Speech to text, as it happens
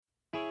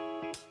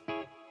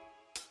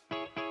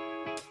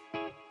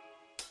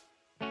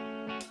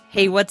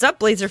Hey, what's up,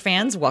 Blazer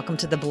fans? Welcome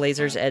to the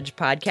Blazers Edge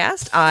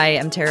podcast. I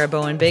am Tara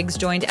Bowen-Biggs,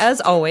 joined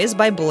as always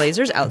by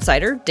Blazers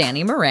outsider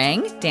Danny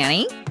Meringue.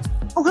 Danny?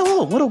 Oh,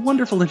 hello. What a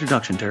wonderful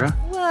introduction, Tara.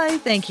 Why,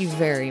 thank you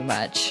very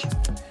much.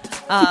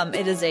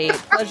 It is a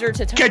pleasure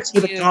to talk to you. Get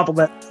you the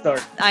compliment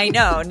start. I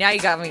know. Now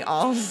you got me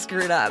all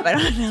screwed up. I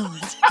don't know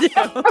what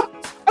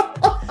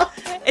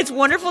to do. It's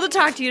wonderful to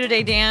talk to you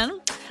today, Dan.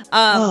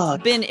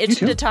 Been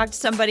itching to talk to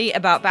somebody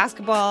about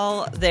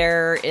basketball.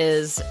 There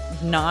is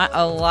not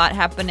a lot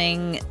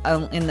happening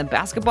in the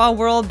basketball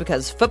world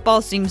because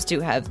football seems to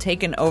have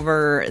taken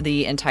over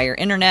the entire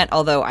internet,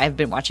 although I've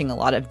been watching a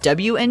lot of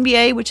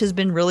WNBA, which has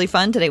been really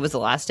fun. Today was the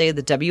last day of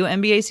the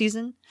WNBA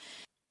season.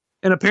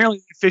 And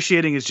apparently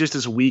officiating is just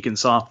as weak and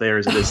soft there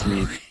as it is to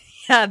me.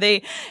 Yeah,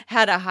 they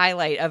had a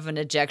highlight of an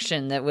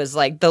ejection that was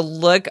like the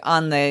look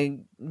on the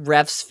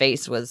ref's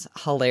face was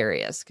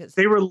hilarious. Cause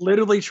they were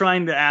literally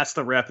trying to ask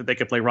the ref if they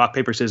could play rock,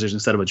 paper, scissors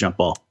instead of a jump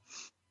ball.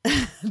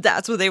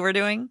 That's what they were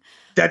doing?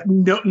 That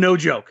no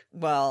joke.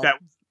 Well, that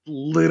was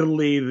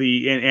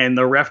literally and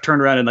the ref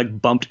turned around and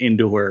like bumped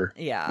into her.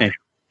 Yeah. And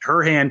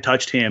her hand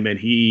touched him and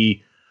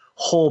he,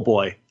 oh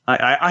boy.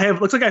 I have,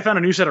 looks like I found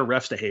a new set of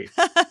refs to hate.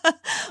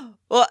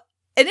 Well,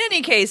 in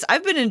any case,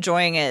 I've been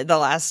enjoying it the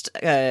last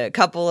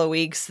couple of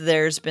weeks.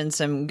 There's been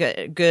some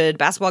good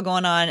basketball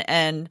going on.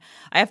 And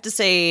I have to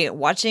say,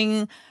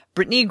 watching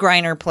Brittany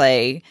Griner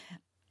play,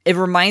 it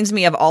reminds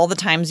me of all the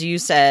times you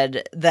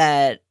said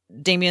that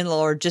Damian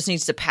Lillard just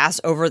needs to pass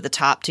over the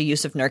top to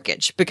Yusuf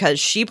Nurkic because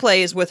she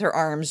plays with her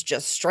arms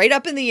just straight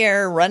up in the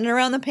air, running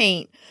around the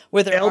paint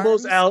with her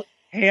elbows arms out.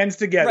 Hands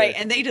together. Right,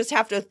 and they just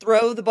have to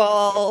throw the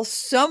ball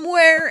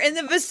somewhere in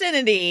the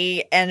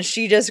vicinity, and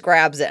she just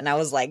grabs it. And I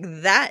was like,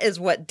 that is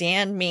what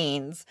Dan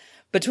means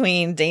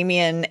between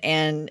Damian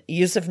and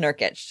Yusuf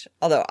Nurkic.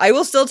 Although, I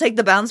will still take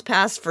the bounce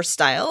pass for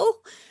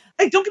style.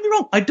 Hey, don't get me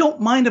wrong. I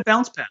don't mind a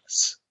bounce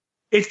pass.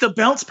 It's the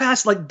bounce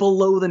pass like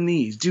below the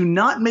knees. Do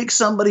not make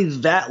somebody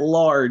that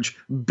large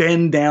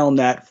bend down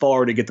that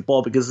far to get the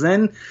ball, because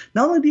then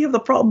not only do you have the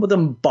problem with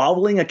them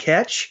bobbling a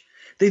catch,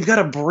 they've got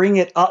to bring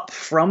it up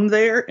from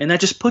there, and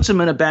that just puts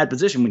him in a bad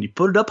position. When you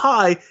put it up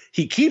high,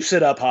 he keeps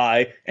it up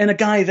high, and a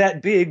guy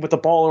that big with the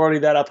ball already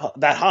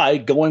that high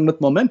going with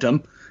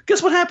momentum,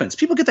 guess what happens?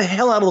 People get the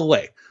hell out of the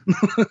way.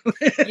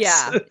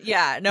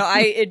 Yeah. No,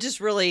 it just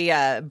really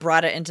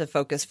brought it into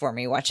focus for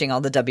me watching all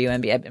the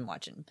WNBA I've been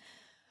watching.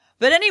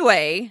 But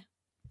anyway,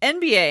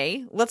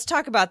 NBA, let's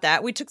talk about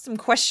that. We took some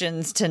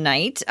questions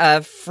tonight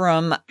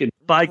from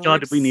by God,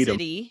 did we need them?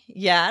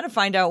 Yeah, to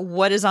find out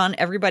what is on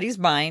everybody's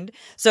mind.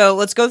 So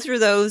let's go through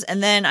those.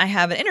 And then I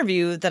have an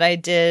interview that I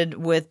did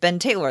with Ben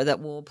Taylor that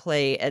we'll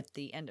play at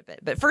the end of it.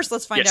 But first,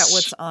 let's find out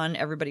what's on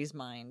everybody's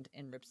mind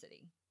in Rip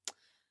City.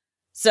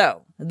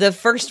 So the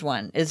first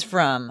one is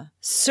from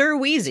Sir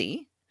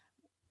Wheezy,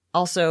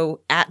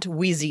 also at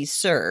Wheezy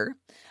Sir.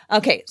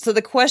 Okay, so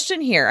the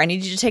question here, I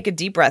need you to take a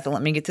deep breath and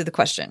let me get through the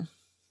question.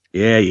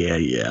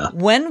 Yeah.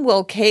 When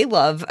will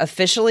K-Love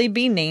officially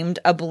be named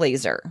a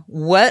Blazer?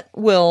 What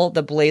will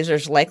the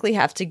Blazers likely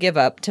have to give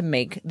up to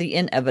make the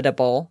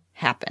inevitable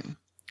happen?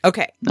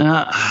 Okay.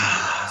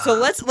 So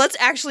let's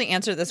actually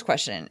answer this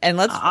question. And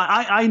let's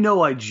I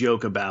know I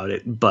joke about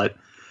it, but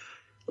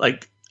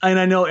like, and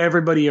I know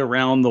everybody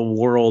around the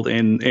world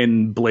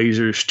in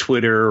Blazers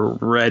Twitter,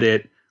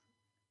 Reddit,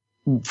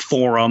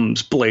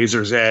 forums,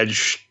 Blazers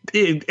Edge,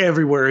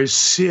 everywhere is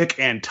sick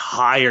and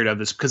tired of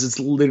this because it's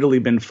literally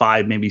been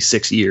 5, maybe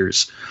 6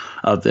 years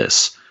of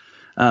this.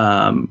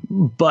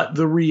 But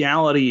the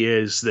reality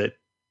is that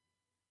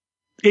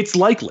it's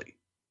likely.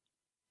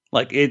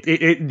 Like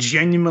it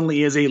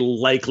genuinely is a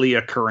likely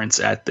occurrence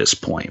at this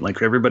point.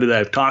 Like everybody that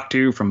I've talked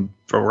to from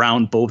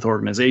around both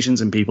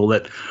organizations and people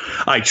that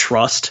I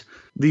trust,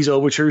 these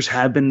overtures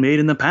have been made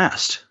in the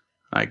past.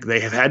 Like they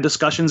have had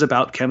discussions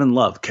about Kevin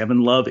Love.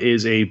 Kevin Love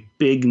is a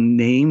big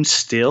name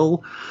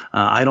still.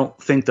 I don't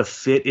think the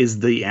fit is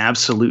the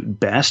absolute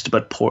best,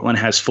 but Portland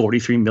has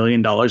 $43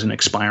 million in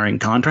expiring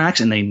contracts,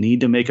 and they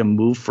need to make a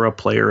move for a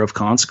player of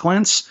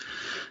consequence.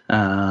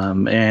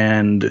 And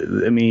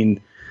I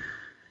mean,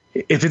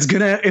 if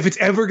it's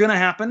ever gonna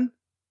happen,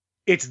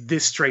 it's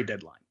this trade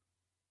deadline.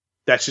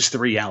 That's just the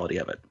reality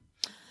of it.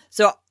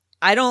 So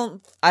I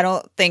don't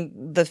think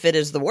the fit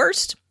is the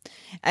worst,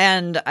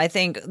 and I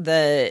think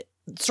the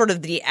sort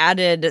of the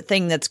added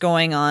thing that's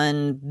going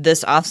on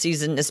this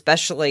offseason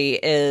especially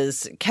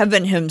is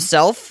Kevin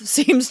himself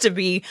seems to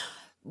be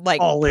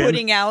like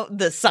putting out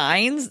the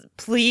signs,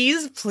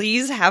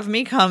 please have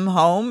me come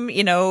home,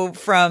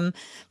 from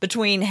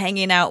between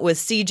hanging out with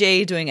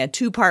CJ, doing a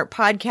 2-part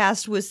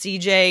podcast with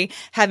CJ,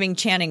 having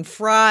Channing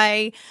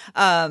Frye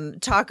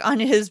talk on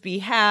his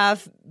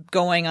behalf,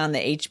 going on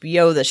the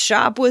HBO The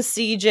Shop with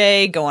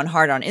CJ, going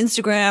hard on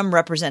Instagram,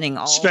 representing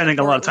spending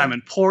a lot of time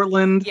in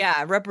Portland.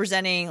 Yeah,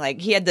 representing,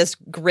 like, he had this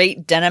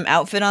great denim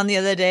outfit on the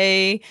other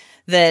day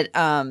that,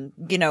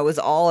 was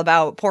all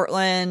about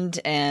Portland,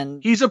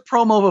 and he's a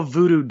promo of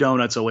Voodoo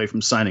Donuts away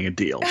from signing a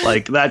deal.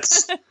 Like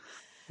that's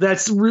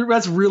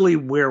really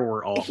where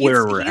we're at.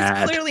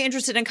 He's clearly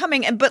interested in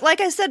coming. But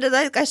like I said,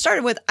 like I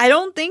started with, I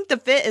don't think the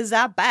fit is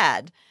that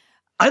bad.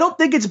 I don't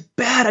think it's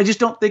bad. I just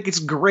don't think it's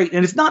great.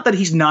 And it's not that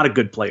he's not a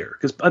good player,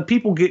 because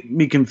people get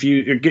me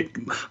confused, or get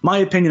my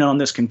opinion on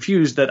this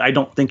confused, that I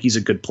don't think he's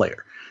a good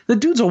player. The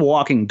dude's a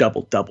walking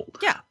double-double.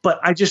 Yeah. But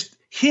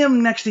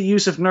him next to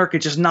Yusuf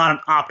Nurkic is not an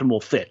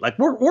optimal fit. Like,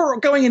 we're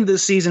going into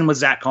this season with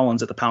Zach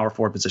Collins at the power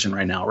forward position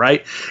right now,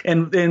 right?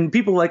 And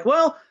people are like,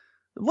 well,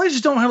 the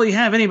Blazers don't really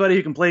have anybody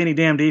who can play any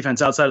damn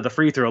defense outside of the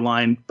free throw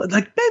line. But,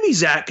 like, maybe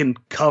Zach can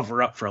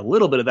cover up for a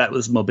little bit of that with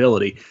his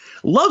mobility.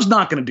 Love's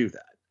not going to do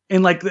that.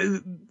 And, like,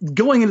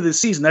 going into this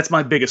season, that's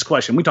my biggest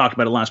question. We talked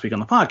about it last week on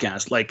the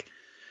podcast. Like,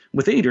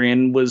 with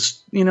Adrian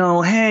was,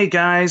 hey,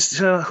 guys,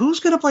 who's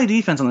going to play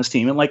defense on this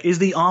team? And, like, is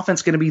the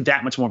offense going to be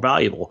that much more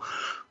valuable?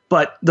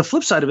 But the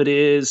flip side of it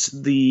is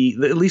at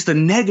least the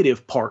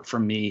negative part for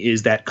me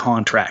is that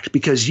contract,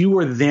 because you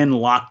were then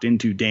locked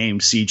into Dame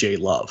CJ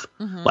Love.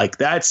 Mm-hmm. Like,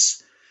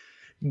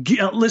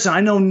 listen,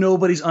 I know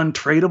nobody's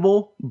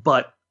untradeable,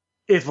 but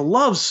if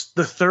Love's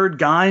the third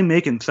guy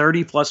making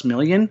 30 plus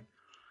million,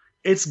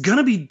 it's going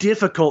to be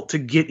difficult to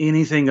get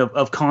anything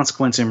of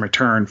consequence in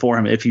return for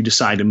him if you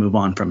decide to move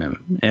on from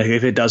him.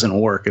 If it doesn't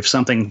work, if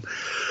something,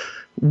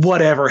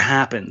 whatever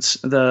happens,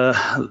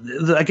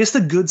 I guess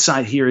the good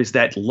side here is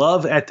that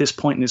Love at this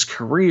point in his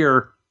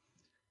career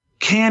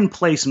can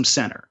play some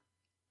center.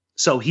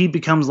 So he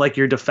becomes like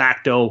your de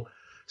facto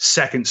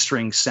second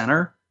string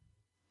center.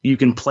 You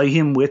can play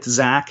him with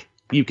Zach.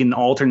 You can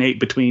alternate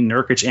between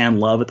Nurkic and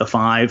Love at the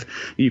 5.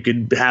 You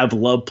could have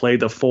Love play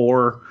the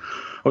 4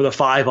 or the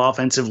 5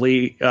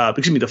 offensively.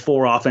 The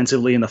 4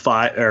 offensively and the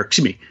 5, or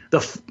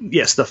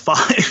the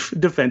 5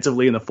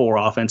 defensively and the 4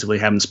 offensively,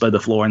 have him spread the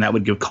floor, and that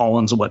would give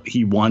Collins what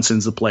he wants, and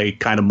to play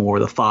kind of more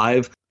of the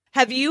 5.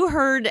 Have you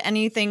heard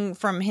anything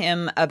from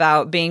him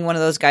about being one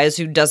of those guys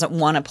who doesn't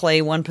want to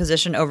play one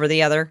position over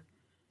the other?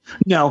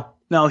 No.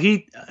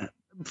 He,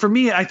 for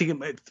me, I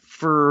think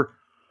for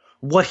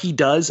what he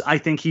does, I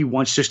think he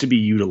wants just to be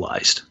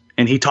utilized.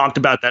 And he talked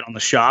about that on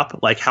the shop,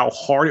 like how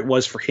hard it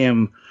was for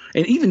him.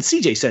 And even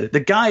CJ said it.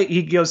 The guy,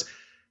 he goes,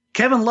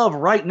 Kevin Love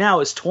right now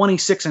is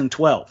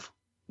 26-12.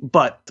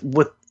 But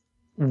with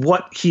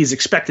what he's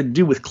expected to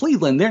do with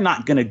Cleveland, they're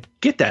not going to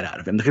get that out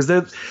of him, because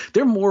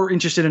they're more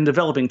interested in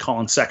developing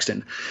Colin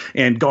Sexton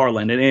and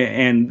Garland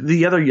and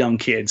the other young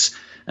kids.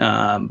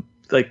 And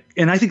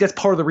I think that's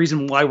part of the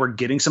reason why we're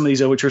getting some of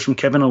these overtures from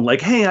Kevin. And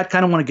like, hey, I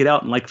kind of want to get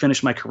out and like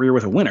finish my career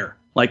with a winner.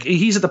 Like,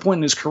 he's at the point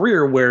in his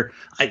career where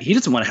he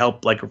doesn't want to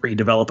help like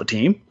redevelop a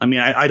team. I mean,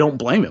 I don't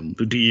blame him.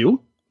 Do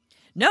you?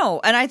 No,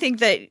 and I think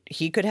that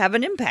he could have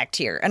an impact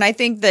here. And I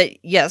think that,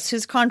 yes,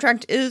 his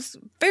contract is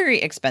very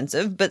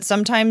expensive, but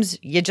sometimes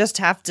you just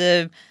have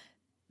to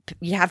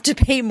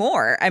pay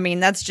more. I mean,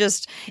 that's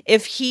just,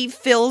 if he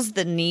fills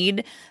the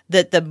need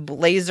that the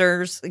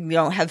Blazers,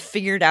 have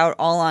figured out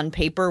all on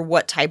paper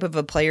what type of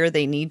a player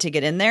they need to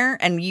get in there.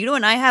 And you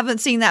and I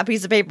haven't seen that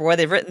piece of paper where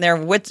they've written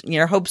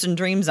their hopes and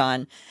dreams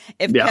on.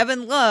 If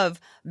Kevin Love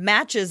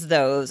matches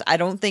those, I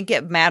don't think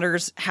it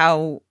matters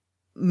how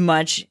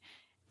much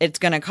it's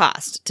going to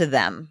cost to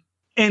them.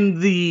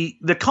 And the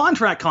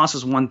contract cost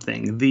is one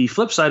thing. The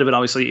flip side of it,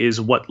 obviously, is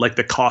what like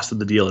the cost of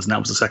the deal is. And that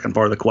was the second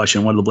part of the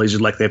question. What do the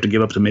Blazers they have to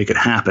give up to make it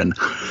happen?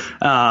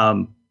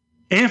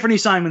 Anthony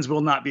Simons will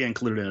not be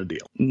included in a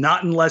deal.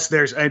 Not unless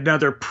there's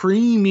another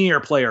premier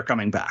player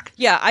coming back.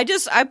 Yeah, I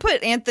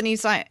put Anthony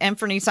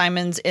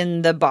Simons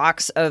in the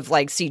box of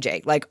like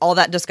CJ. Like all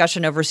that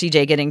discussion over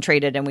CJ getting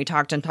traded, and we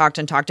talked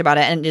about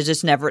it, and it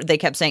just never, they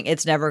kept saying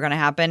it's never going to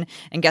happen.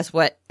 And guess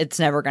what? It's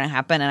never going to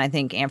happen. And I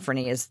think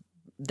Anthony is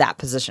that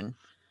position.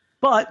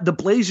 But the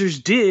Blazers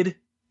did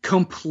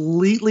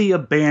completely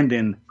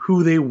abandon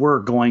who they were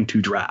going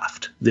to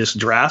draft this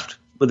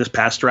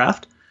past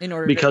draft, in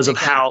order because of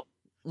how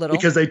little,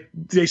 because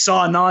they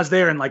saw Nas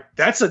there and like,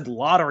 that's a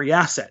lottery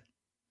asset.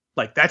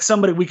 Like, that's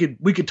somebody we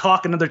could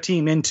talk another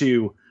team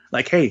into.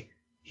 Like, hey,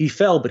 he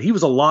fell, but he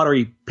was a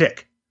lottery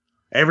pick.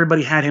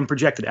 Everybody had him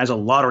projected as a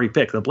lottery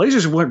pick. The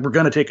Blazers were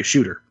going to take a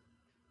shooter,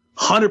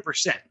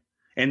 100%.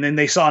 And then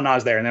they saw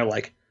Nas there and they're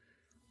like,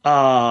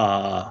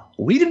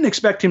 we didn't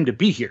expect him to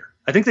be here.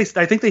 I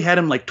think they had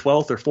him like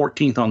 12th or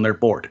 14th on their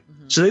board.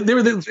 Mm-hmm. So they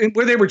were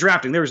where they were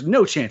drafting. There was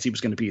no chance he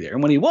was going to be there.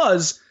 And when he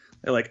was,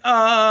 they're like,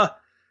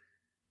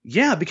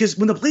 yeah, because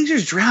when the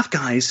Blazers draft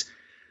guys,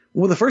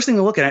 well, the first thing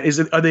to look at is,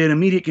 are they an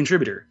immediate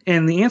contributor?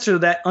 And the answer to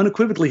that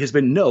unequivocally has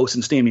been no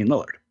since Damian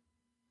Lillard,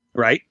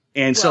 right?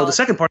 And so the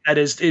second part of that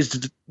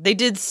is they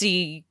did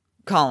see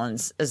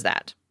Collins as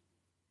that.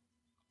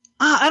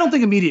 I don't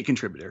think immediate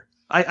contributor.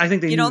 I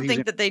think they. You don't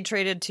think that they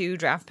traded 2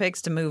 draft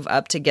picks to move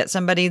up to get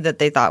somebody that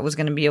they thought was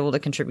going to be able to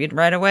contribute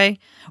right away,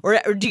 or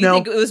do you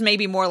think it was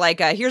maybe more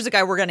like, here's a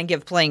guy we're going to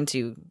give playing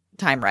to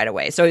time right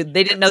away? So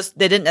they didn't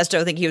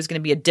necessarily think he was going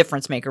to be a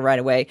difference maker right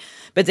away,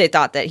 but they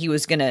thought that he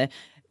was going to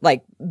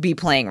like be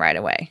playing right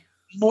away.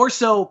 More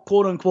so,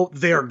 quote unquote,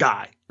 their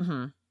guy.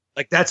 Mm-hmm.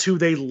 Like, that's who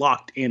they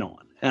locked in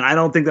on, and I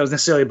don't think that was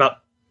necessarily about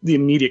the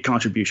immediate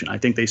contribution. I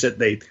think they said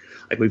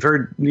like we've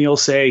heard Neil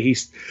say, he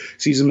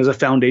sees him as a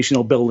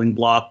foundational building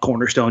block,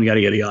 cornerstone,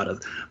 yada, yada, yada.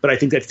 But I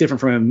think that's different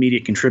from an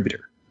immediate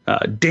contributor.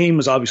 Dame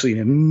was obviously an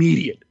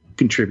immediate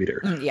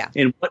contributor. Yeah.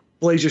 And what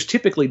Blazers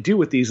typically do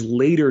with these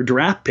later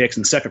draft picks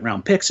and second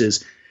round picks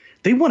is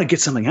they want to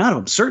get something out of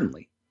them,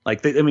 certainly.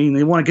 Like, they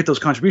want to get those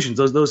contributions,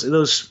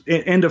 those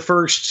end of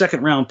first,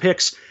 second round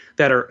picks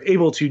that are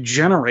able to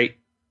generate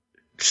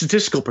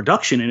statistical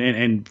production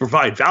and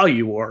provide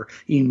value are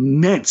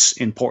immense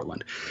in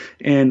Portland.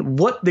 And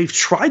what they've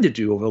tried to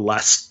do over the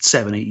last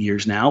 7-8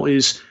 years now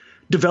is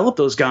develop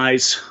those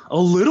guys a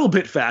little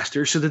bit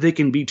faster so that they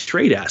can be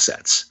trade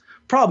assets.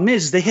 Problem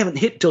is they haven't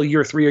hit till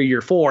year 3 or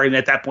year 4, and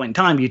at that point in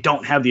time, you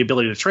don't have the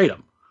ability to trade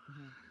them.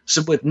 Mm-hmm.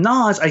 So with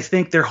Naz, I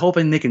think they're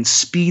hoping they can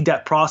speed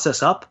that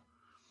process up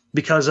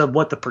because of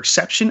what the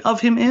perception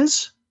of him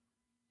is,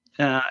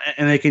 and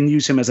they can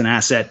use him as an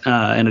asset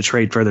in a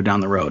trade further down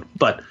the road.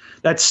 But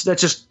that's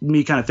just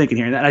me kind of thinking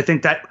here. And I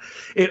think that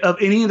of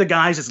any of the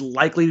guys that's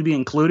likely to be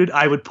included,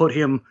 I would put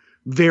him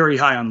very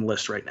high on the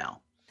list right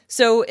now.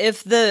 So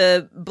if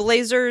the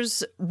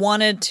Blazers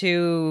wanted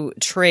to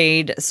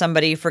trade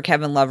somebody for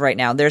Kevin Love right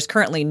now, there's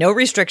currently no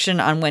restriction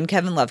on when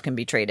Kevin Love can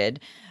be traded.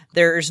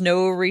 There's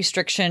no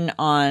restriction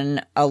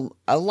on a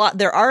lot.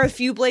 There are a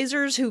few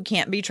Blazers who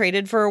can't be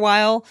traded for a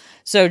while.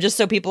 So just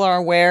so people are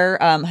aware,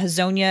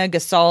 Hezonja,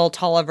 Gasol,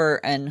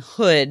 Tolliver, and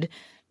Hood,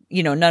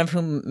 none of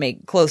whom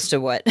make close to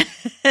what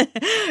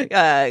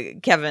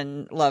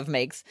Kevin Love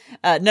makes.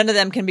 None of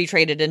them can be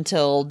traded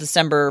until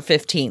December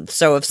 15th.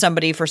 So if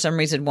somebody for some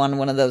reason won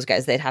one of those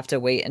guys, they'd have to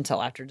wait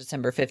until after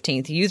December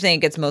 15th. You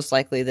think it's most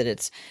likely that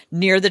it's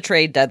near the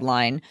trade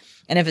deadline.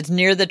 And if it's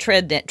near the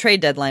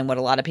trade deadline, what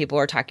a lot of people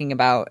are talking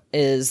about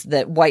is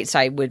that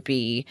Whiteside would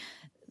be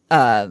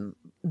the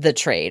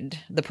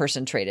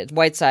person traded.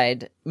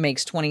 Whiteside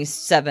makes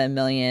 $27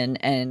 million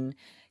and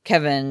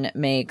Kevin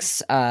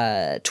makes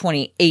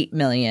 $28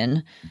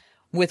 million.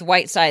 With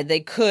Whiteside, they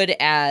could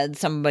add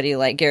somebody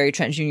like Gary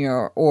Trent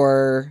Jr.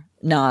 or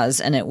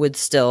Naz, and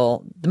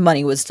the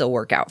money would still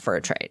work out for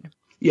a trade.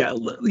 Yeah,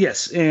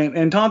 yes,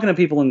 and talking to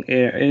people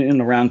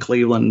in around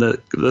Cleveland,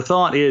 the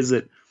thought is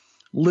that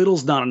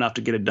little's not enough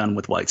to get it done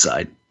with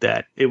Whiteside.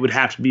 That it would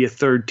have to be a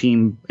third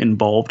team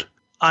involved.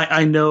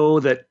 I know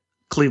that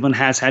Cleveland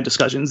has had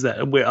discussions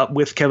that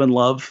with Kevin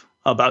Love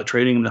about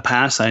trading in the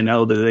past. I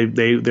know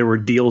that there were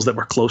deals that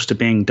were close to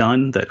being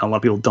done that a lot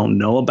of people don't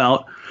know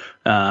about.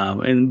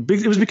 And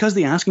it was because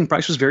the asking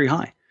price was very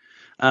high.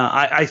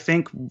 I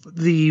think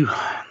the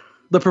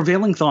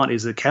prevailing thought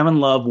is that Kevin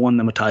Love won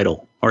them a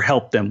title or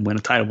helped them win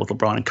a title with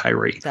LeBron and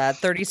Kyrie.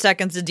 30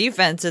 seconds of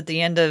defense at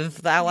the end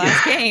of that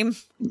last game.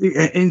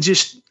 And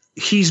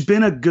he's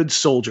been a good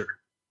soldier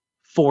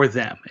for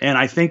them. And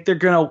I think the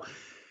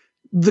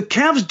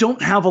Cavs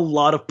don't have a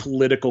lot of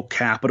political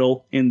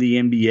capital in the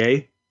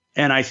NBA.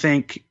 And I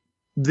think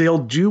they'll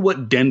do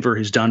what Denver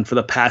has done for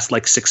the past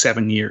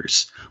 6-7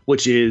 years,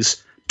 which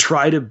is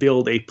try to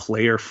build a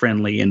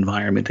player-friendly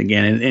environment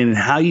again. And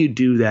how you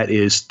do that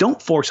is don't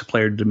force a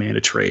player to demand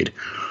a trade.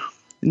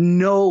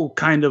 Know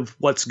kind of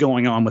what's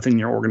going on within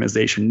your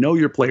organization. Know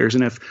your players.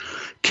 And if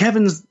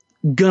Kevin's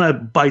going to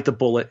bite the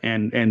bullet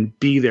and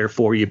be there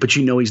for you, but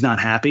he's not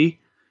happy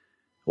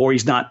or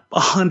he's not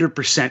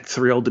 100%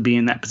 thrilled to be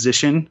in that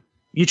position,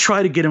 you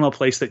try to get him a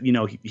place that,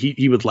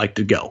 he would like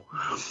to go.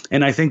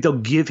 And I think they'll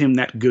give him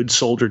that good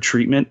soldier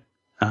treatment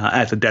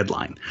at the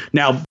deadline.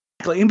 Now,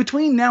 in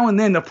between now and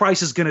then, the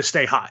price is going to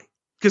stay high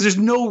because there's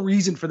no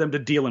reason for them to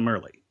deal him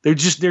early. There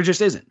just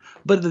isn't.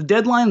 But at the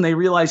deadline, they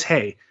realize,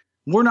 hey,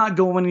 we're not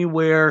going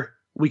anywhere.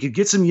 We could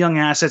get some young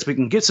assets. We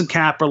can get some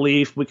cap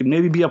relief. We can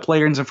maybe be a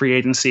player in some free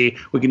agency.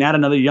 We can add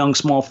another young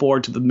small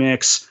forward to the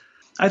mix.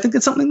 I think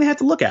that's something they have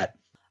to look at.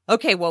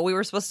 Okay, well, we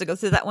were supposed to go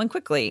through that one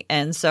quickly,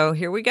 and so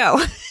here we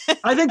go.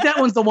 I think that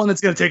one's the one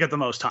that's going to take up the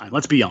most time.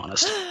 Let's be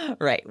honest.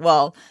 Right.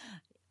 Well,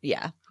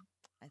 yeah,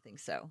 I think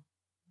so.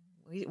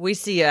 We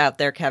see you out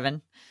there,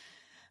 Kevin.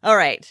 All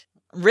right.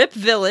 Rip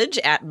Village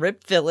at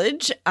Rip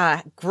Village.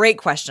 Great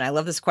question. I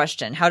love this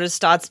question. How does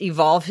Stotts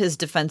evolve his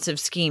defensive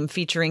scheme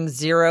featuring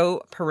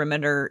 0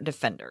 perimeter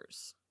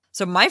defenders?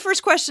 So my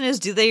first question is,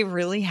 do they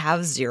really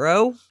have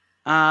 0?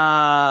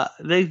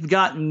 They've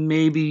got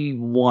maybe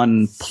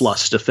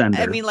 1+ defender.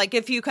 I mean,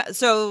 if you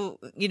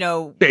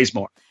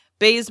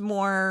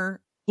Bazemore.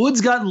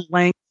 Hood's got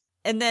length.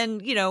 And then,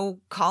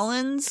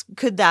 Collins,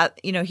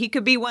 he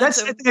could be one. I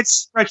think it's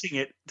stretching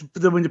it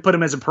when you put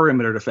him as a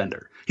perimeter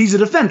defender. He's a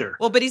defender.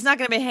 Well, but he's not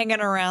going to be hanging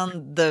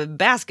around the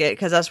basket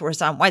because that's where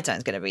Sam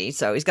Whiteside's going to be.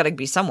 So he's got to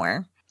be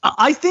somewhere.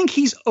 I think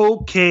he's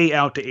okay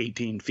out to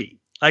 18 feet.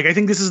 I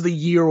think this is the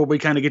year where we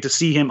kind of get to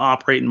see him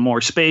operate in more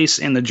space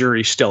and the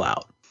jury's still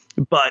out.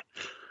 But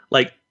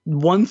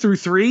 1 through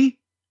 3,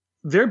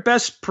 their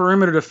best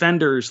perimeter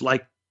defenders,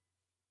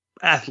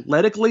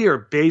 athletically, are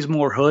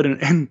Bazemore, Hood,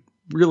 and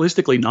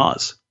realistically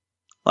Naz.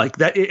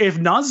 That if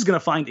Naz is going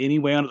to find any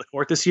way onto the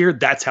court this year,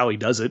 that's how he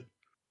does it.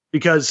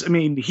 Because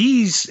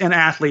he's an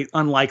athlete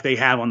unlike they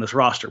have on this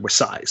roster with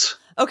size.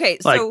 Okay,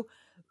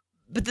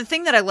 but the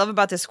thing that I love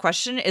about this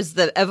question is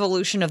the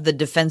evolution of the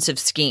defensive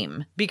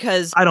scheme,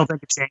 because I don't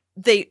think it's changed.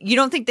 You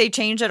don't think they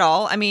change at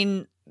all?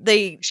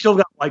 they still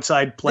got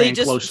Whiteside playing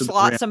just close to the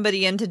slot rim.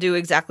 somebody in to do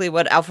exactly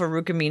what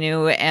Al-Farouq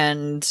Aminu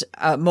and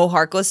Mo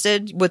Harkless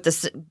did with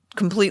this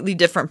completely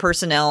different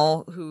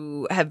personnel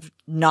who have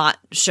not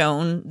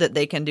shown that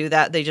they can do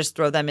that. They just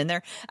throw them in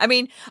there. I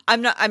mean,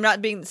 I'm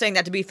not saying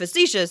that to be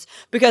facetious,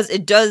 because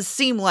it does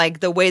seem like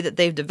the way that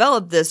they've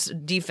developed this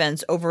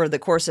defense over the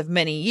course of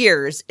many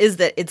years is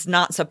that it's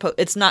not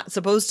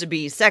supposed to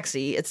be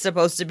sexy. It's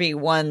supposed to be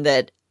one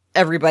that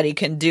everybody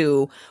can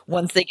do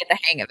once they get the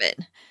hang of it.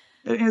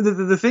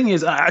 The thing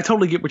is, I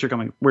totally get where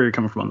you're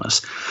coming from on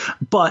this,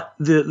 but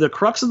the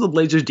crux of the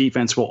Blazers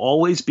defense will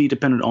always be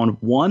dependent on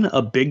one,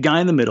 a big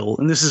guy in the middle,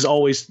 and this is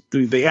always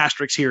the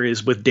asterisk here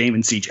is with Dame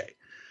and CJ.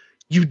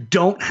 You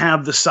don't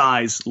have the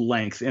size,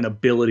 length, and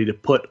ability to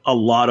put a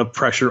lot of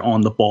pressure on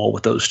the ball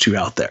with those two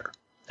out there.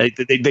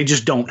 They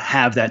just don't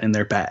have that in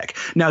their bag.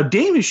 Now,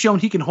 Dame has shown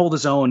he can hold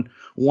his own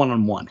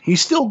one-on-one. He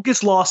still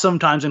gets lost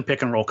sometimes in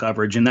pick and roll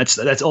coverage, and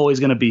that's always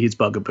going to be his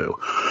bugaboo.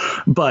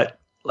 But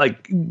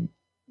like,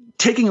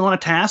 taking on a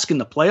task in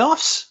the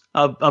playoffs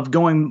of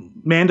going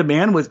man to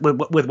man with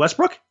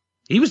Westbrook,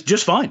 he was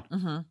just fine.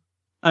 Mm-hmm.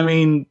 I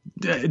mean,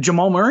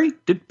 Jamal Murray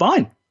did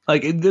fine.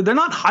 Like, they're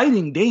not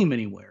hiding Dame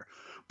anywhere.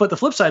 But the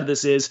flip side of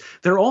this is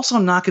they're also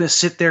not going to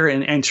sit there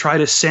and try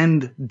to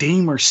send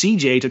Dame or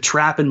CJ to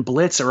trap and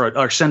blitz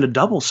or send a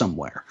double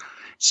somewhere.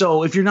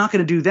 So if you're not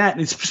going to do that,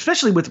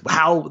 especially with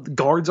how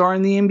guards are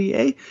in the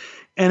NBA,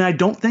 and I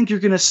don't think you're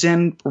going to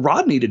send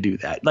Rodney to do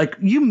that. Like,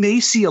 you may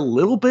see a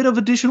little bit of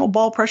additional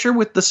ball pressure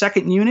with the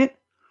second unit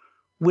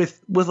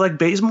with like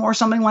Bazemore or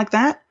something like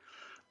that.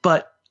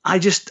 But I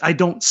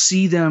don't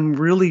see them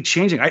really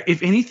changing.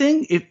 If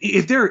anything,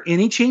 if there are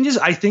any changes,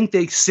 I think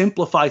they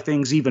simplify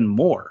things even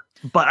more.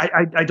 But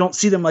I don't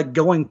see them like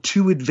going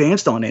too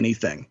advanced on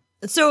anything.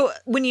 So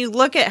when you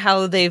look at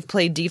how they've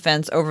played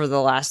defense over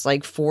the last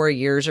like 4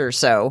 years or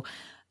so,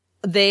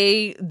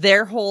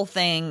 their whole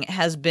thing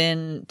has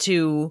been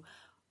to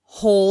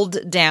hold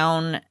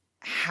down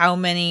how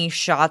many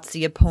shots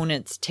the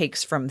opponent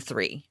takes from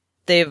three.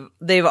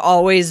 They've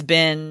always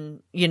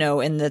been,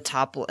 in the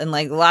top, in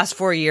like the last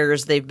 4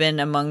 years, they've been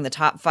among the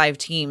top 5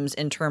 teams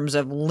in terms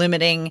of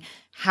limiting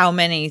how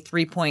many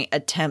 3-point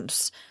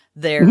attempts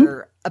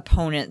their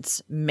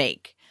opponents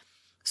make.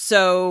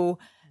 So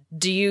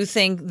do you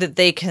think that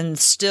they can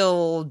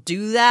still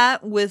do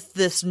that with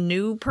this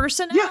new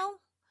personnel?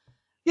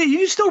 Yeah,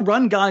 you still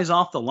run guys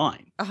off the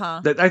line.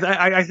 Uh-huh.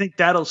 I think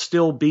that'll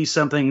still be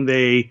something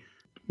they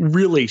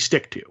really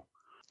stick to.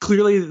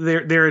 Clearly,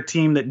 they're a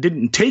team that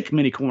didn't take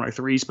many corner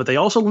threes, but they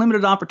also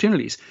limited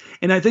opportunities.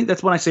 And I think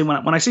that's when I say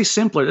when I say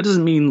simpler, that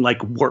doesn't mean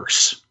like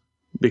worse,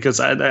 because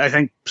I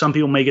think some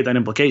people may get that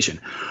implication.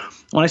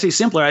 When I say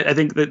simpler, I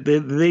think that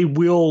they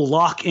will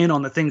lock in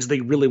on the things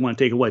they really want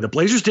to take away. The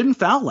Blazers didn't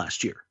foul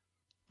last year.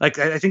 Like,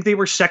 I think they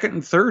were second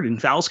and third in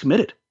fouls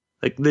committed.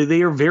 Like,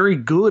 they are very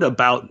good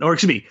about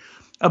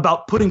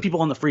putting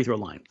people on the free throw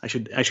line. I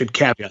should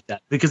caveat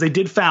that, because they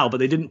did foul, but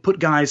they didn't put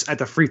guys at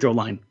the free throw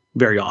line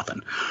very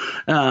often.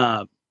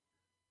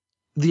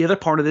 The other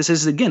part of this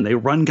is, again, they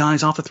run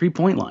guys off the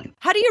 3-point line.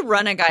 How do you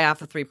run a guy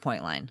off a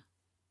 3-point line?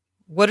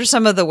 What are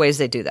some of the ways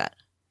they do that?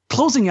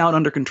 Closing out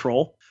under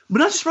control, but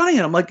not just running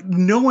at them, like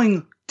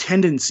knowing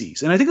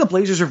tendencies. And I think the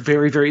Blazers are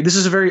this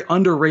is a very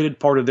underrated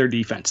part of their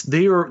defense.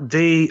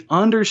 They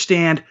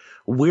understand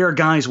where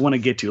guys want to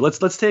get to.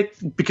 Let's take,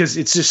 because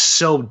it's just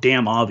so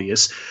damn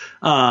obvious.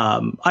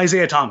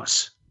 Isaiah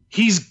Thomas,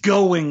 he's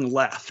going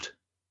left.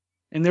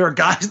 And there are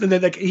guys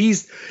that like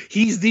he's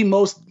the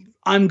most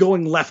I'm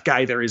going left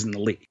guy there is in the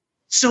league.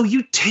 So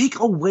you take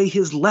away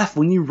his left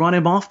when you run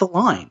him off the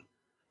line.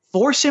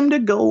 Force him to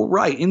go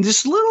right. And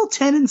just little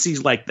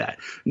tendencies like that,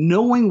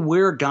 knowing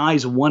where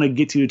guys want to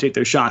get to take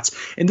their shots.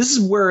 And this is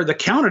where the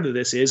counter to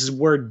this is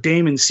where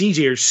Dame and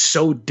CJ are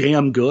so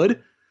damn good.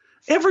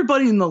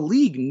 Everybody in the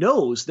league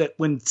knows that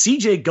when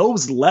CJ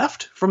goes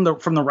left from the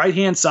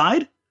right-hand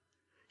side,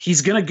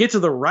 he's going to get to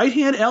the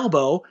right-hand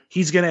elbow,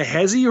 he's going to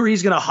hezzy, or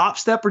he's going to hop,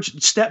 step, or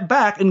step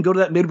back and go to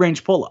that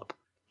mid-range pull-up.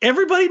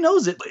 Everybody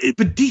knows it,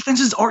 but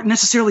defenses aren't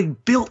necessarily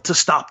built to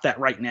stop that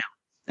right now.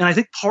 And I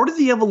think part of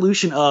the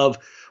evolution of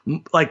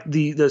like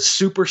the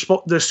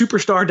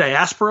superstar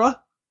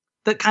diaspora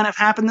that kind of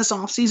happened this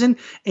offseason,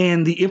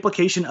 and the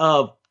implication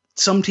of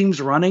some teams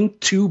running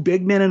 2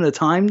 big men at a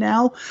time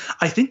now,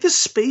 I think the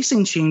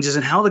spacing changes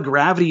and how the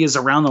gravity is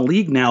around the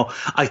league now.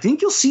 I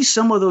think you'll see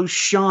some of those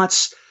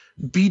shots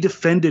be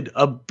defended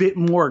a bit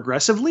more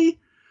aggressively,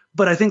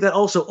 but I think that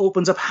also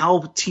opens up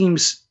how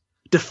teams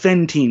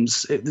defend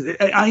teams.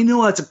 I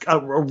know that's a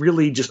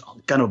really just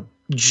kind of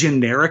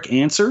generic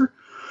answer,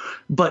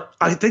 but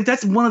I think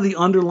that's one of the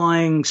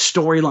underlying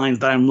storylines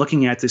that I'm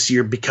looking at this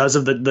year, because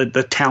of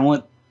the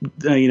talent,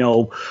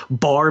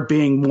 bar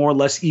being more or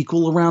less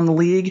equal around the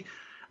league.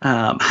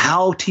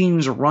 How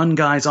teams run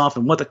guys off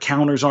and what the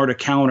counters are to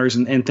counters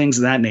and things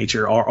of that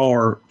nature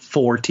are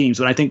for teams.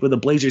 But I think with the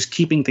Blazers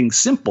keeping things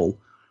simple,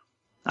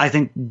 I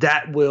think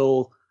that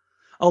will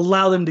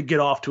allow them to get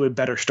off to a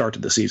better start to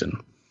the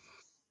season.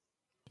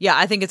 Yeah,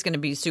 I think it's going to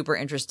be super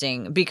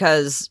interesting,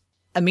 because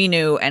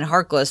Aminu and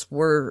Harkless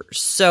were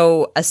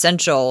so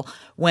essential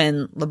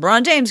when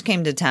LeBron James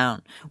came to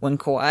town, when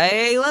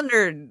Kawhi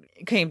Leonard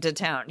came to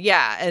town.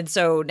 Yeah. And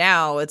so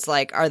now it's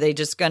like, are they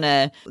just going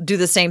to do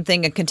the same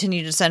thing and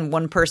continue to send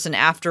one person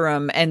after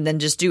them and then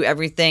just do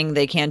everything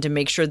they can to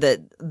make sure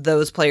that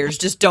those players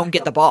just don't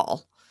get the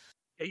ball?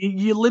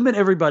 You limit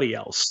everybody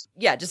else.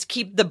 Yeah. Just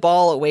keep the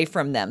ball away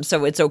from them.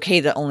 So it's okay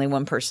that only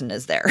one person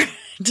is there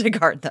to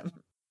guard them.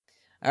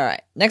 All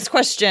right. Next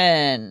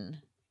question.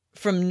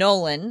 From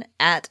Nolan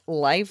at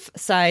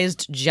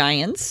Life-Sized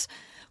Giants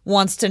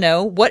wants to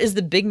know, what is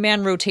the big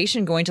man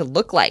rotation going to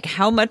look like?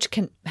 How much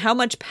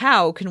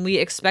POW can we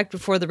expect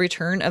before the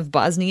return of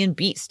Bosnian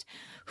Beast?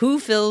 Who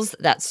fills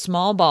that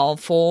small ball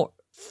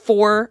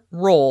four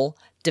role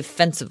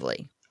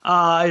defensively?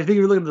 I think if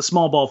you're looking at the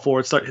small ball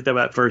forward, hit that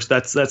at first.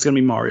 That's going to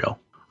be Mario.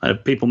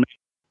 People may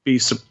be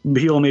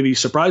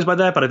surprised by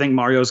that, but I think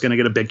Mario is going to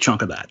get a big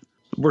chunk of that.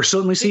 We're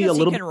certainly seeing a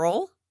little. He can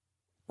roll,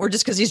 or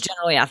just because he's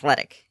generally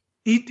athletic.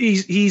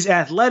 He's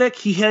athletic.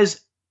 He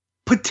has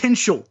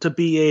potential to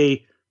be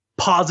a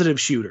positive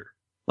shooter.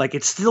 Like,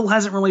 it still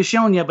hasn't really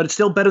shown yet, but it's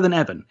still better than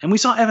Evan. And we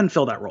saw Evan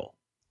fill that role.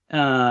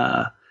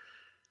 I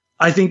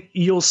think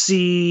you'll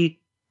see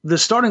the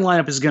starting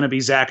lineup is going to be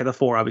Zach at the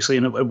 4, obviously,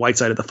 and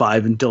Whiteside at the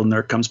 5 until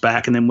Nurk comes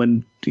back. And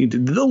then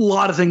a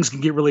lot of things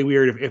can get really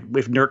weird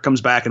if Nurk comes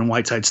back and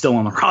Whiteside's still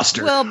on the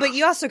roster. Well, but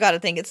you also got to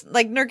think, it's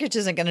like Nurkic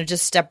isn't going to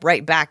just step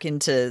right back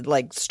into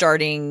like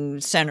starting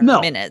center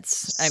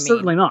minutes. I mean,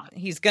 certainly not.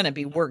 He's going to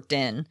be worked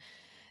in.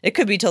 It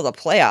could be till the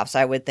playoffs,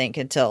 I would think,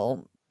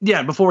 until.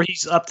 Yeah, before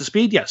he's up to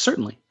speed. Yeah,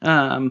 certainly.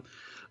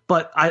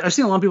 But I've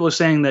seen a lot of people are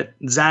saying that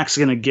Zach's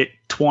going to get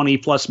 20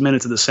 plus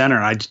minutes at the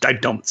center. I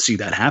don't see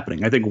that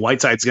happening. I think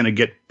Whiteside's going to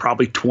get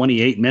probably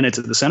 28 minutes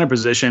at the center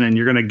position, and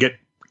you're going to get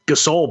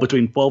Gasol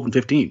between 12 and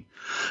 15.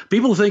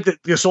 People think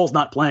that Gasol's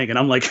not playing, and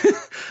I'm like,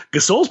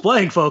 Gasol's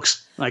playing,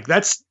 folks. Like,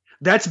 that's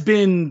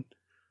been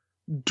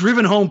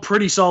driven home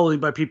pretty solidly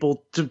by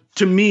people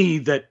to me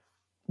that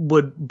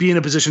would be in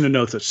a position to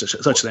know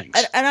such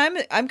things.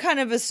 And I'm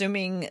kind of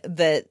assuming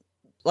that,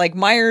 like,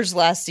 Myers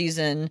last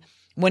season,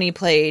 when he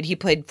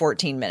played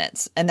 14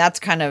 minutes. And that's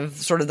kind of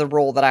sort of the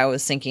role that I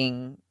was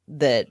thinking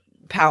that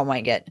Powell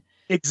might get.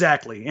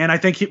 Exactly. And I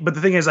think but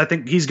the thing is, I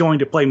think he's going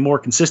to play more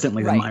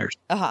consistently than Myers.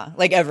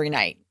 Like every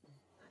night.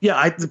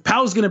 Yeah.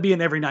 Powell's going to be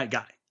an every night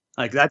guy.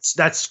 Like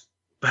that's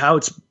how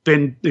it's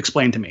been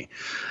explained to me.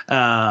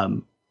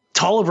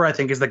 Tolliver, I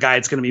think, is the guy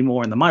that's going to be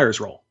more in the Myers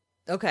role.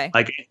 Okay.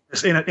 Like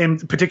in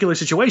particular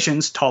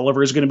situations,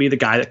 Tolliver is going to be the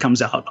guy that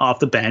comes out off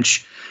the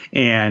bench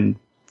and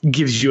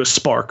gives you a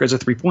spark as a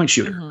 3-point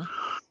shooter.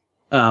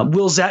 Mm-hmm.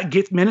 Will Zach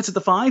get minutes at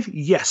the 5?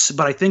 Yes,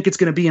 but I think it's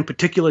going to be in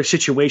particular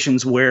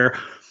situations where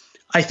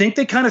I think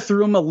they kind of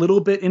threw him a little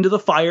bit into the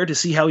fire to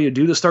see how he would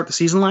do to start the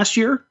season last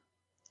year.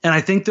 And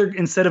I think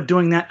instead of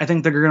doing that, I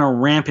think they're going to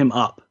ramp him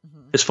up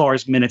as far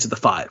as minutes at the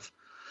 5.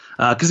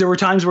 Because there were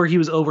times where he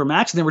was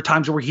overmatched and there were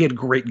times where he had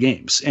great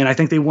games. And I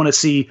think they want to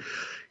see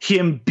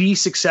him be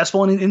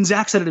successful. And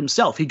Zach said it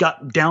himself. He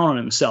got down on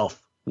himself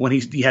when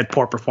he had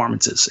poor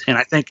performances. And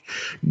I think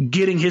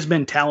getting his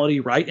mentality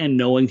right and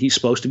knowing he's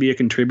supposed to be a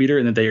contributor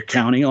and that they are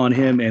counting on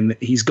him and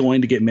he's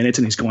going to get minutes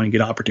and he's going to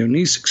get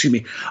opportunities,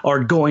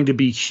 are going to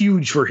be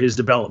huge for his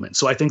development.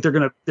 So I think they're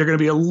going to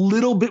be a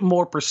little bit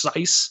more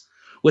precise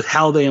with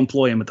how they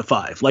employ him at the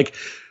 5. Like,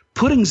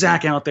 putting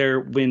Zach out there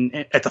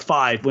at the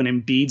 5 when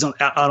Embiid's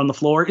out on the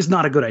floor is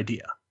not a good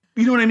idea.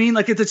 You know what I mean?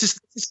 Like,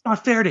 it's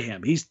not fair to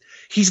him. He's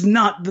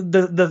not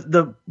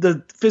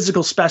the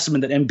physical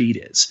specimen that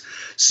Embiid is.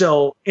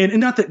 So, and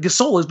not that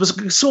Gasol is, but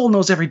Gasol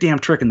knows every damn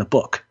trick in the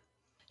book.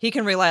 He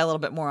can rely a little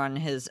bit more on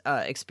his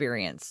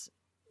experience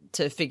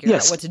to figure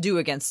out what to do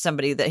against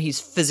somebody that he's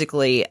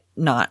physically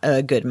not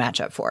a good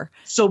matchup for.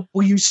 So,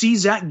 will you see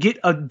Zach get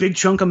a big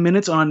chunk of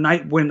minutes on a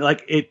night when,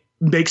 like, it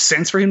makes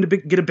sense for him to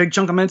get a big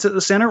chunk of minutes at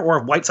the center, or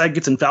if Whiteside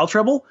gets in foul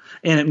trouble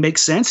and it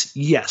makes sense?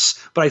 Yes.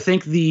 But I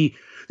think the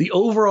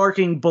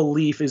overarching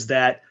belief is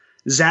that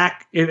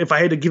Zach, if I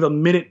had to give a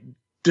minute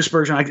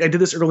dispersion, I did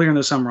this earlier in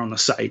the summer on the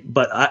site,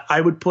 but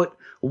I would put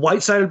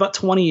Whiteside at about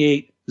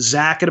 28,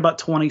 Zach at about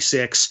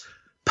 26,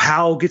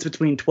 Powell gets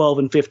between 12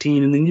 and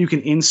 15, and then you can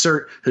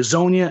insert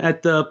Hazonia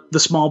at the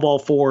small ball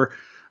 4.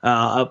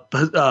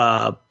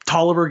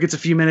 Tolliver gets a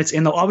few minutes,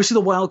 and obviously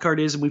the wild card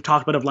is, and we've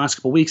talked about it the last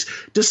couple of weeks,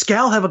 does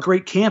Scal have a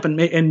great camp and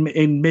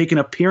make an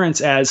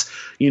appearance as,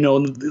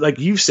 like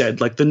you've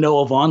said, like the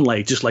Noah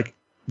Vonleh, just like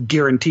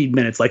guaranteed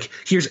minutes, like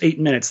here's 8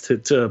 minutes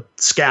to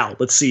Scal,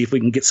 let's see if we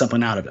can get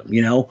something out of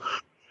him,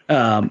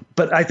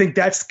 but I think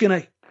that's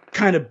gonna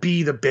kind of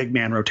be the big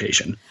man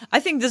rotation. I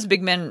think this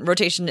big man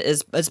rotation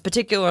is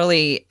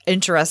particularly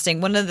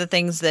interesting. One of the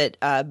things that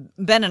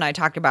Ben and I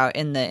talked about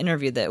in the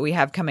interview that we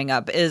have coming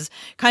up is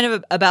kind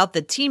of about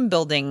the team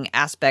building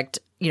aspect,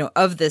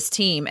 of this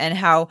team, and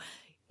how,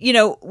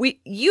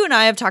 you and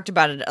I have talked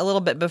about it a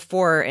little bit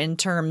before in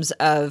terms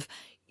of,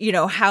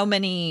 how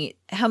many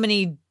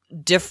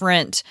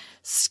different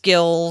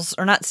skills,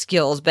 or not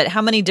skills, but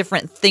how many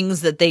different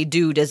things that they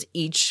do does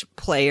each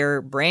player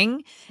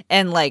bring.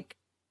 And like,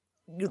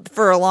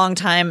 for a long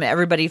time,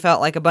 everybody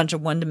felt like a bunch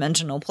of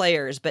one-dimensional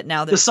players, but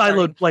now they're the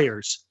siloed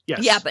players.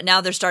 Yes. Yeah, but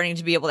now they're starting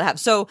to be able to have.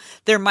 So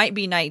there might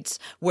be nights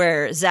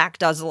where Zach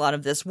does a lot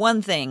of this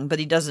one thing, but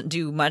he doesn't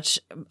do much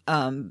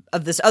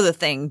of this other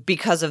thing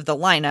because of the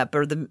lineup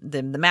or the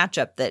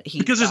matchup that he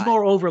because there's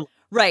more overlap.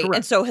 Right. Correct.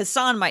 And so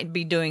Hassan might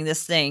be doing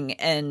this thing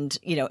and,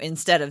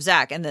 instead of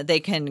Zach, and that they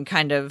can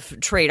kind of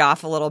trade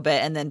off a little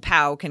bit, and then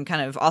Pau can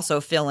kind of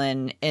also fill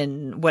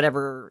in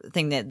whatever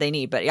thing that they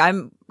need. But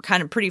I'm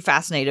kind of pretty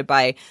fascinated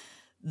by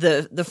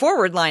the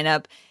forward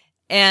lineup,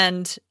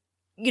 and,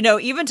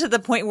 even to the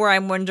point where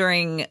I'm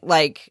wondering,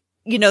 like,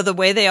 the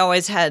way they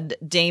always had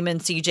Dame and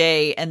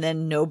CJ and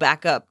then no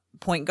backup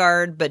point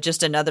guard, but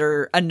just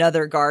another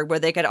guard where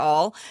they could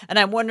all, and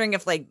I'm wondering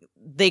if like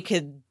they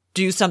could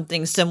do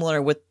something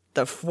similar with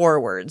the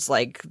forwards.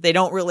 Like, they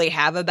don't really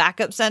have a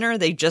backup center.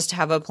 They just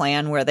have a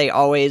plan where they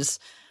always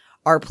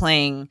are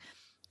playing,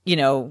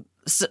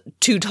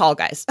 two tall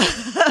guys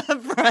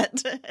up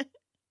front.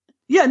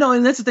 Yeah, no,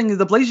 and that's the thing.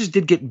 The Blazers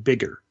did get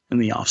bigger in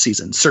the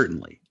offseason,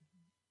 certainly.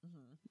 Mm-hmm.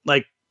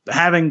 Like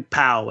having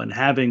Pau and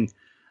having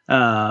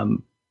now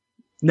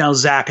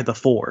Zach at the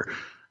 4,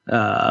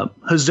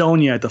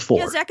 Hazonia at the 4.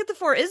 Yeah, Zach at the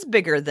 4 is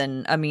bigger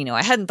than Aminu.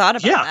 I hadn't thought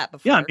about that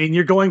before. Yeah, I mean,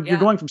 you're going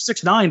from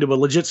 6'9" to a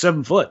legit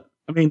 7 foot.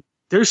 I mean,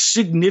 they're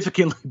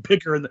significantly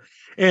bigger,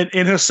 and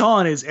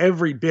Hassan is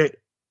every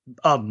bit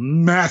a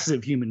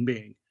massive human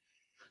being.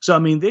 So I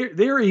mean,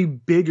 they're a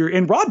bigger,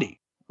 and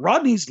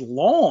Rodney's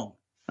long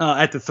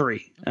at the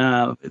 3.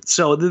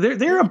 So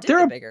they're a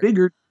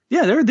bigger.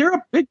 Yeah, they're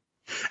a big.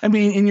 I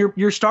mean, and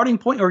your starting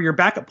point or your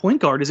backup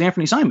point guard is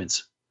Anthony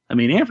Simons. I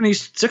mean,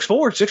 Anthony's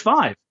 6'4",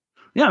 6'5".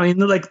 Yeah, I mean,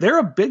 like they're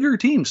a bigger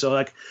team. So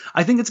like,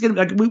 I think it's gonna.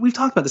 Like, we've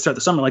talked about this throughout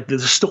the summer. Like the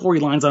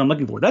storylines that I'm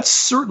looking for, that's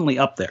certainly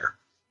up there.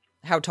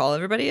 How tall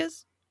everybody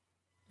is,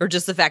 or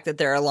just the fact that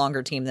they're a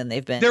longer team than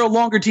they've been. They're a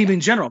longer team in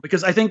general,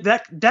 because I think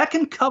that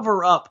can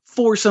cover up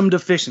for some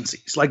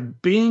deficiencies.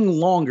 Like being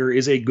longer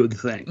is a good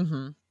thing.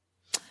 Mm-hmm.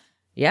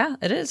 Yeah,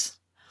 it is.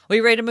 Are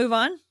you ready to move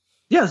on?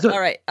 Yeah. All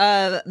right.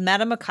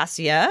 Madam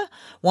Acacia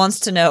wants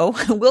to know,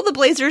 will the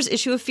Blazers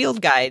issue a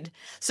field guide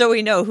so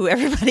we know who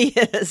everybody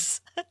is?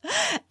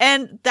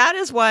 And that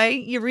is why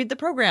you read the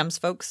programs,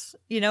 folks.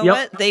 You know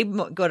what? They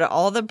go to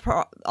all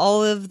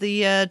of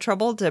the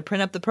trouble to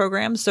print up the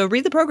programs. So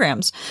read the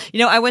programs.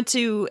 I went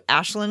to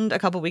Ashland a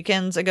couple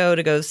weekends ago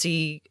to go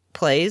see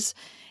plays.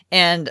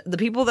 And the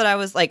people that I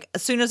was like,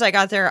 as soon as I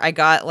got there, I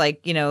got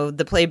like,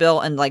 the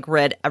playbill and like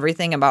read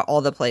everything about all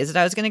the plays that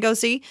I was going to go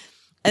see.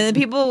 And the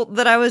people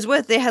that I was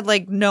with, they had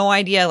like no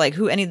idea like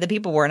who any of the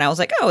people were. And I was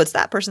like, oh, it's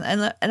that person.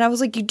 And I was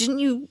like,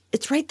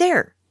 it's right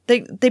there.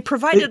 They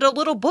provided a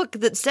little book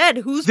that said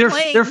who's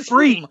playing. They're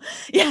free. Whom.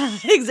 Yeah,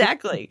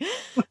 exactly.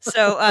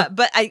 So,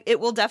 but it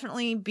will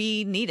definitely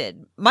be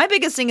needed. My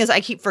biggest thing is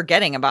I keep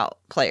forgetting about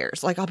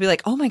players. Like I'll be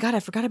like, oh my God, I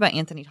forgot about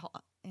Anthony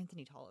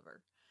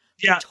Tolliver.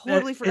 Yeah. I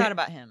totally forgot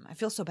about him. I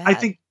feel so bad. I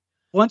think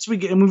once we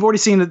get, and we've already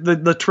seen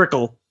the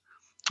trickle,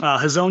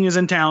 Hazonia's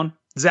in town.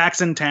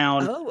 Zach's in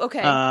town. Oh,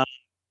 okay.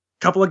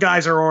 Couple of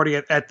guys are already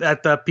at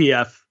the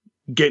PF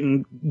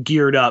getting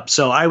geared up,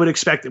 so I would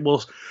expect that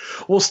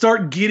we'll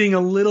start getting a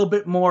little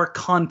bit more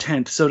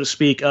content, so to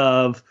speak,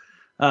 of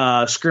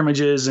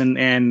scrimmages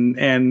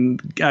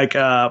and like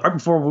right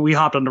before we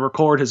hopped on to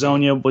record,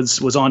 Hazonia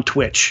was on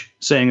Twitch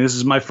saying this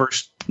is my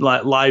first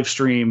live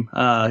stream.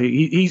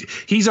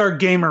 He's our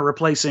gamer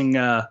replacing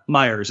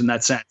Myers in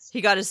that sense. He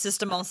got his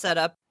system all set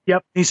up.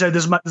 Yep, he said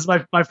this is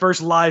my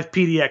first live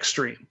PDX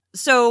stream.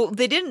 So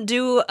they didn't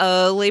do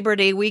a Labor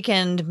Day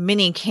weekend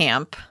mini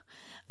camp.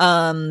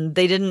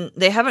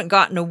 They haven't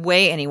gotten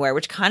away anywhere,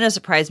 which kind of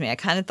surprised me. I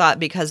kind of thought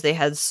because they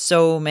had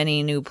so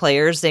many new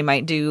players, they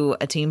might do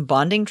a team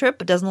bonding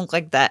trip. It doesn't look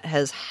like that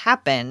has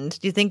happened.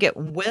 Do you think it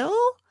will?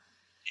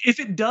 If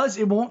it does,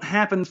 it won't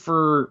happen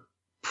for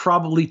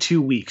probably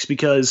 2 weeks,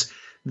 because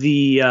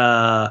the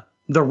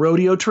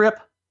rodeo trip,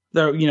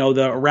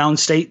 the around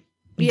state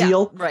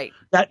deal, right?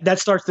 That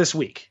starts this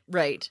week,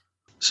 right?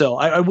 So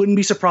I wouldn't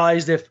be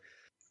surprised if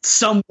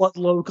somewhat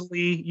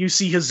locally you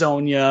see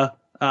Hazonia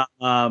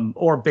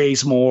or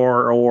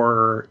Bazemore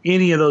or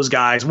any of those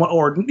guys,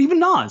 or even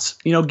Nas.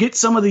 Get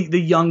some of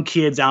the young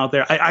kids out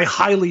there. I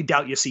highly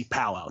doubt you see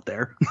Pau out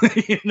there,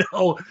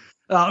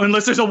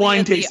 unless there's a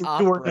wine tasting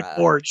tour at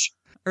Forge.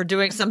 Or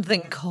doing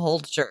something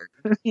cultured.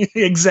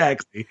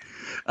 Exactly.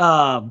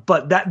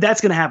 But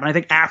that's going to happen. I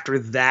think after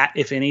that,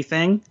 if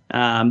anything,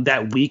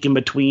 that week in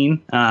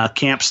between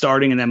camp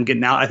starting and them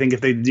getting out, I think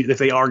if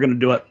they are going to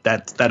do it,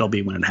 that'll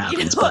be when it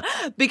happens.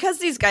 Because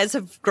these guys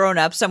have grown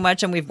up so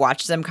much and we've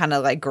watched them kind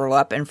of like grow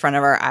up in front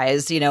of our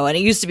eyes, and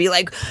it used to be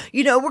like,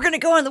 we're going to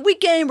go on the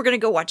weekend, we're going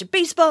to go watch a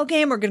baseball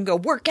game, we're going to go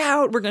work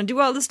out, we're going to do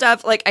all this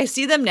stuff. Like I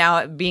see them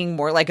now being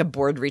more like a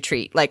board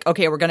retreat. Like,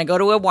 okay, we're going to go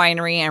to a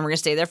winery and we're going to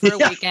stay there for a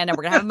weekend and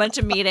we're going to have a bunch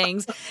of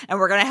meetings and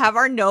we're going to have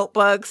our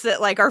notebooks that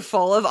like are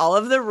full of all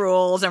of the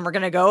rules and we're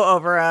going to go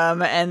over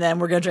them and then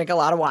we're going to drink a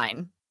lot of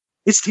wine.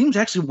 This team's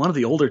actually one of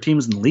the older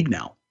teams in the league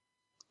now.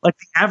 Like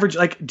the average,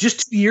 like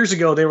just 2 years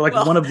ago, they were like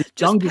one of the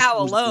just youngest.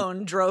 Powell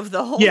alone drove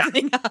the whole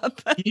thing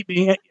up.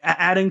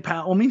 Adding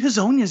Powell. I mean,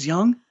 Hezonja's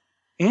young.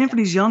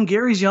 Anthony's young.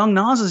 Gary's young.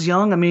 Nas is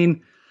young. I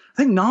mean,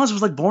 I think Nas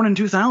was like born in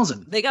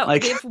 2000. They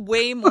have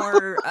way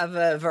more of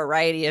a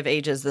variety of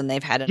ages than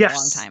they've had in a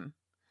long time.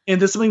 And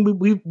that's something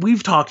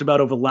we've talked about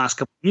over the last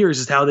couple of years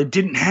is how they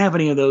didn't have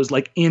any of those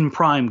like in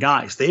prime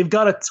guys. They've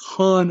got a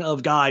ton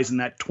of guys in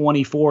that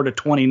 24 to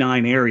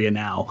 29 area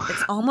now.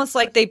 It's almost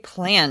like they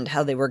planned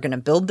how they were going to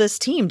build this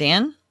team,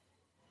 Dan.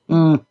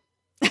 No,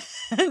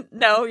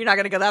 you're not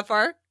going to go that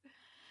far.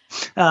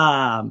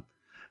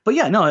 But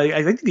yeah, no,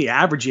 I think the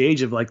average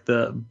age of like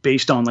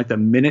based on like the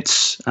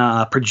minutes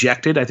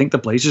projected, I think the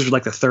Blazers are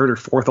like the third or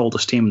fourth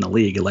oldest team in the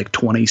league at like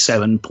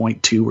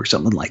 27.2 or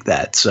something like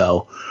that.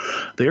 So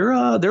they're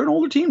an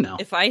older team now.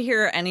 If I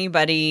hear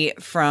anybody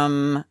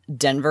from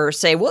Denver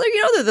say, well,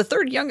 they're the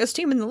third youngest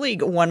team in the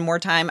league one more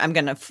time, I'm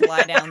going to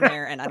fly down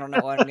there and I don't know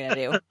what I'm going to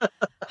do. I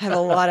have a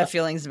lot of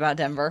feelings about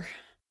Denver.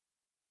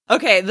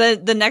 Okay,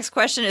 the next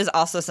question is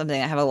also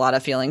something I have a lot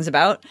of feelings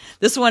about.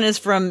 This one is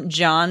from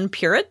John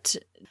Purett.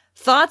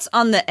 Thoughts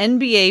on the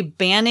NBA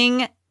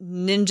banning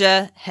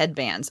ninja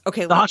headbands?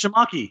 Okay, the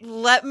Hachimaki.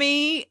 Let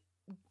me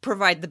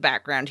provide the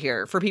background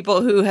here for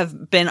people who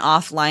have been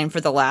offline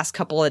for the last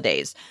couple of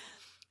days.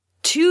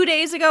 2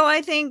 days ago,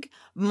 I think,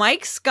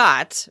 Mike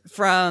Scott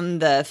from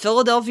the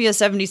Philadelphia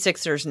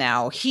 76ers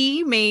now,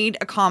 he made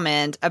a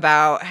comment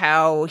about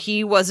how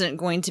he wasn't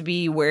going to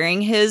be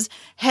wearing his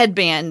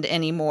headband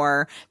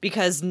anymore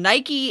because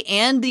Nike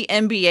and the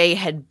NBA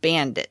had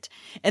banned it.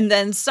 And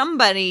then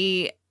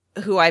somebody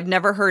who I've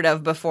never heard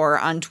of before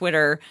on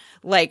Twitter,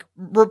 like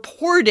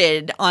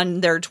reported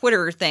on their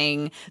Twitter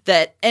thing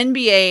that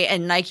NBA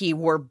and Nike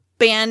were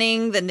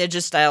banning the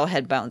ninja style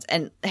headbands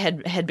and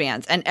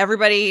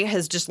everybody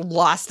has just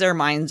lost their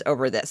minds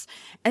over this.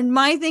 And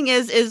my thing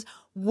is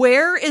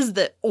where is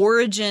the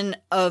origin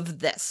of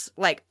this?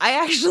 Like I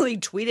actually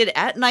tweeted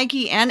at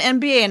Nike and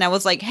NBA and I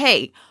was like,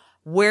 hey,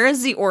 where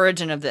is the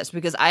origin of this?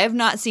 Because I have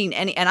not seen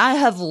any, and I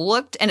have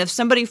looked, and if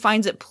somebody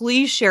finds it,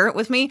 please share it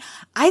with me.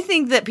 I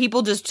think that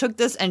people just took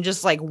this and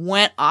just like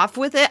went off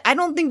with it. I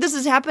don't think this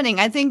is happening.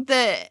 I think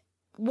that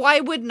why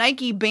would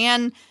Nike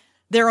ban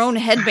their own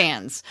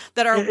headbands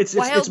that are it's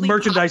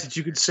merchandise that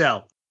you could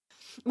sell?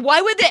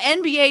 Why would the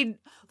NBA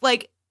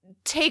like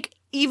take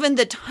even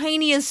the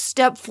tiniest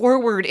step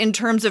forward in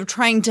terms of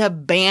trying to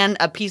ban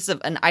a piece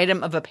of an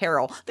item of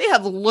apparel? They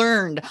have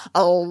learned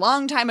a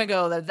long time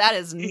ago that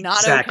is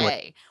not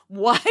okay.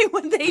 Why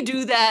would they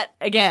do that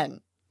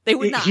again? They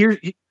would not.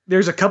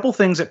 There's a couple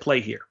things at play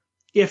here.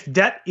 If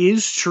that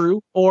is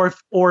true, or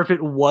if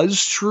it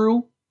was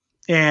true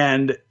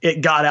and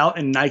it got out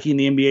and Nike and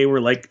the NBA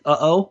were like,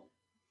 uh-oh,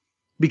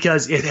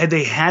 because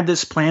they had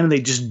this plan and they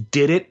just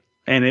did it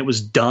and it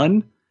was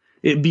done,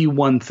 it'd be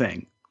one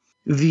thing.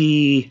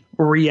 The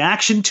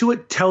reaction to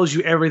it tells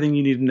you everything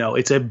you need to know.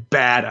 It's a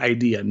bad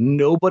idea.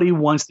 Nobody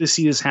wants to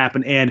see this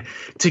happen. And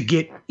to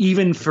get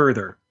even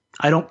further,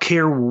 I don't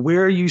care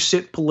where you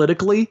sit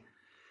politically.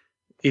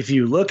 If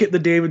you look at the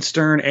David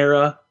Stern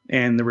era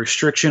and the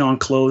restriction on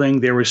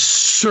clothing, there was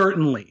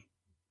certainly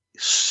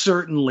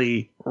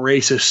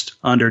racist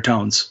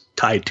undertones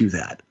tied to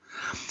that.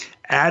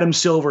 Adam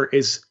Silver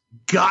is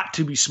got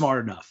to be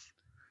smart enough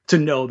to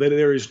know that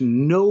there is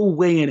no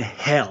way in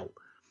hell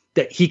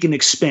that he can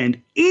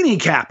expend any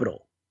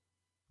capital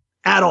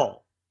at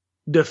all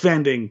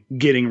defending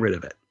getting rid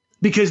of it,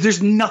 because there's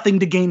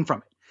nothing to gain from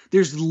it.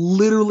 There's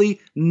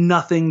literally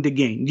nothing to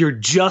gain. You're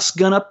just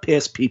gonna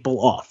piss people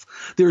off.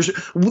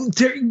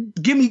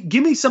 Give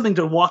me something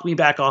to walk me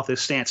back off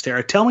this stance,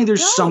 Tara. Tell me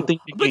there's something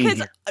to gain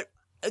here.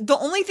 The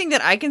only thing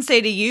that I can say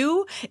to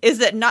you is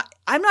that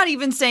I'm not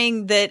even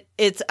saying that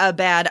it's a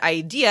bad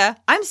idea.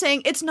 I'm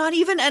saying it's not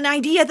even an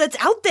idea that's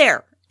out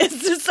there.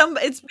 It's just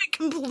it's been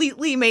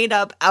completely made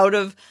up out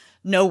of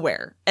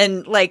nowhere.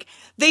 And like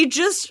they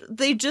just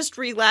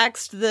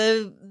relaxed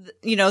the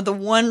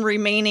one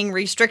remaining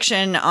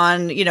restriction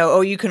on,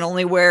 you can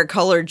only wear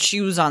colored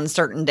shoes on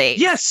certain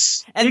days.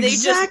 Yes. And exactly.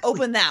 They just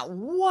opened that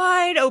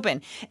wide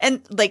open.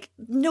 And like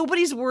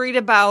nobody's worried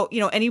about,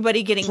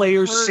 anybody getting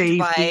player hurt safety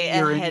by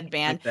a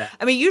headband. Like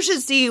I mean, you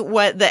should see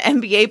what the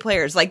NBA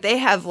players, like they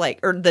have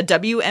or the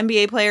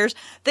WNBA players,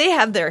 they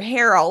have their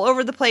hair all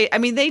over the place. I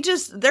mean,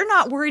 they're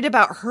not worried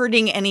about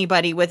hurting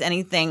anybody with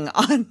anything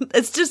on.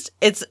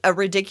 It's a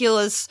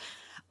ridiculous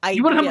idea.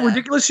 You want to have a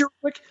ridiculous here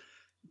quick?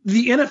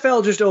 The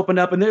NFL just opened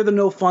up and they're the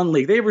no fun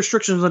league. They have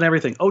restrictions on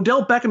everything.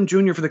 Odell Beckham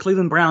Jr. for the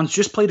Cleveland Browns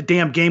just played a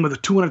damn game with a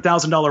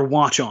 $200,000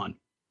 watch on.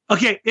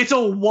 Okay, it's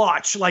a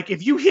watch. Like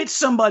if you hit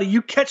somebody,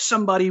 you catch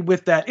somebody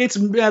with that. It's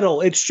metal.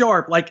 It's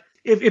sharp. Like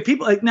if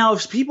people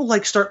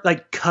start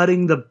like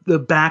cutting the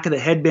back of the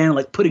headband,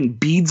 like putting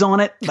beads on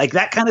it, like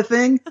that kind of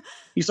thing,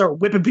 you start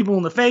whipping people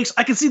in the face.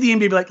 I can see the NBA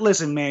be like,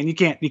 listen, man, you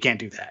can't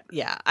do that.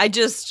 Yeah, I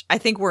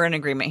think we're in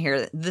agreement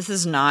here. This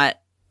is not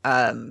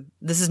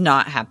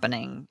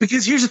happening.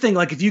 Because here's the thing,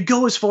 like if you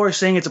go as far as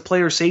saying it's a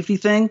player safety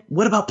thing,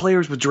 what about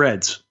players with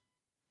dreads?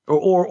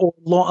 Or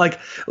long, like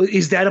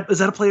is that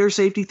a player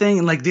safety thing?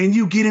 And like then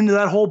you get into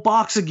that whole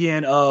box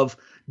again of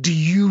do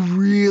you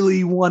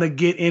really want to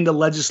get into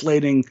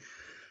legislating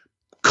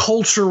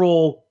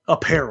cultural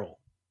apparel?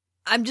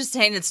 I'm just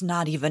saying it's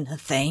not even a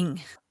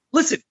thing.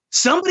 Listen,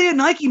 somebody at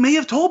Nike may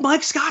have told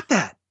Mike Scott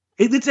that.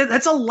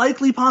 That's a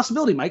likely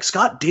possibility. Mike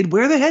Scott did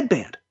wear the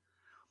headband.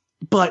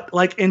 But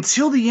like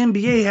until the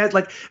NBA had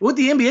like what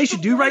the NBA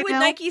should do right now. Why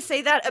would Nike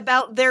say that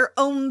about their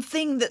own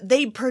thing that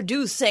they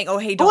produce, saying, "Oh,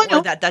 hey, don't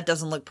wear that. That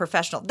doesn't look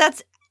professional."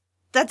 That's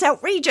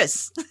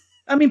outrageous.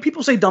 I mean,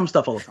 people say dumb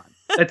stuff all the time.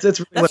 That's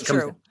really that's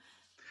true.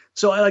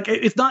 So like,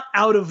 it's not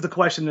out of the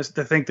question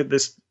to think that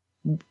this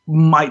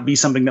might be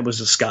something that was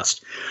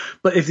discussed.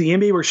 But if the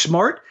NBA were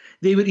smart,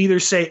 they would either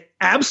say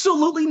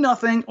absolutely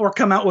nothing or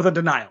come out with a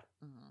denial.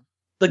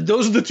 Like,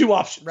 those are the two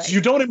options. Right. You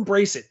don't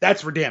embrace it.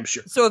 That's for damn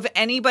sure. So if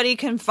anybody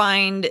can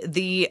find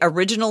the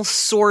original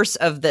source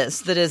of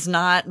this that is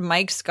not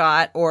Mike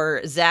Scott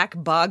or Zach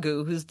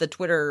Bagu, who's the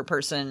Twitter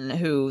person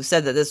who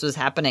said that this was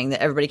happening,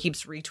 that everybody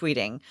keeps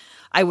retweeting,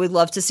 I would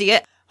love to see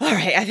it. All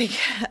right,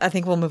 I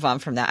think we'll move on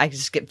from that. I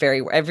just get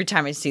every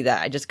time I see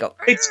that, I just go,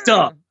 it's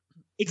dumb.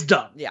 It's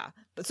dumb. Yeah.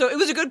 But so it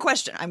was a good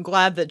question. I'm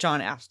glad that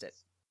John asked it.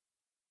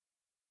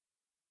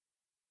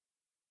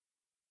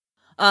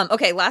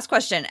 Okay, last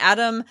question.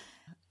 Adam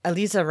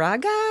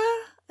Elizaraga,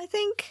 I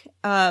think,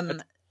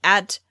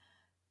 at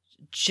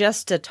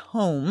Just at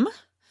Home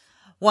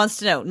wants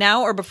to know,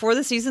 now or before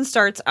the season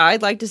starts,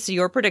 I'd like to see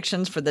your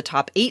predictions for the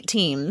top 8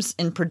 teams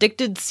in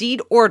predicted seed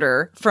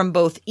order from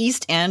both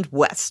East and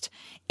West.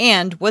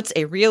 And what's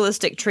a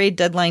realistic trade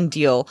deadline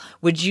deal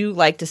would you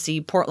like to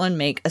see Portland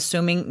make,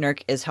 assuming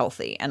Nurk is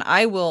healthy? And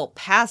I will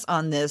pass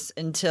on this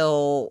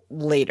until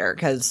later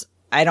because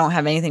I don't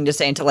have anything to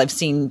say until I've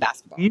seen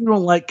basketball. You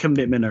don't like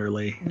commitment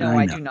early. No,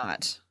 I do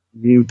not.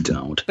 You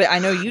don't. But I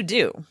know you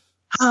do.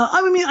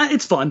 I mean,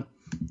 it's fun.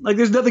 Like,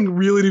 there's nothing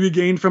really to be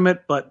gained from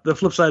it, but the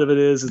flip side of it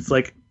is, it's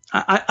like,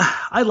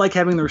 I like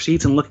having the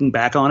receipts and looking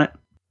back on it.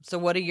 So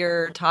what are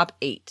your top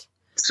 8?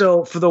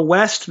 So for the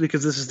West,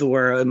 because this is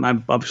where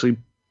I'm obviously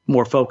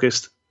more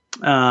focused,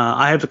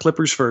 I have the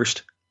Clippers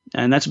first,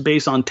 and that's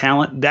based on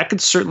talent. That could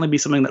certainly be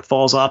something that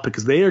falls off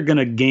because they are going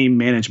to game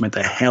management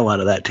the hell out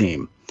of that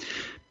team.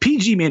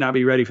 PG may not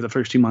be ready for the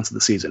first 2 months of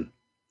the season.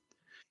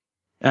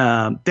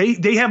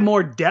 They have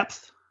more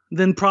depth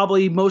than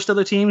probably most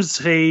other teams,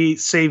 say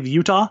save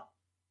Utah.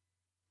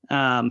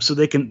 So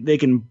they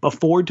can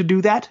afford to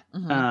do that.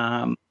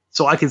 Mm-hmm.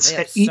 So I can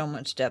say so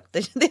much depth.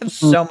 They have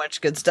so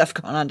much good stuff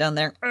going on down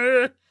there.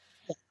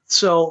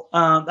 So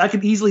I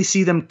could easily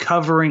see them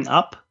covering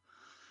up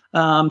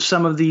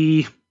some of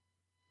the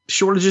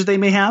shortages they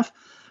may have.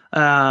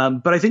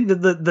 But I think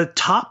that the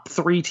top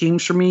 3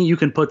 teams for me, you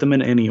can put them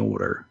in any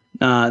order.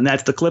 And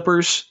that's the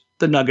Clippers,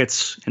 the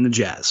Nuggets, and the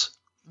Jazz.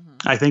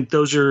 I think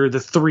those are the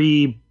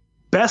 3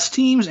 best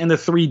teams and the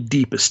 3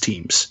 deepest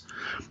teams.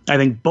 I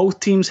think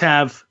both teams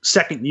have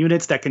second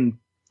units that can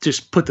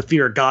just put the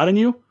fear of God in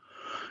you.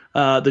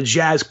 The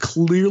Jazz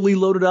clearly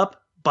loaded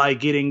up by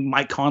getting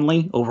Mike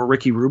Conley over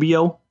Ricky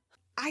Rubio.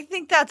 I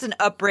think that's an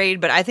upgrade,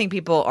 but I think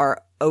people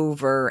are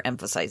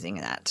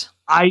overemphasizing that.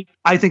 I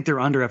think they're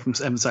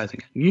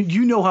underemphasizing it.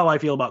 You know how I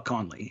feel about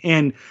Conley.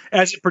 And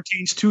as it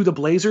pertains to the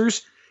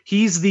Blazers,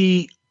 he's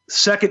the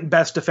second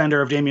best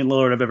defender of Damian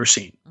Lillard I've ever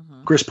seen.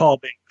 Mm-hmm. Chris Paul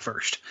being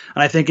first.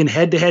 And I think in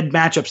head-to-head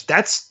matchups,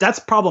 that's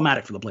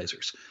problematic for the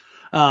Blazers.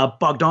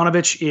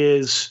 Bogdanovich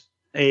is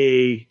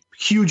a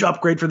huge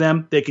upgrade for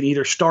them. They can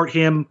either start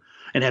him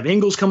and have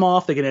Ingles come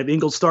off. They can have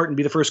Ingles start and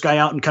be the first guy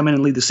out and come in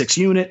and lead the 6th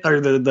unit or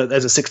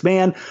as a 6th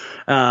man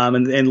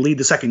and lead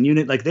the second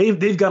unit. Like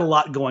they've got a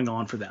lot going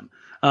on for them.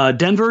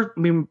 Denver, I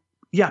mean,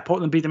 yeah,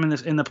 Portland beat them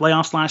in the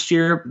playoffs last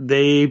year.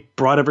 They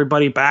brought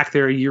everybody back.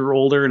 They're a year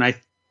older, and I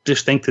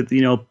just think that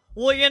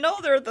well,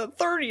 they're the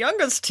 3rd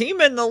youngest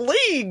team in the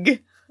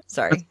league.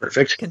 Sorry. That's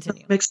perfect.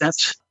 Continue. Makes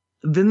sense.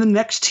 Then the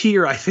next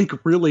tier, I think,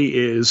 really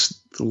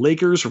is the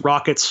Lakers,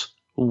 Rockets,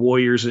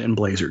 Warriors, and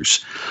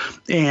Blazers.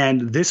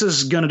 And this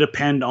is going to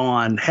depend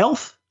on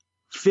health,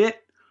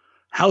 fit,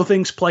 how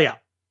things play out.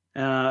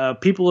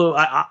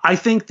 I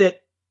think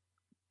that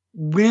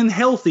when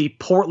healthy,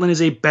 Portland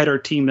is a better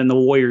team than the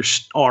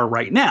Warriors are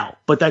right now.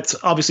 But that's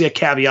obviously a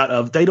caveat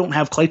of they don't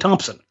have Klay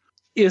Thompson.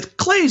 If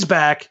Klay's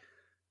back,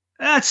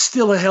 that's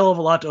still a hell of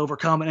a lot to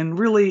overcome. And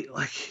really,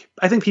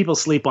 I think people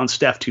sleep on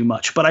Steph too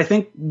much. But I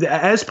think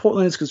as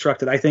Portland is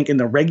constructed, I think in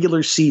the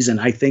regular season,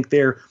 I think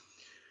they're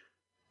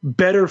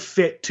better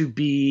fit to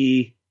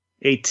be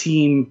a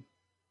team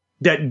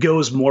that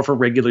goes more for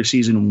regular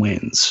season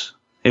wins,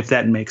 if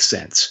that makes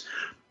sense.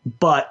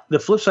 But the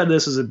flip side of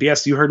this is,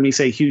 yes, you heard me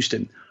say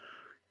Houston.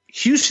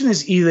 Houston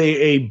is either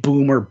a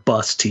boom or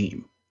bust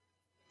team.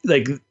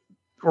 Like,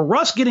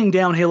 Russ getting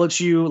downhill at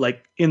you,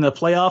 like in the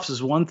playoffs,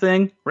 is one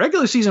thing.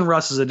 Regular season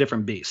Russ is a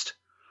different beast.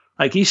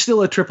 Like, he's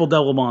still a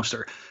triple-double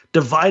monster.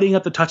 Dividing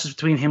up the touches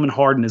between him and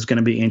Harden is going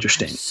to be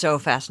interesting. I'm so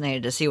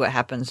fascinated to see what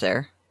happens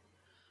there.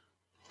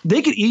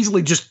 They could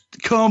easily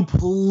just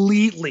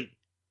completely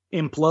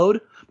implode,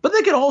 but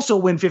they could also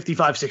win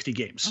 55, 60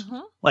 games.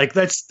 Mm-hmm. Like,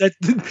 that's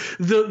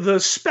the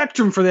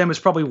spectrum for them is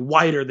probably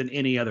wider than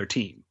any other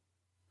team.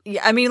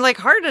 Yeah, I mean, like,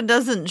 Harden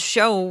doesn't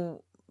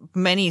show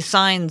many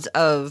signs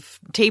of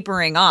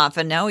tapering off,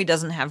 and now he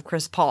doesn't have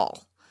Chris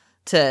Paul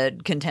to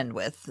contend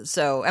with.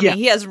 So, I mean,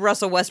 he has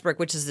Russell Westbrook,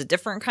 which is a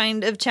different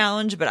kind of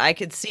challenge, but I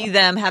could see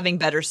them having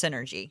better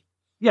synergy.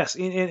 Yes,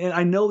 and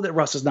I know that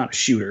Russ is not a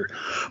shooter,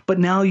 but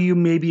now you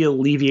maybe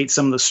alleviate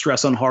some of the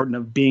stress on Harden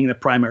of being the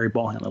primary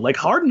ball handler. Like,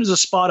 Harden as a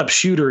spot-up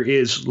shooter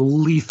is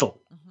lethal.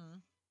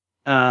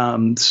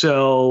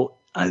 So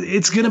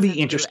it's going to be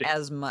interesting.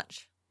 As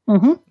much.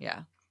 Mm-hmm.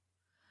 Yeah.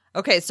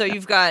 Okay, so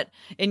you've got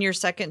in your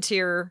second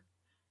tier,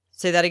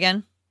 say that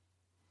again?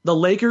 The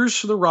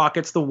Lakers, the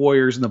Rockets, the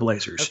Warriors, and the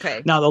Blazers.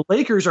 Okay. Now, the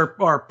Lakers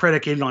are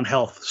predicated on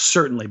health,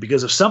 certainly,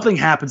 because if something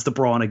happens to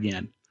Braun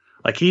again,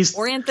 like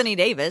or Anthony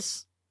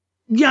Davis.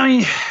 Yeah, I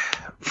mean,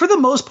 for the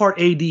most part,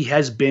 AD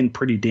has been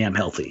pretty damn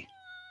healthy.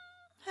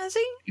 Has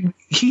he?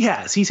 He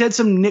has. He's had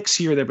some nicks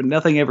here and there, but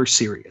nothing ever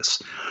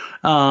serious.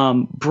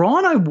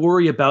 Braun, I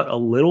worry about a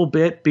little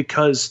bit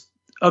because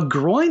a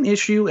groin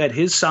issue at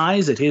his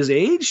size, at his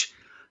age,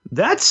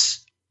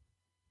 that's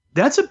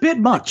a bit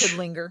much. That could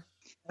linger.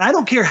 I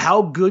don't care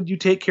how good you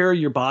take care of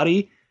your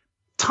body.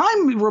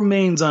 Time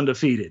remains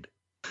undefeated.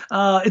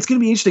 It's going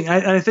to be interesting.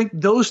 I think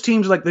those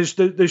teams, like there's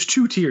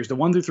 2 tiers, the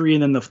 1 through 3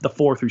 and then the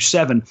 4 through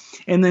 7.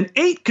 And then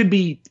 8 could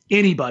be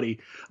anybody,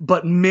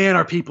 but man,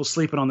 are people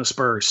sleeping on the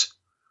Spurs.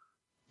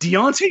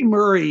 Dejounte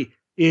Murray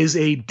is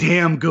a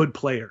damn good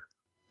player.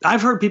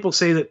 I've heard people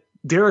say that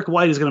Derek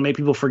White is going to make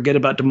people forget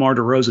about DeMar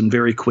DeRozan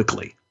very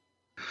quickly.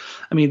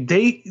 I mean,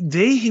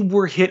 they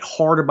were hit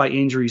harder by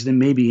injuries than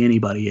maybe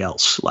anybody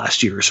else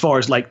last year, as far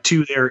as like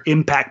to their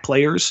impact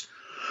players.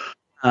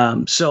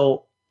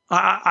 So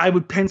I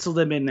would pencil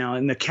them in now.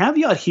 And the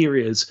caveat here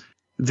is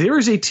there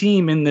is a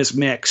team in this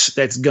mix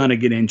that's going to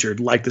get injured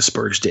like the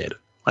Spurs did.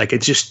 Like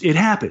it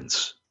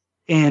happens.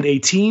 And a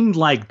team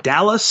like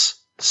Dallas,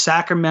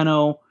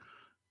 Sacramento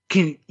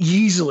can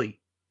easily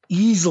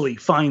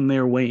find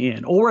their way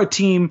in. Or a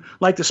team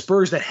like the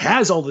Spurs that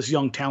has all this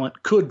young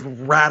talent could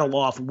rattle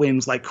off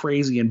wins like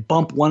crazy and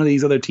bump one of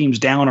these other teams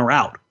down or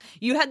out.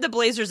 You had the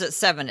Blazers at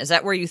 7. Is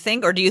that where you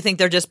think? Or do you think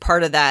they're just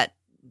part of that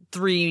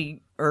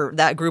 3 or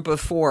that group of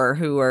 4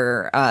 who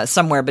are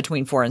somewhere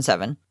between 4 and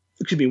 7?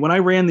 Excuse me. When I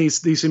ran these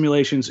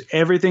simulations,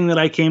 everything that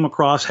I came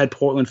across had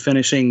Portland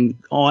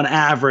finishing on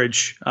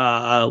average.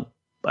 I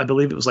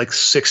believe it was like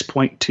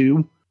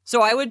 6.2.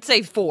 So I would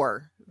say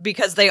 4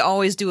 because they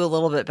always do a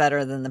little bit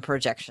better than the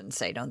projections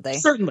say, don't they?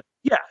 Certainly.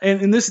 Yeah.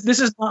 And this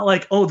is not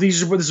like, oh,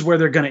 this is where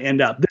they're going to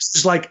end up. This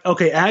is like,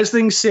 okay, as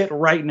things sit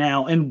right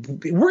now, and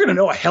we're going to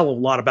know a hell of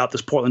a lot about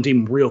this Portland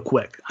team real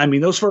quick. I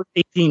mean, those first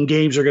 18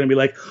 games are going to be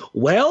like,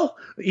 well,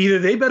 either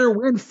they better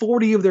win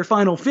 40 of their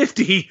final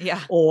 50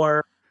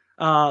 or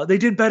they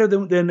did better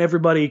than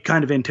everybody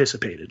kind of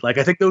anticipated. Like,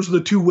 I think those are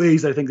the 2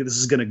 ways I think that this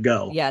is going to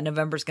go. Yeah,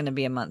 November's going to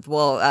be a month.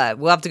 We'll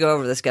have to go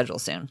over the schedule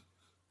soon.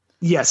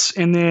 Yes,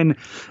 and then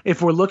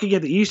if we're looking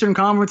at the Eastern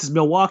Conference, it's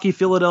Milwaukee,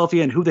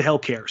 Philadelphia, and who the hell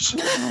cares?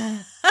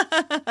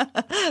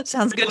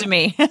 Sounds good to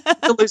me.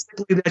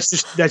 Realistically, that's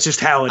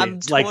just how it is. I'm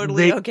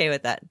totally okay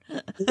with that.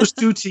 Those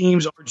 2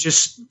 teams are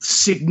just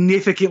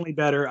significantly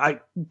better.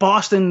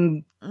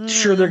 Boston,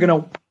 sure, they're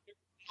going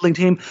to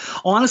team.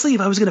 Honestly,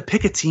 if I was going to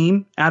pick a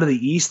team out of the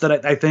East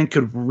that I think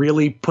could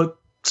really put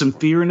some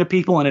fear into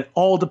people, and it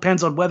all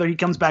depends on whether he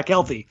comes back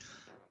healthy,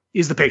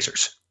 is the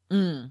Pacers.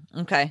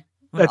 Okay.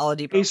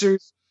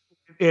 Pacers.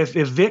 If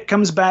Vic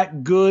comes back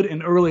good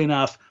and early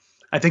enough,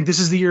 I think this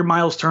is the year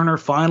Miles Turner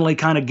finally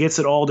kind of gets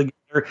it all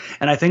together.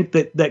 And I think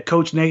that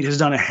Coach Nate has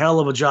done a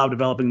hell of a job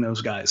developing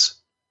those guys.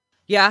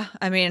 Yeah,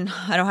 I mean,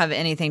 I don't have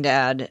anything to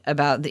add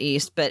about the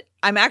East, but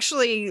I'm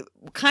actually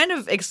kind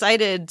of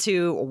excited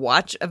to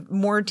watch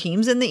more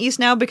teams in the East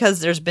now because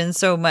there's been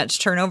so much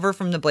turnover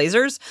from the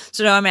Blazers.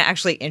 So now I'm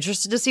actually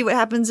interested to see what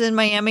happens in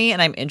Miami,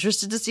 and I'm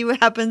interested to see what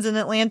happens in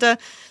Atlanta.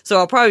 So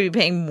I'll probably be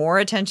paying more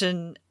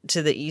attention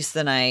to the East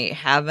than I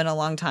have in a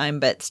long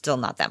time, but still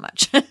not that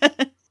much.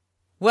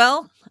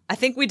 Well, I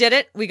think we did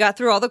it. We got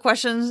through all the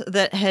questions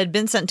that had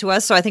been sent to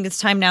us. So I think it's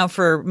time now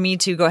for me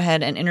to go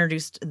ahead and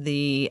introduce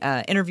the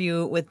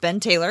interview with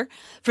Ben Taylor.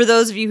 For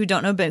those of you who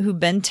don't know who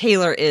Ben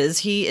Taylor is,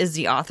 he is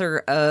the author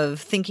of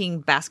Thinking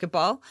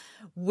Basketball,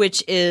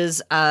 which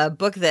is a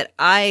book that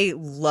I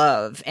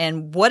love.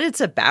 And what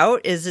it's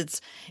about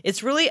is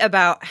it's really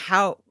about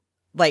how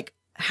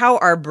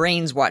our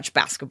brains watch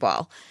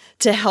basketball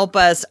to help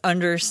us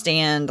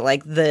understand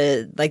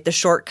the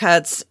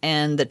shortcuts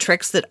and the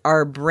tricks that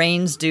our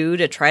brains do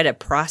to try to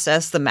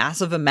process the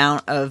massive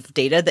amount of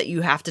data that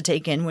you have to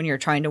take in when you're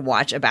trying to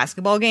watch a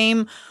basketball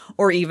game,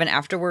 or even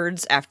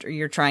afterwards after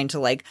you're trying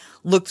to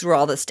look through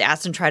all the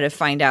stats and try to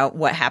find out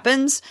what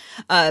happens.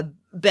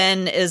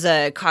 Ben is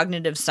a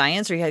cognitive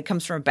science, or he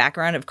comes from a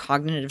background of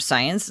cognitive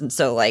science. And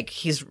so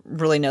he's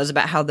really knows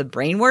about how the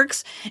brain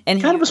works. And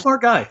kind of a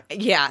smart guy.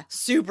 Yeah,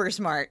 super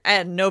smart. I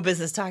had no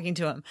business talking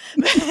to him,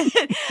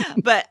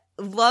 but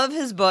love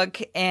his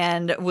book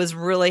and was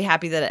really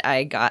happy that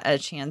I got a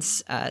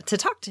chance to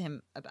talk to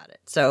him about it.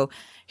 So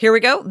here we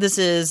go. This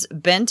is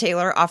Ben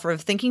Taylor, author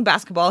of Thinking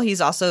Basketball.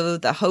 He's also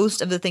the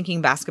host of the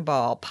Thinking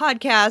Basketball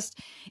podcast,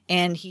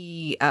 and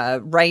he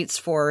writes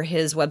for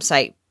his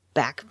website,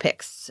 back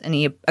picks. And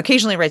he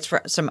occasionally writes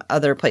for some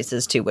other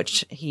places too,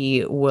 which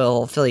he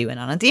will fill you in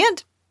on at the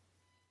end.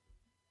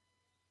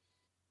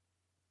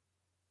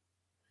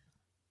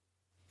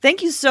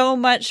 Thank you so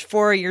much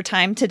for your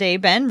time today,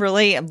 Ben.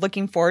 Really, I'm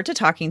looking forward to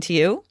talking to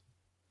you.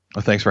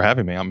 Well, thanks for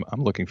having me. I'm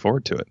looking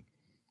forward to it.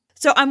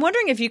 So I'm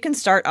wondering if you can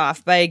start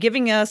off by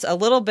giving us a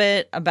little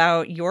bit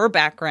about your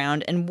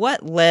background and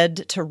what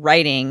led to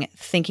writing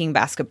Thinking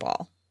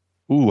Basketball.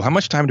 Ooh, how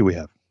much time do we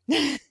have?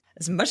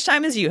 As much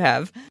time as you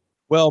have.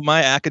 Well,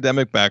 my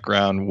academic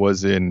background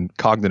was in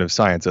cognitive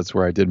science. That's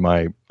where I did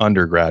my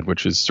undergrad,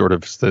 which is sort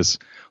of this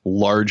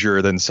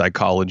larger than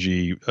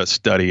psychology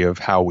study of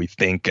how we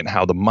think and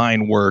how the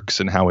mind works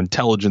and how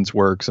intelligence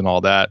works and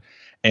all that.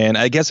 And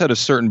I guess at a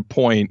certain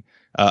point,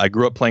 I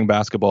grew up playing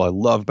basketball. I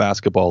love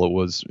basketball.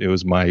 It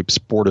was my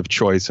sport of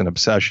choice and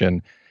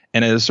obsession.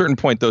 And at a certain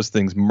point, those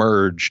things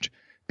merged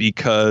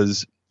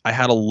because I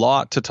had a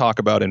lot to talk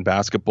about in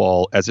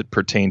basketball as it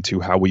pertained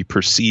to how we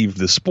perceive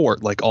the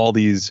sport, like all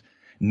these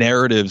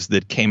narratives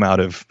that came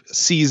out of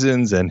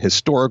seasons and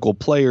historical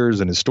players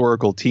and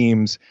historical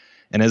teams.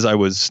 And as I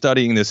was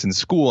studying this in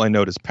school, I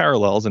noticed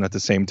parallels, and at the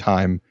same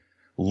time,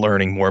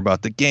 learning more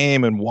about the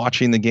game and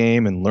watching the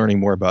game and learning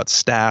more about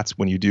stats.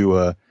 When you do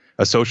a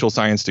social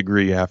science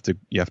degree, you have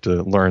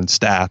to learn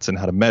stats and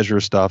how to measure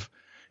stuff.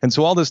 And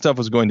so all this stuff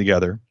was going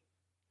together.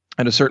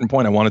 At a certain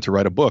point, I wanted to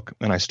write a book,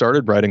 and I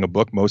started writing a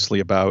book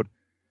mostly about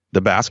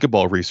the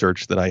basketball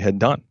research that I had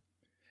done.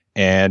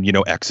 And,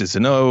 X's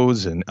and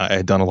O's, and I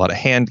had done a lot of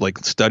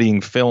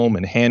studying film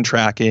and hand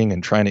tracking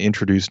and trying to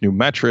introduce new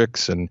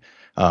metrics and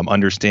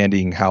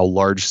understanding how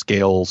large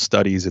scale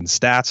studies and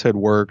stats had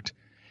worked.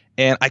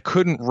 And I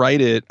couldn't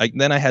write it.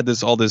 Then I had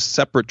all this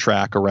separate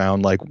track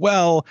around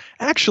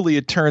actually,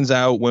 it turns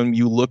out when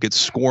you look at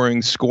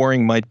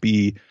scoring might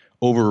be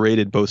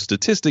overrated both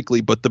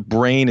statistically, but the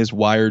brain is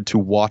wired to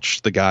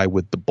watch the guy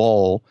with the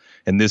ball.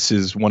 And this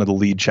is one of the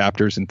lead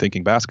chapters in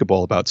Thinking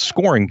Basketball about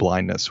scoring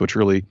blindness, which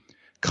really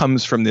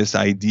comes from this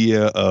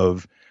idea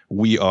of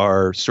we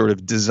are sort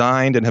of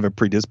designed and have a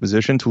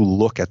predisposition to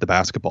look at the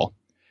basketball.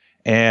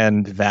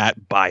 And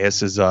that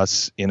biases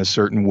us in a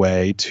certain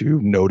way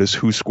to notice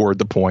who scored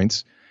the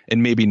points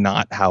and maybe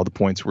not how the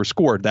points were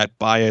scored. That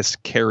bias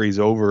carries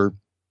over.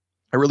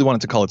 I really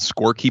wanted to call it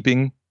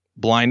scorekeeping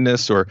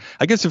blindness, or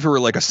I guess if it were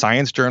like a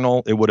science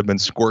journal, it would have been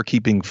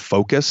scorekeeping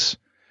focus.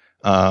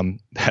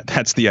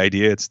 That's the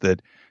idea. It's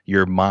that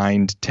your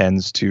mind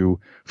tends to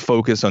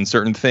focus on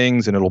certain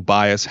things and it'll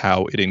bias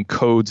how it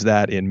encodes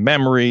that in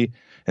memory.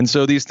 And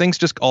so these things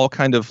just all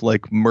kind of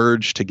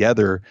merge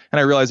together. And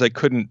I realized I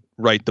couldn't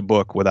write the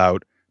book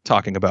without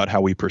talking about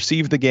how we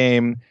perceive the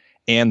game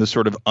and the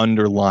sort of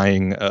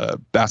underlying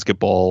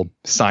basketball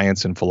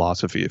science and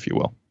philosophy, if you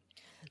will.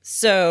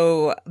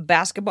 So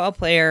basketball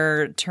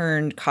player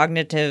turned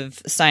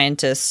cognitive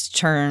scientist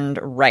turned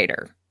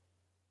writer.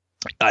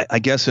 I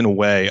guess in a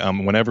way,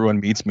 when everyone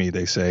meets me,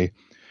 they say,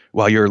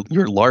 well, you're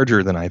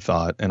larger than I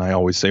thought. And I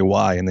always say,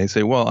 why? And they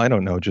say, well, I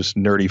don't know, just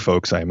nerdy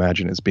folks, I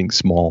imagine, as being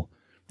small.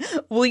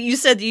 Well, you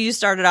said you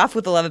started off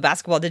with the love of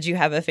basketball. Did you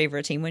have a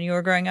favorite team when you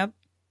were growing up?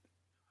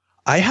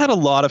 I had a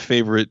lot of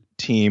favorite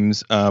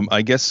teams.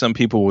 I guess some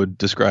people would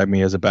describe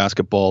me as a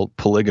basketball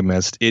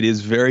polygamist. It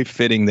is very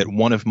fitting that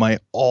one of my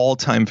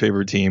all-time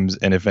favorite teams,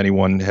 and if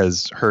anyone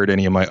has heard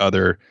any of my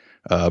other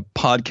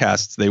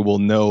podcasts, they will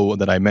know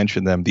that I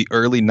mentioned them, the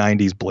early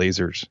 90s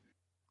Blazers.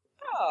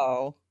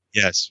 Oh.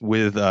 Yes,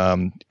 with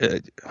I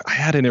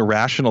had an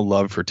irrational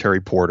love for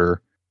Terry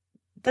Porter.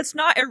 That's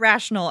not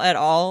irrational at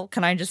all.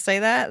 Can I just say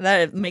that?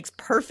 That makes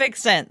perfect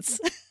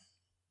sense.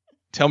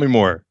 Tell me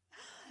more.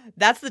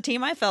 That's the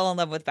team I fell in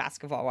love with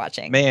basketball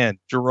watching. Man,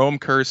 Jerome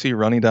Kersey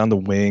running down the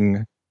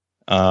wing.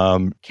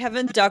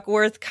 Kevin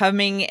Duckworth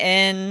coming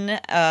in,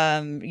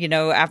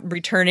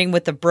 returning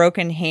with the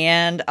broken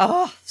hand.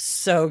 Oh,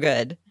 so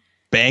good.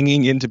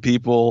 Banging into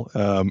people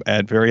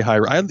at very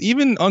high.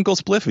 Even Uncle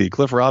Spliffy,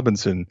 Cliff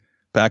Robinson,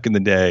 back in the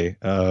day,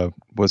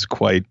 was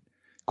quite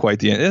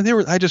the end.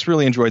 And I just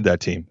really enjoyed that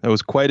team. It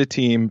was quite a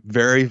team,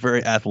 very,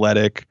 very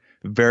athletic,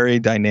 very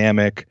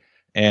dynamic,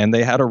 and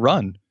they had a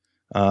run.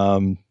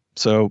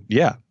 So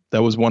yeah,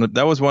 that was one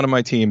of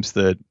my teams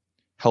that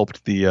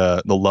helped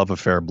the love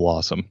affair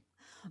blossom.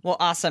 Well,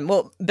 awesome.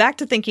 Well, back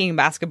to Thinking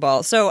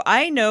Basketball. So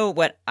I know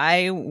what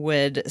I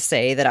would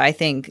say that I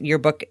think your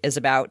book is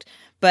about,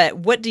 but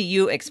what do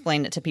you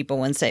explain it to people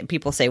when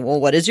people say, well,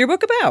 what is your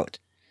book about?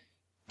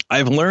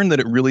 I've learned that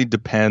it really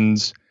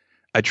depends.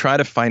 I try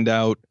to find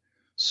out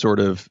sort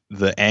of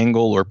the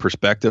angle or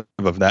perspective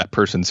of that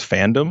person's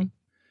fandom,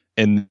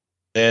 and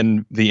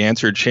then the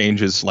answer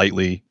changes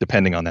slightly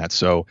depending on that.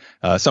 So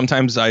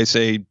sometimes I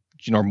say,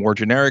 more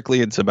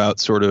generically, it's about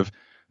sort of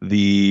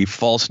the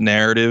false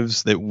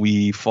narratives that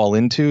we fall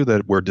into,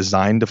 that we're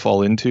designed to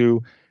fall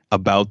into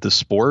about the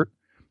sport.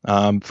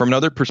 From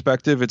another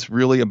perspective, it's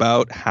really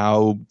about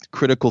how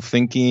critical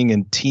thinking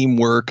and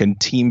teamwork and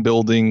team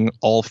building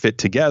all fit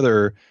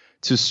together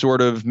to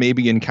sort of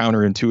maybe in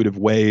counterintuitive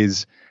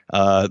ways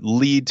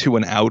lead to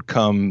an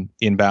outcome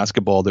in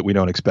basketball that we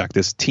don't expect,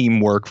 this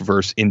teamwork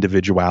versus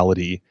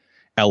individuality.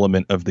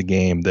 element of the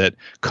game that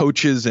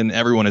coaches and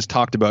everyone has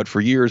talked about for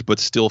years, but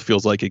still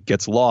feels like it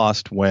gets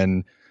lost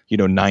when,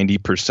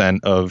 90%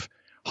 of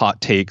hot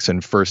takes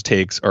and first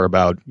takes are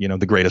about,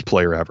 the greatest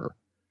player ever.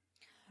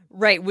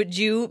 Right. Would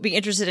you be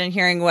interested in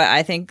hearing what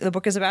I think the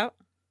book is about?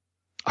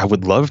 I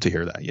would love to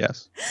hear that.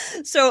 Yes.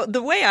 So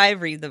the way I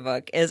read the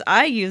book is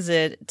I use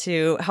it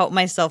to help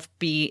myself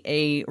be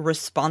a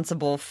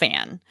responsible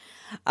fan.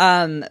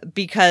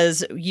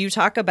 Because you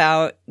talk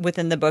about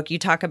within the book, you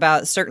talk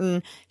about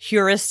certain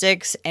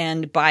heuristics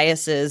and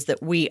biases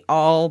that we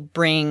all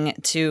bring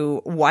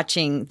to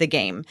watching the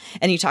game.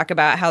 And you talk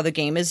about how the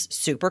game is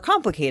super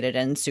complicated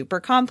and super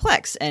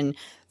complex. And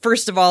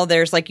first of all,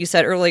 there's, like you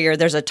said earlier,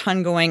 there's a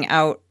ton going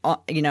out,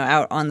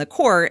 out on the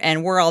court,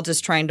 and we're all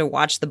just trying to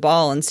watch the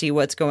ball and see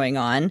what's going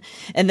on.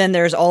 And then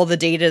there's all the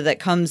data that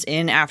comes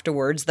in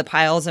afterwards, the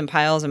piles and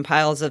piles and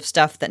piles of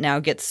stuff that now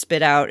gets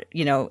spit out,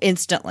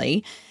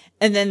 instantly.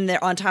 And then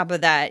on top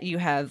of that, you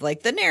have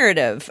like the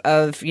narrative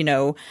of,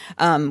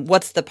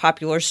 what's the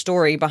popular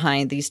story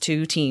behind these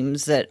two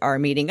teams that are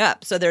meeting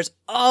up. So there's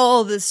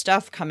all this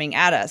stuff coming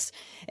at us.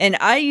 And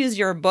I use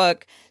your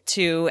book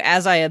to,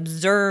 as I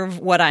observe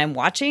what I'm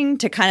watching,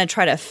 to kind of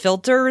try to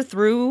filter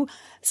through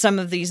some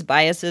of these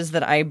biases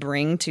that I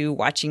bring to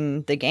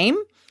watching the game.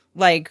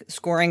 Like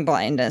scoring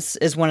blindness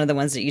is one of the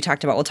ones that you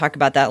talked about. We'll talk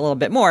about that a little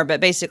bit more, but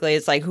basically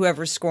it's like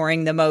whoever's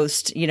scoring the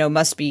most,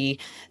 must be,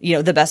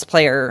 the best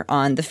player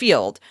on the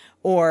field,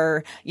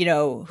 or,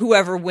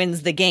 whoever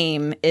wins the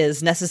game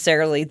is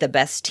necessarily the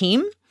best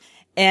team.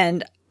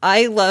 And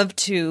I love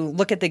to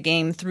look at the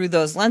game through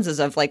those lenses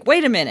of like,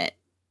 wait a minute,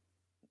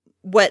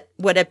 what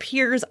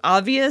appears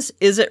obvious,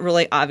 is it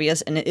really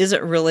obvious? And is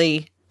it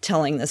really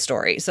telling the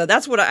story? So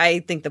that's what I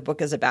think the book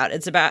is about.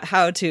 It's about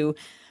how to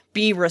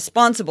be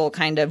responsible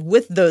kind of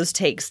with those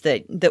takes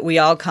that we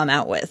all come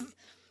out with.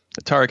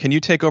 Tara, can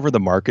you take over the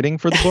marketing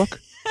for the book?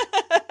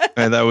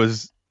 And that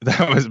was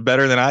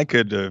better than I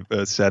could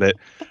have said it.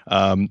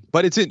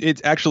 But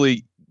it's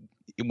actually,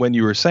 when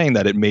you were saying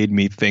that, it made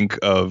me think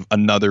of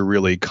another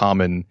really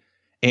common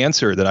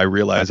answer that I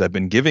realize I've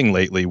been giving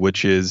lately,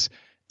 which is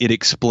it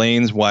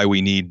explains why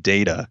we need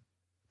data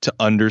to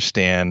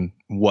understand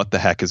what the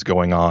heck is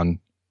going on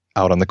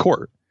out on the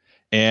court.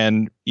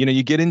 And,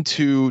 you get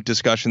into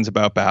discussions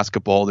about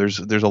basketball. There's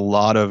a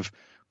lot of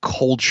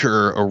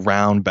culture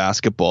around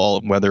basketball,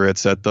 whether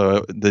it's at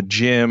the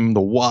gym, the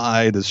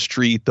Y, the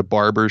street, the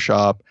barber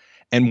shop.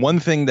 And one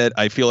thing that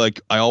I feel like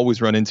I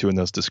always run into in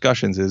those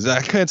discussions is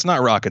that it's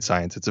not rocket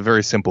science. It's a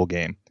very simple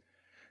game.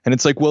 And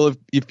it's like, well,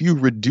 if you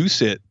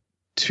reduce it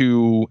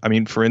to,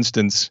 for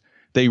instance,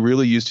 they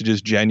really used to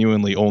just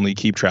genuinely only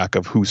keep track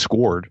of who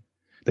scored.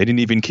 They didn't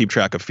even keep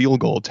track of field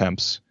goal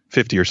attempts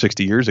 50 or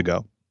 60 years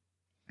ago.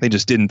 They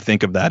just didn't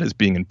think of that as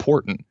being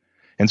important.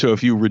 And so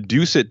if you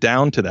reduce it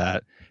down to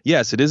that,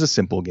 yes, it is a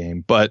simple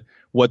game. But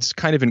what's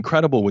kind of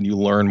incredible when you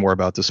learn more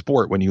about the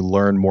sport, when you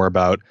learn more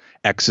about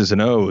X's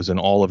and O's and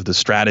all of the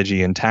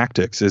strategy and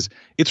tactics, is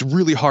it's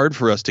really hard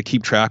for us to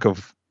keep track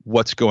of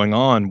what's going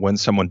on when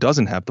someone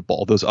doesn't have the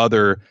ball. Those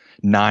other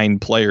 9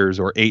 players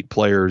or 8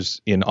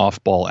 players in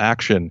off-ball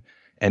action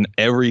and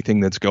everything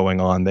that's going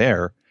on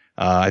there.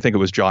 I think it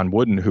was John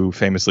Wooden who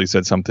famously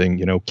said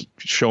something,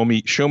 show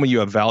me you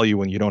have value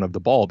when you don't have the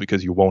ball,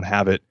 because you won't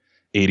have it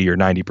 80 or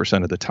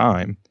 90% of the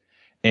time.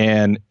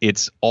 And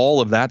it's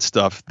all of that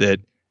stuff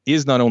that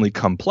is not only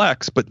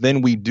complex, but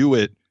then we do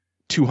it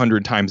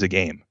 200 times a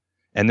game,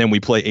 and then we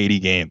play 80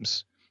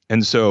 games.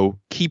 And so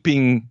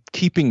keeping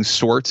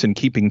sorts and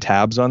keeping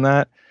tabs on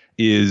that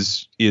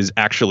is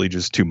actually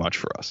just too much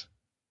for us.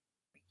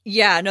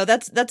 Yeah, no,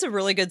 that's a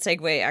really good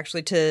segue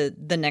actually to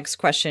the next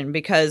question,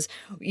 because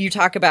you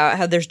talk about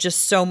how there's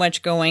just so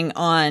much going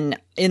on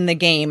in the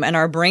game and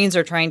our brains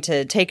are trying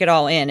to take it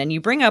all in. And you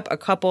bring up a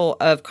couple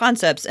of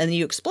concepts and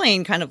you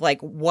explain kind of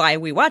like why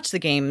we watch the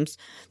games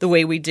the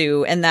way we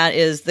do. And that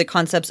is the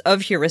concepts of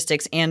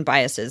heuristics and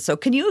biases. So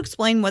can you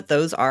explain what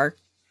those are?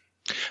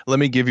 Let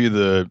me give you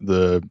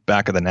the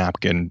back of the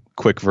napkin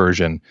quick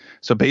version.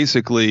 So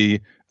basically,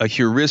 a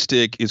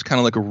heuristic is kind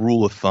of like a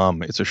rule of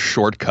thumb. It's a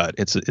shortcut.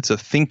 It's a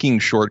thinking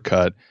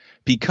shortcut,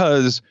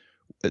 because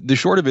the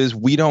short of it is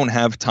we don't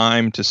have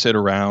time to sit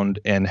around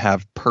and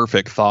have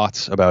perfect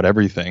thoughts about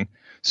everything.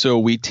 So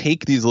we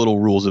take these little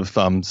rules of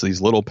thumbs,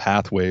 these little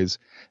pathways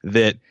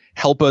that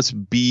help us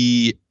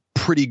be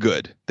pretty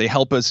good. They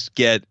help us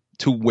get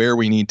to where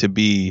we need to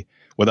be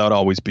without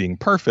always being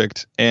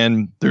perfect.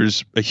 And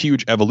there's a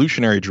huge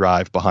evolutionary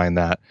drive behind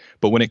that.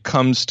 But when it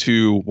comes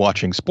to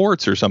watching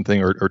sports or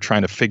something, or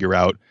trying to figure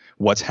out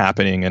what's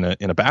happening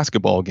in a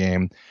basketball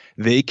game,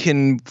 they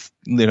can,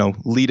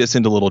 lead us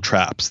into little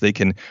traps.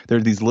 There are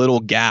these little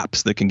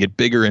gaps that can get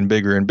bigger and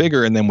bigger and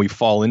bigger. And then we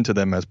fall into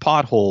them as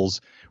potholes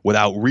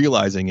without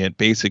realizing it,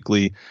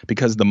 basically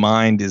because the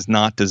mind is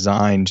not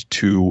designed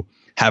to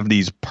have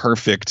these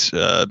perfect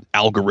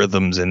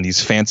algorithms and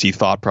these fancy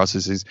thought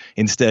processes.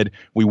 Instead,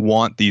 we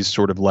want these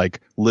sort of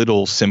like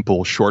little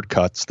simple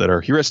shortcuts that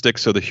are heuristics.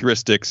 So the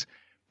heuristics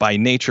by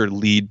nature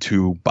lead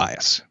to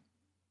bias.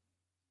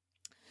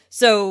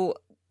 So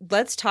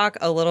let's talk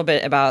a little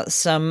bit about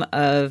some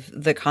of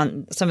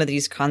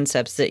these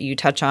concepts that you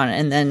touch on,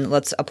 and then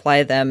let's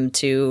apply them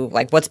to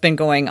like what's been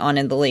going on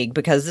in the league,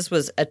 because this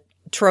was a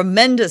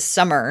tremendous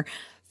summer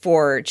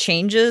for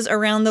changes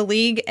around the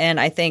league. And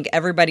I think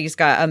everybody's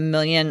got a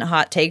million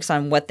hot takes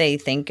on what they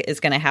think is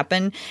going to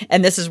happen.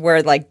 And this is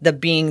where like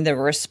being the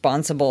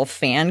responsible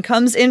fan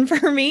comes in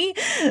for me.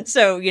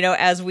 So,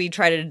 as we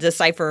try to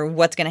decipher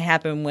what's going to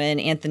happen when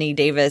Anthony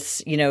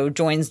Davis,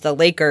 joins the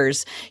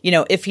Lakers,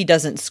 if he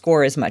doesn't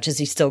score as much, is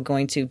he still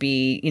going to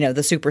be,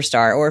 the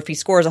superstar? Or if he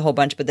scores a whole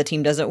bunch, but the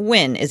team doesn't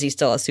win, is he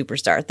still a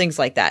superstar? Things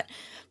like that.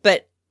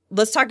 But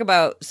let's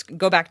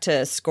go back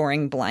to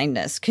scoring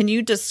blindness. Can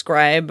you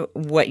describe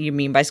what you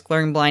mean by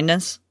scoring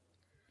blindness?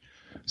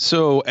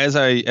 So as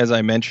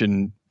I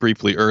mentioned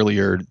briefly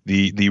earlier,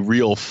 the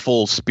real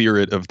full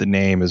spirit of the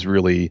name is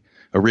really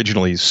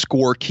originally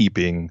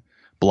scorekeeping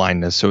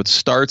blindness. So it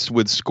starts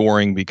with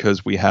scoring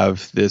because we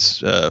have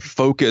this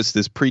focus,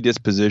 this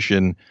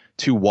predisposition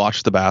to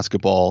watch the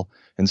basketball.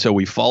 And so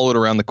we follow it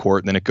around the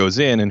court, and then it goes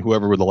in, and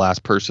whoever the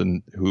last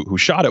person who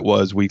shot it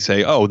was, we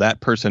say, oh, that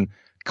person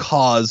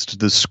caused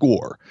the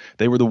score.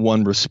 They were the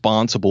one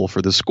responsible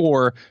for the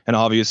score, and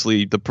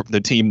obviously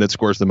the team that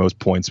scores the most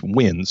points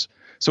wins.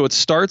 So it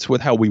starts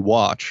with how we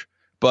watch.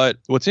 But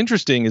what's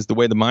interesting is the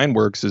way the mind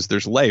works is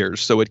there's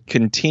layers. So it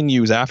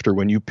continues after.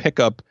 When you pick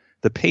up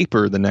the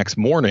paper the next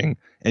morning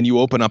and you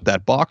open up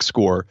that box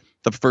score,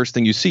 the first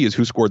thing you see is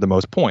who scored the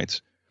most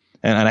points.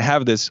 And I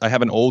have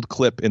an old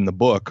clip in the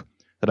book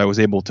that I was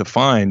able to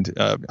find.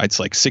 It's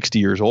like 60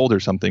 years old or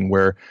something,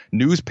 where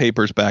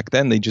newspapers back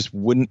then, they just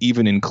wouldn't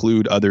even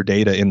include other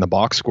data in the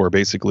box score,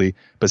 basically,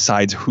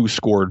 besides who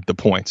scored the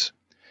points.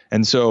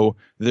 And so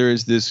there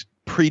is this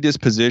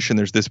predisposition,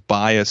 there's this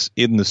bias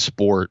in the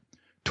sport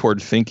toward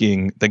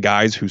thinking the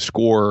guys who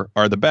score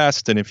are the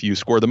best. And if you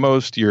score the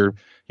most, you're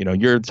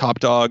top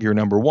dog, you're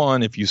number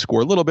one. If you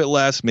score a little bit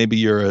less,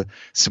 maybe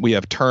we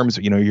have terms,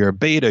 you're a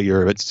beta,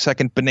 you're a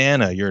second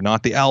banana, you're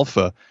not the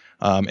alpha.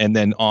 And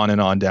then on and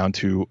on down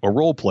to a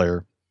role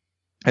player.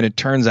 And it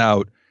turns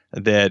out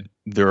that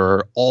there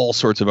are all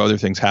sorts of other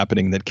things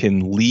happening that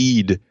can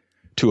lead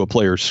to a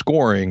player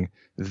scoring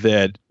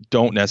that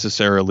don't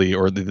necessarily,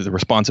 or the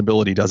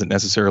responsibility doesn't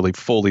necessarily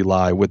fully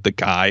lie with the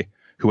guy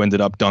who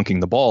ended up dunking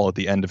the ball at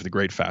the end of the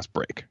great fast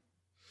break.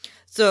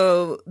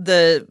 So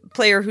the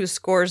player who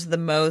scores the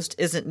most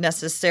isn't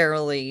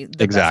necessarily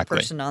the best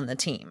person on the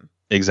team.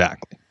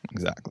 Exactly.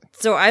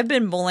 So I've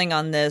been mulling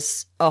on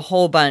this a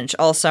whole bunch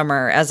all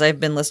summer as I've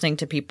been listening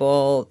to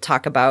people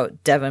talk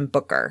about Devin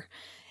Booker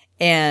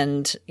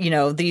and,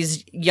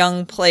 these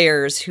young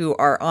players who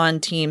are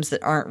on teams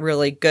that aren't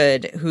really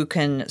good, who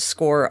can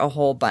score a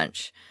whole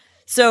bunch.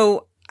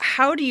 So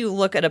how do you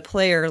look at a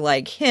player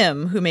like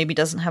him who maybe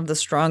doesn't have the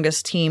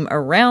strongest team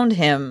around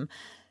him,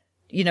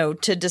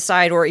 to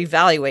decide or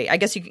evaluate? I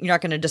guess you're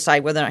not going to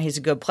decide whether or not he's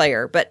a good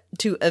player, but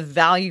to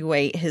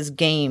evaluate his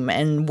game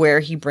and where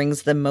he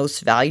brings the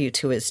most value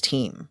to his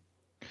team.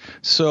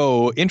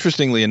 So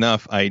interestingly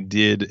enough, I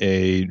did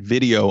a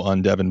video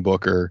on Devin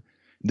Booker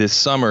this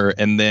summer,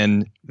 and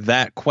then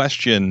that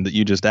question that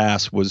you just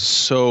asked was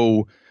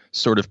so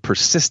sort of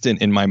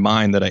persistent in my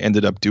mind that I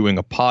ended up doing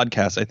a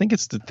podcast. I think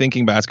it's the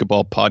Thinking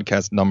Basketball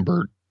podcast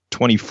number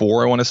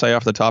 24, I want to say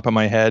off the top of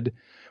my head,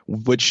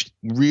 which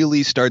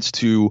really starts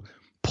to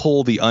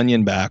pull the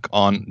onion back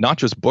on not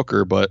just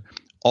Booker, but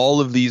all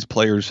of these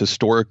players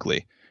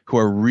historically who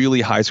are really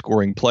high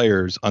scoring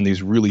players on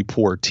these really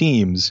poor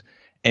teams.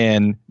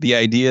 And the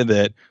idea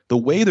that the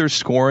way they're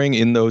scoring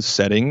in those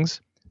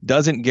settings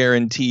doesn't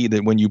guarantee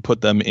that when you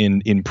put them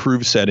in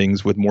improved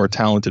settings with more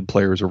talented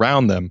players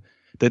around them,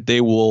 that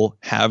they will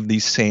have the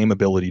same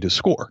ability to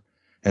score.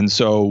 And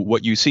so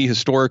what you see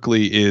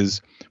historically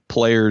is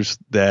players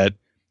that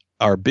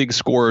are big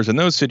scorers in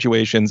those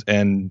situations,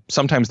 and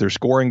sometimes their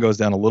scoring goes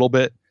down a little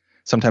bit.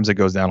 Sometimes it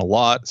goes down a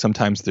lot.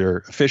 Sometimes their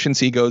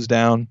efficiency goes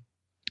down.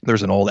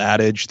 There's an old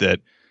adage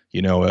that,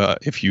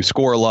 if you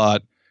score a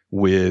lot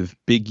with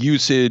big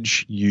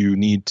usage, you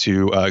need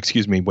to,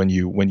 when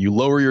you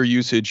lower your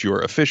usage,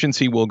 your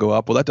efficiency will go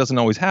up. Well, that doesn't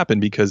always happen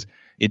because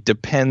it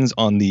depends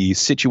on the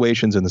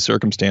situations and the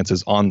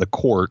circumstances on the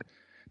court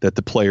that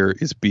the player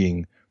is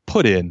being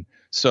put in.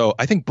 So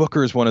I think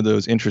Booker is one of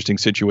those interesting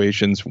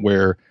situations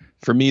where,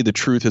 for me, the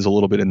truth is a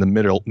little bit in the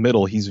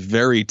middle. He's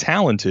very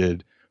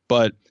talented,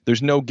 but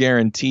there's no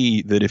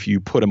guarantee that if you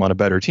put him on a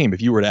better team,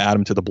 if you were to add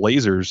him to the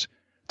Blazers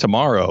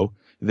tomorrow,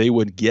 they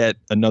would get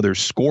another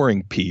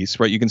scoring piece,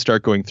 right? You can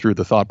start going through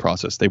the thought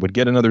process. They would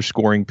get another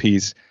scoring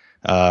piece,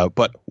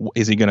 but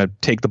is he going to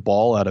take the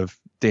ball out of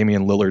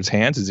Damian Lillard's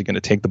hands? Is he going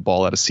to take the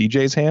ball out of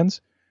CJ's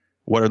hands?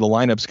 What are the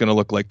lineups going to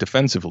look like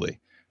defensively?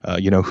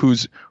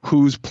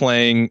 Who's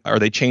playing? Are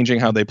they changing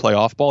how they play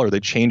off ball? Are they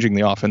changing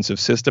the offensive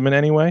system in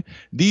any way?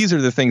 These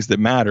are the things that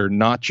matter,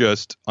 not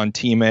just on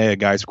team A, a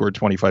guy scored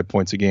 25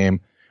 points a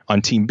game.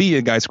 On team B,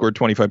 a guy scored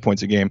 25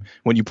 points a game.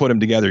 When you put them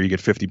together, you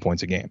get 50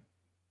 points a game.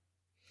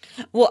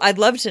 Well, I'd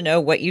love to know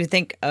what you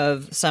think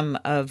of some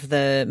of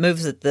the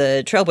moves that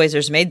the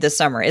Trailblazers made this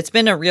summer. It's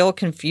been a real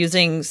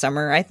confusing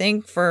summer, I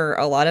think, for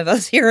a lot of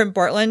us here in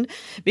Portland,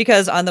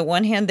 because on the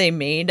one hand, they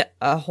made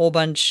a whole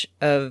bunch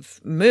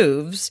of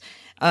moves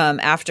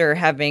after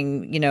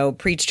having,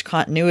 preached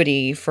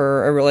continuity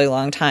for a really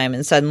long time.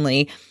 And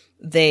suddenly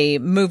they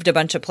moved a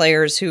bunch of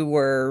players who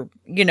were,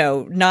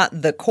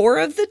 not the core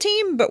of the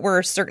team, but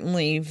were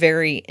certainly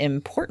very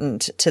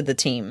important to the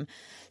team.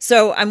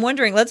 So I'm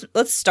wondering,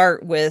 let's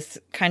start with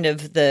kind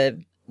of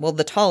the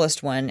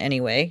tallest one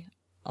anyway,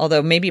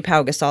 although maybe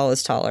Pau Gasol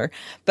is taller.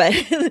 But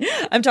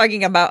I'm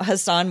talking about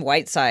Hassan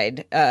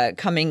Whiteside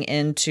coming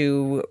in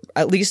to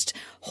at least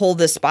hold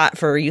the spot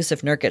for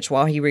Yusuf Nurkic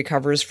while he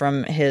recovers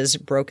from his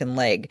broken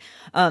leg.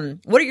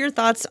 What are your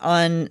thoughts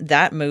on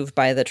that move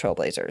by the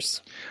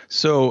Trailblazers?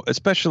 So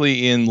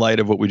especially in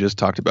light of what we just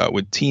talked about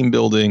with team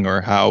building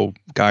or how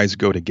guys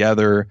go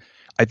together,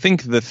 I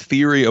think the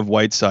theory of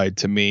Whiteside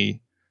to me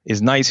is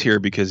nice here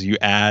because you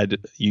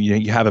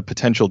have a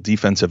potential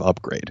defensive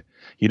upgrade.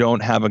 You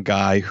don't have a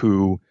guy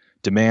who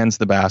demands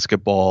the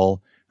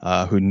basketball,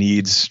 who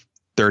needs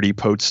 30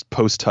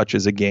 post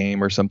touches a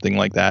game or something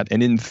like that.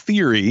 And in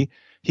theory,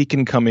 he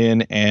can come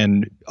in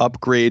and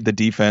upgrade the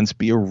defense,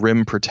 be a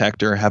rim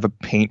protector, have a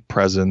paint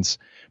presence.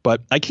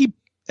 But I keep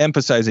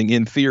emphasizing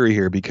in theory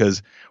here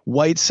because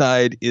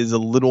Whiteside is a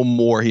little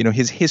more,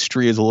 his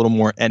history is a little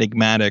more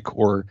enigmatic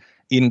or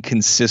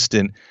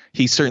inconsistent.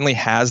 He certainly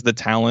has the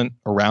talent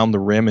around the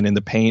rim and in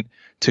the paint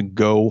to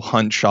go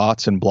hunt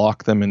shots and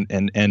block them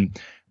and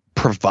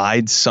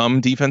provide some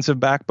defensive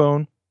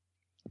backbone.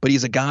 But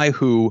he's a guy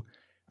who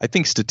I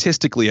think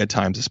statistically at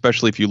times,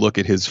 especially if you look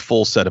at his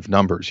full set of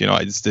numbers,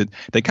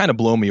 they kind of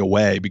blow me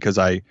away because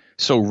I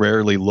so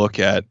rarely look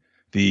at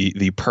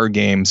the per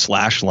game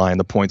slash line,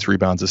 the points,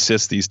 rebounds,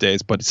 assists these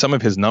days. But some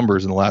of his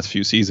numbers in the last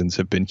few seasons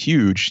have been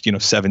huge,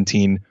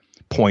 17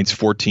 points,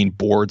 14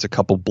 boards, a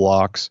couple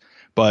blocks.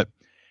 But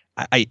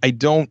I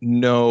don't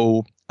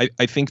know.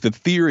 I think the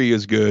theory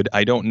is good.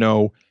 I don't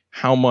know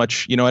how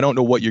much, I don't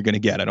know what you're going to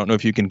get. I don't know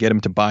if you can get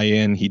him to buy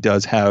in. He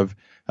does have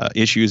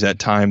issues at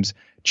times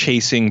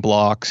chasing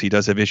blocks. He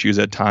does have issues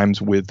at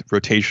times with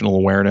rotational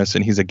awareness.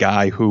 And he's a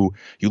guy who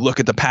you look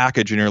at the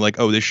package and you're like,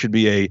 oh, this should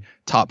be a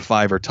top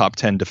 5 or top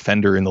 10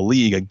 defender in the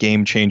league, a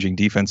game-changing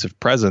defensive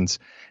presence.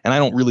 And I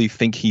don't really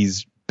think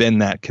he's been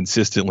that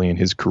consistently in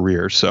his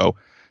career. So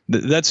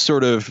that's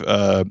sort of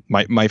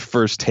my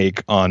first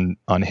take on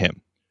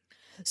him.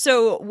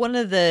 So one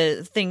of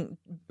the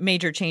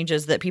major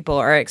changes that people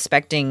are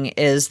expecting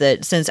is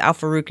that since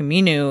Al-Farouq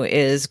Aminu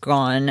is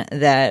gone,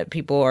 that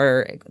people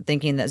are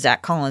thinking that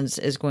Zach Collins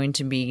is going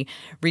to be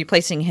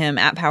replacing him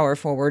at power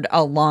forward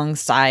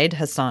alongside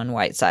Hassan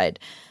Whiteside.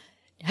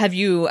 Have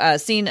you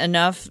seen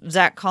enough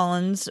Zach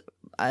Collins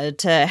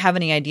to have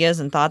any ideas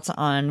and thoughts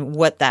on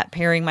what that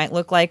pairing might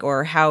look like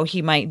or how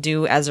he might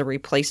do as a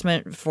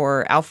replacement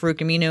for Al-Farouq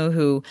Aminu,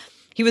 who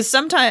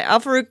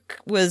Al-Farouq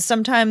was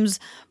sometimes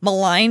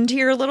maligned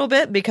here a little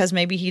bit because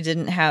maybe he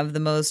didn't have the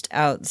most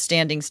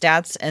outstanding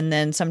stats, and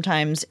then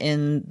sometimes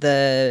in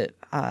the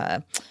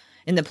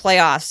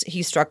playoffs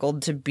he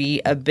struggled to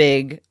be a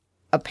big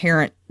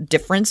apparent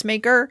difference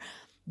maker.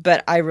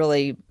 But I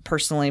really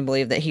personally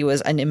believe that he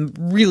was a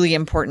really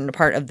important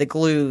part of the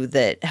glue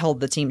that held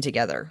the team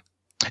together.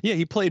 Yeah,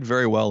 he played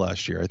very well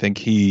last year. I think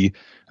he,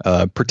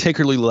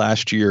 particularly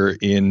last year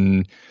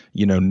in,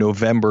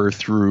 November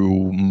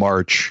through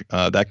March,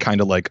 that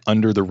kind of like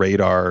under the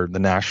radar, the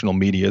national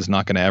media is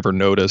not going to ever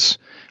notice.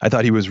 I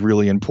thought he was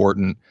really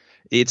important.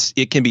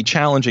 It can be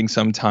challenging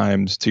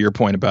sometimes, to your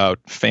point about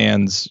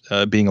fans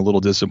being a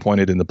little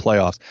disappointed in the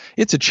playoffs.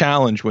 It's a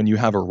challenge when you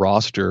have a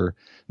roster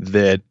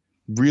that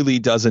really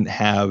doesn't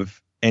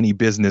have any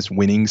business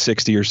winning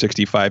 60 or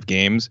 65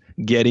 games,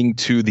 getting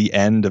to the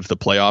end of the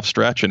playoff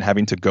stretch and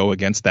having to go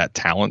against that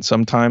talent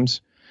sometimes.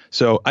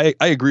 So I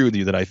agree with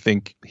you that I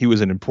think he was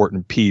an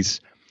important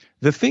piece.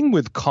 The thing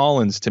with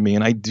Collins to me,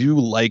 and I do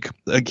like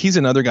he's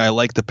another guy, I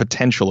like the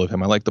potential of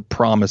him. I like the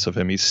promise of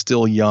him. He's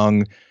still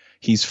young.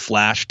 He's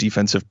flashed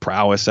defensive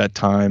prowess at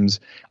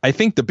times. I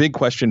think the big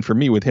question for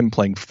me with him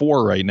playing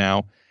 4 right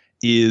now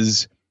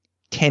is,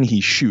 can he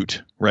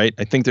shoot, right?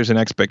 I think there's an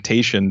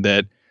expectation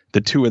that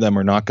the two of them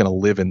are not going to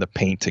live in the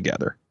paint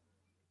together.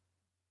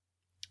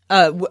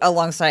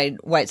 Alongside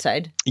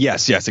Whiteside.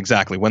 Yes,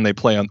 exactly. When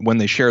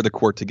they share the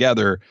court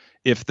together,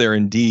 if they're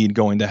indeed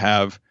going to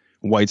have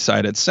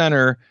Whiteside at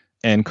center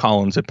and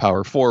Collins at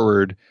power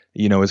forward,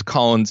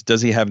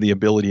 does he have the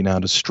ability now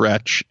to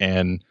stretch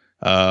and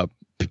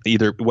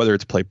either whether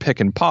it's play pick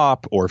and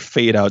pop or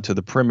fade out to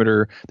the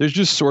perimeter? There's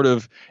just sort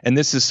of, and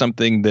this is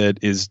something that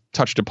is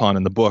touched upon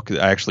in the book.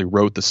 I actually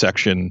wrote the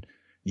section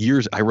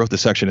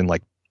in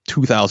like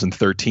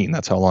 2013.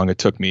 That's how long it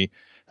took me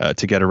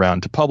to get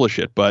around to publish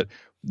it. But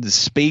the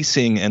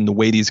spacing and the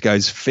way these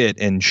guys fit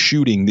and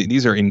shooting,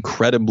 these are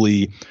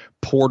incredibly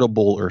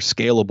portable or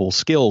scalable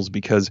skills,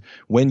 because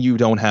when you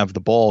don't have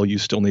the ball, you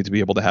still need to be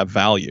able to have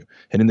value.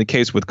 And in the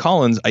case with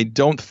Collins, I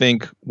don't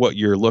think what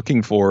you're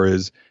looking for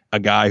is a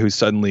guy who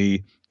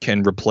suddenly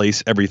can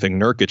replace everything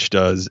Nurkic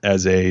does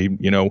as a,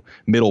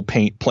 middle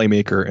paint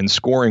playmaker and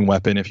scoring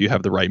weapon if you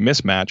have the right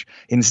mismatch.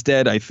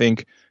 Instead, I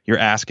think you're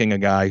asking a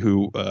guy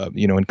who,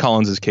 in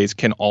Collins's case,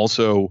 can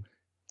also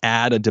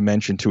add a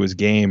dimension to his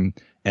game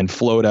and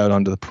float out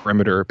onto the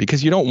perimeter,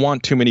 because you don't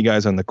want too many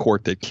guys on the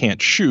court that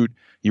can't shoot.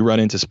 You run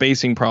into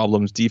spacing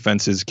problems.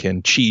 Defenses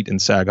can cheat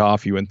and sag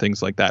off you and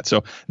things like that.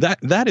 So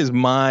that is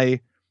my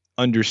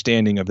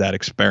understanding of that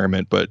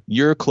experiment, but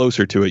you're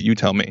closer to it. You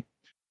tell me.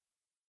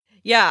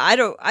 Yeah, I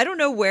don't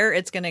know where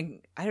it's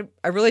going to,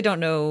 I really don't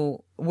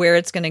know where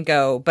it's going to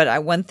go.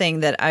 But one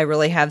thing that I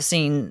really have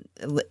seen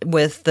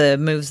with the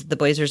moves the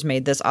Blazers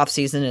made this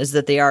offseason is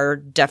that they are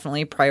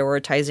definitely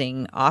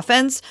prioritizing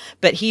offense,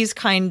 but he's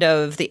kind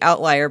of the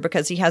outlier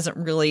because he hasn't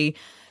really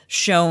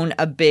shown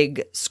a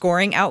big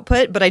scoring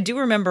output. But I do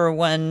remember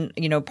one,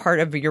 part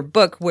of your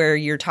book where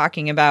you're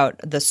talking about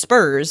the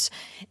Spurs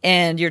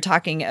and you're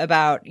talking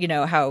about,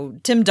 how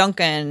Tim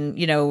Duncan,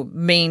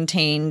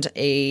 maintained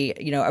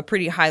a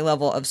pretty high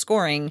level of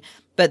scoring,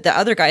 but the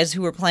other guys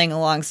who were playing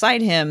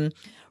alongside him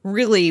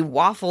really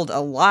waffled a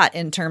lot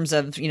in terms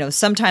of,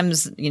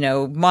 sometimes,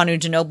 Manu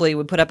Ginobili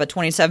would put up a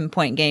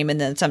 27-point game and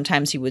then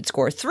sometimes he would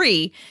score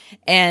 3,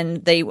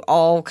 and they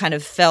all kind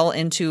of fell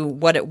into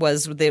what it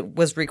was that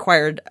was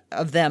required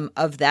of them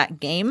of that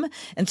game.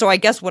 And so I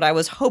guess what I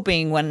was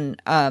hoping when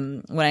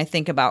I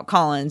think about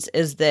Collins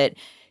is that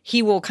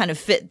he will kind of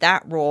fit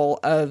that role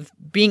of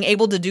being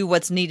able to do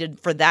what's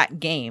needed for that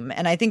game.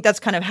 And I think that's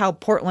kind of how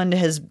Portland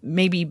has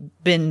maybe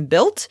been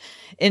built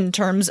in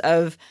terms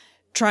of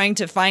trying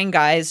to find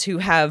guys who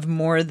have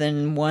more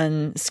than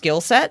one skill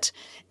set.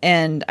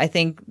 And I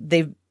think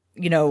Damian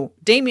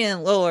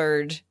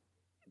Lillard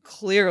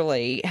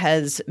clearly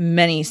has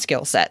many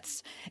skill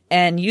sets.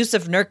 And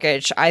Jusuf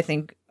Nurkic, I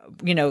think,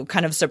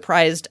 kind of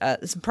surprised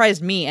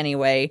me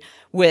anyway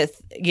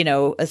with,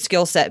 a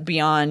skill set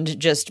beyond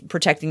just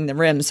protecting the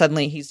rim.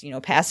 Suddenly he's,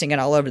 passing it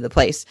all over the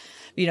place.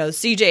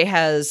 CJ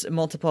has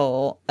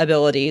multiple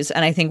abilities.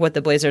 And I think what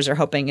the Blazers are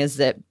hoping is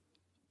that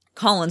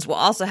Collins will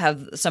also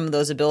have some of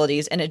those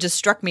abilities. And it just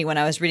struck me when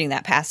I was reading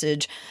that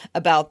passage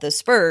about the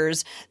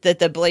Spurs that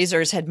the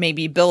Blazers had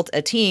maybe built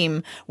a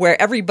team where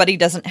everybody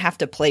doesn't have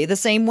to play the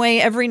same way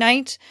every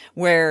night,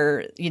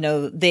 where,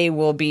 they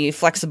will be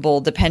flexible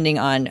depending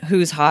on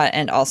who's hot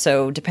and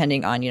also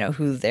depending on,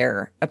 who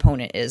their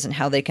opponent is and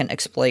how they can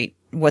exploit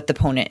what the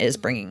opponent is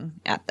bringing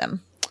at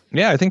them.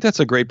 Yeah, I think that's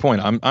a great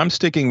point. I'm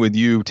sticking with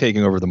you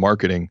taking over the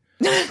marketing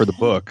for the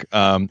book.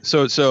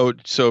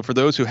 So for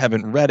those who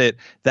haven't read it,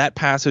 that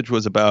passage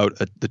was about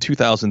the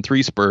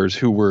 2003 Spurs,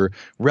 who were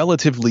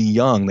relatively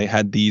young. They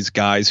had these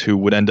guys who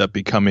would end up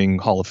becoming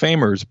Hall of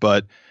Famers,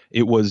 but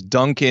it was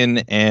Duncan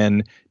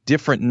and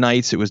different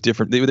nights. It was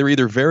different. They were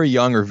either very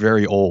young or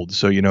very old.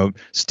 So,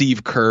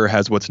 Steve Kerr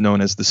has what's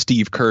known as the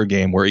Steve Kerr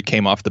game, where he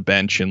came off the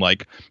bench in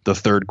like the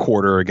third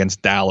quarter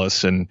against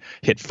Dallas and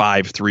hit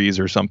 5 threes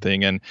or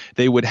something. And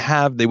they would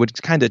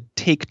kind of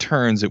take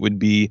turns. It would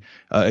be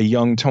a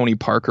young Tony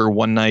Parker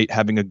one night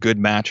having a good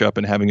matchup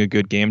and having a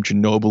good game.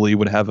 Ginobili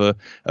would have a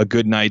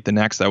good night the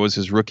next. That was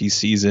his rookie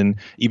season.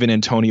 Even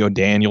Antonio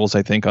Daniels,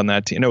 I think, on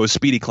that team. No, it was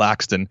Speedy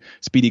Claxton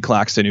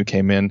who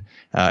came in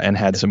and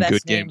had some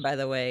good games. By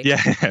the way. Yeah.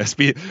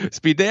 Speed.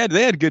 They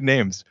had good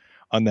names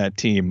on that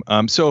team.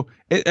 So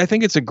I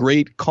think it's a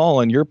great call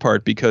on your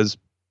part, because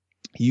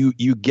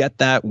you get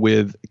that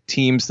with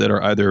teams that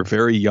are either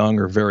very young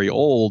or very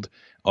old.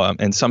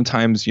 And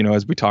sometimes,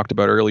 as we talked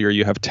about earlier,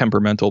 you have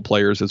temperamental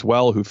players as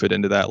well who fit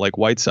into that, like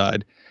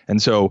Whiteside.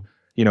 And so,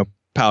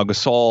 Pau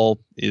Gasol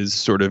is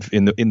sort of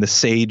in the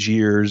sage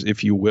years,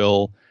 if you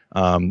will.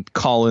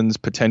 Collins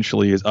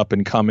potentially is up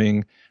and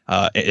coming.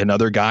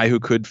 Another guy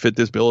who could fit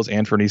this bill is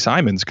Anthony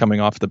Simons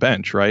coming off the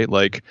bench, right?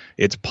 Like,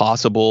 it's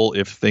possible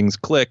if things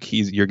click,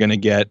 you're going to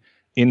get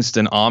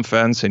instant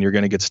offense and you're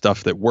going to get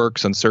stuff that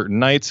works on certain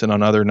nights, and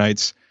on other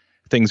nights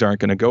things aren't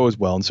going to go as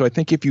well. And so I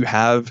think if you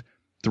have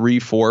 3,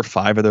 4,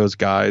 5 of those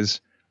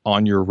guys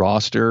on your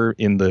roster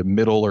in the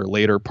middle or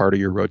later part of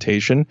your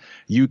rotation,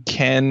 you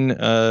can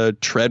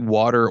tread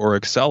water or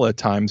excel at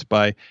times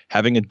by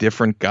having a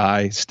different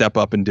guy step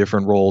up in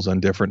different roles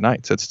on different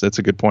nights. That's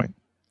a good point.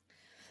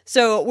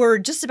 So we're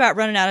just about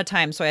running out of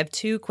time. So I have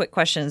 2 quick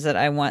questions that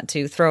I want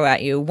to throw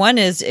at you. One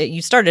is,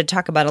 you started to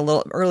talk about a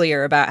little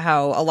earlier about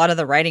how a lot of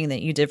the writing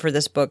that you did for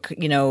this book,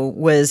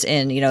 was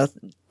in,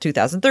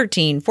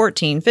 2013,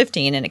 14,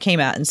 15, and it came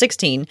out in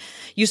 16.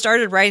 You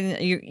started writing,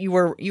 you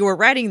were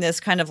writing this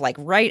kind of like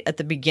right at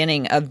the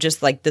beginning of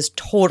just like this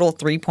total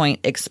 3-point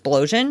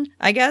explosion,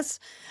 I guess.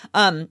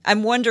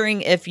 I'm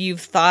wondering if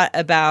you've thought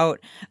about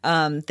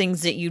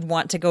things that you'd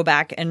want to go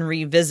back and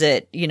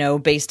revisit,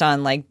 based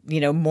on like,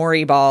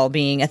 Morey ball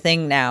being a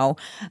thing now,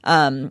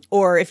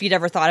 or if you'd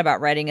ever thought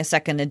about writing a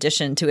second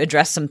edition to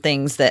address some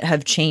things that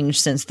have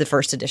changed since the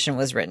first edition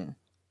was written.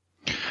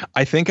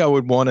 I think I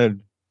would want to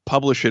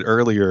publish it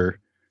earlier,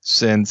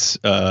 since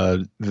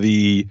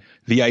the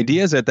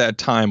ideas at that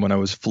time, when I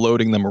was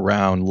floating them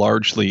around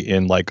largely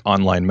in like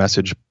online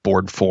message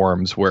board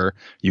forums where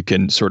you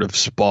can sort of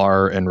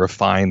spar and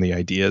refine the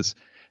ideas,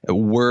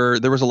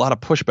 there was a lot of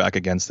pushback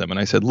against them. And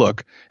I said,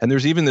 look, and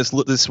there's even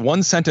this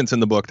one sentence in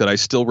the book that I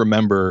still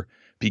remember,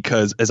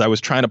 because as I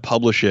was trying to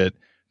publish it,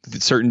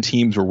 certain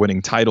teams were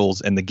winning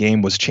titles and the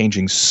game was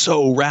changing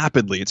so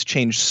rapidly. It's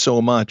changed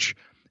so much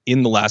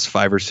in the last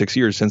 5 or 6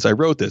 years since I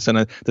wrote this.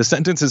 And the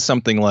sentence is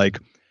something like,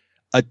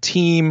 a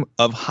team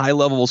of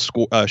high-level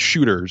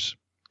shooters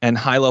and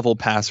high-level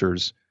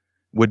passers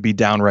would be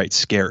downright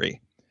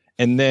scary.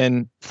 And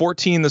then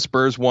 14, the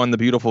Spurs won the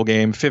beautiful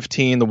game.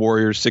 15, the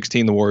Warriors.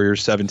 16, the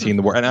Warriors. 17,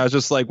 the Warriors. And I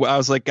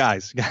was like,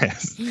 guys,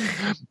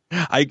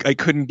 I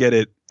couldn't get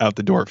it out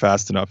the door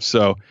fast enough.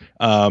 So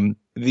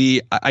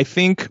I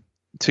think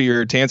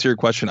to answer your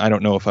question, I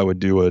don't know if I would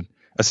do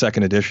a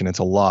second edition. It's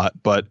a lot,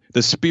 but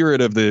the spirit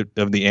of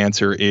the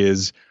answer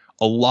is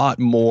a lot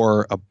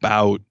more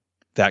about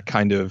that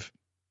kind of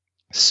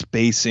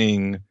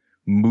spacing,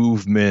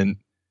 movement,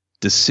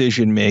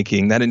 decision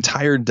making, that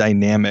entire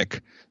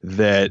dynamic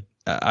that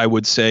I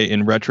would say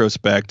in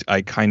retrospect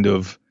I kind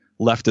of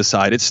left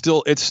aside. It's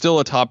still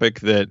a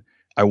topic that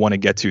I want to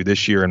get to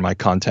this year in my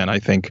content. I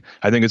think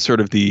it's sort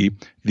of the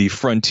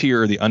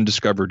frontier, the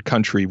undiscovered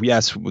country.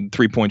 Yes,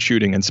 3-point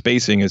shooting and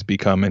spacing has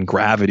become, and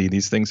gravity,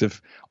 these things have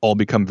all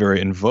become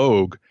very in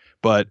vogue,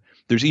 but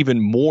there's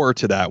even more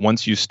to that.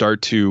 Once you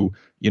start to,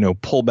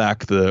 pull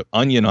back the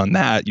onion on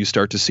that, you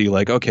start to see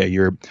like, okay,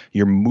 your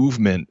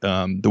movement,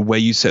 the way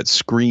you set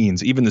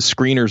screens, even the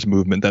screeners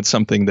movement. That's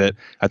something that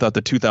I thought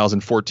the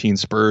 2014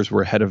 Spurs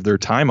were ahead of their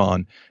time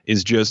on,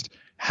 is just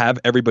have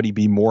everybody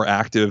be more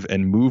active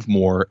and move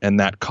more. And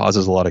that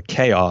causes a lot of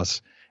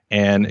chaos.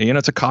 And,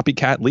 it's a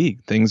copycat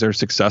league. Things are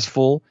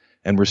successful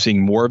and we're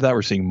seeing more of that.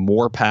 We're seeing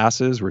more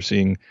passes. We're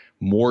seeing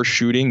more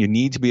shooting. You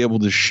need to be able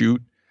to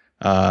shoot.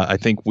 I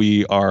think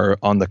we are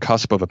on the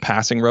cusp of a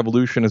passing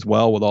revolution as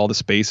well with all the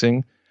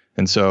spacing.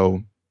 And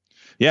so,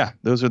 yeah,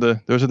 those are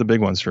the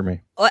big ones for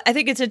me. Well, I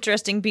think it's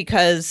interesting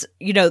because,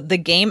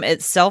 the game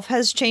itself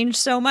has changed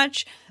so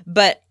much,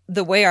 but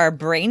the way our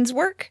brains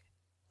work,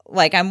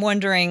 like I'm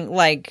wondering,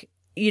 like,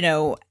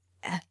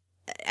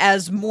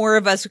 as more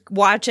of us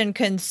watch and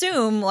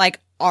consume,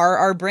 like, are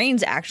our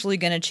brains actually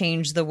going to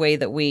change the way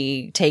that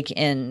we take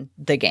in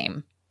the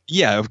game?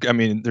 Yeah, I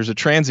mean, there's a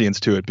transience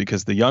to it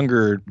because the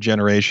younger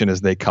generation,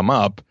 as they come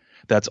up,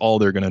 that's all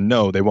they're going to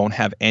know. They won't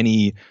have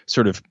any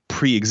sort of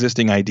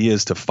pre-existing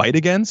ideas to fight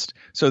against.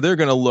 So they're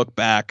going to look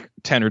back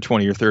 10 or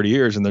 20 or 30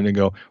 years and they're going to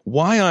go,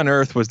 why on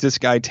earth was this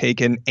guy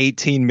taking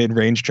 18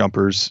 mid-range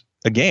jumpers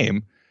a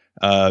game?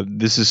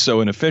 This is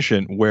so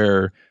inefficient,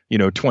 where,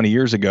 20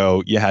 years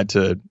ago, you had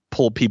to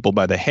pull people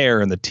by the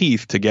hair and the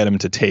teeth to get them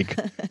to take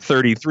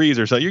 30 threes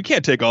or so. You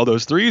can't take all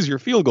those threes. Your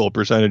field goal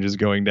percentage is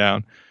going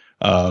down.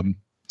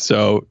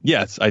 So,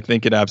 yes, I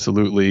think it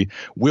absolutely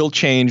will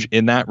change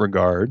in that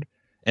regard.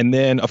 And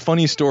then a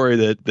funny story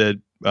that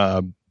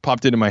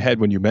popped into my head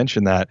when you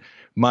mentioned that,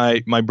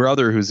 my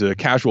brother, who's a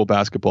casual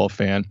basketball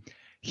fan,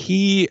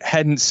 he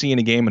hadn't seen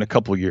a game in a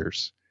couple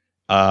years.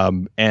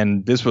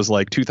 And this was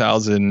like I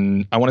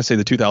want to say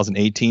the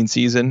 2018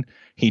 season.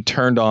 He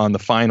turned on the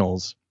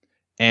finals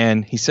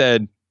and he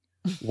said,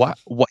 why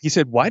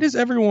does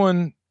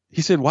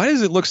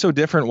it look so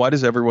different? Why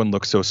does everyone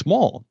look so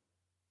small?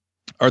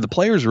 Are the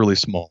players really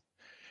small?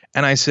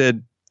 And I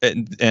said,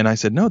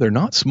 no, they're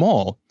not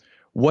small.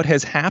 What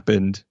has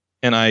happened,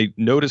 and I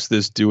noticed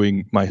this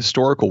doing my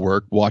historical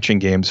work, watching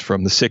games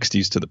from the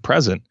 60s to the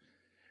present,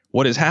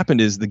 what has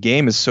happened is the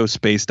game is so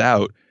spaced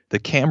out, the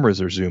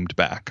cameras are zoomed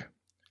back.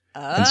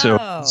 Oh. And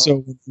so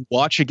when you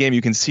watch a game,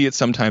 you can see it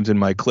sometimes in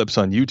my clips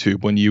on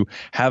YouTube. When you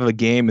have a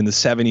game in the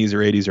 70s or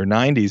 80s or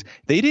 90s,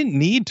 they didn't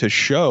need to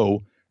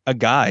show a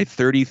guy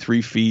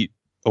 33 feet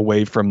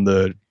away from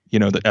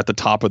at the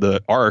top of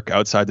the arc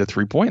outside the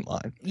 3-point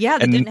line. Yeah,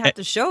 they didn't have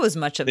to show as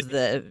much of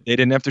They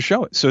didn't have to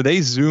show it. So they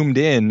zoomed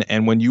in,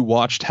 and when you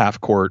watched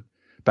half-court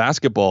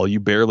basketball, you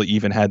barely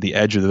even had the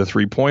edge of the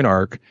 3-point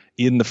arc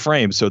in the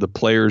frame, so the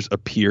players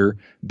appear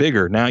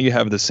bigger. Now you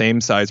have the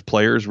same size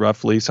players,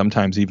 roughly,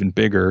 sometimes even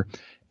bigger,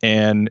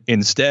 and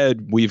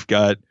instead we've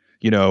got,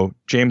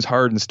 James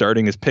Harden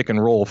starting his pick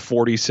and roll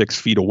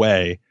 46 feet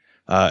away,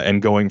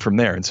 and going from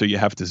there. And so you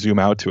have to zoom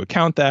out to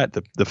account that.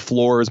 The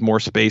floor is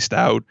more spaced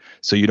out,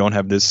 so you don't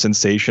have this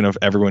sensation of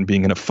everyone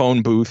being in a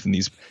phone booth and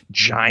these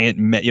giant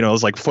men,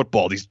 it's like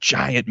football, these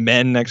giant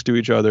men next to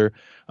each other.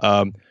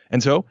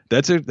 And so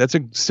that's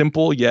a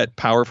simple yet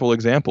powerful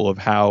example of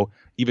how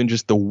even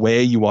just the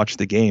way you watch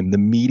the game, the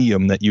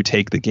medium that you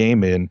take the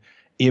game in,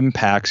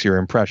 impacts your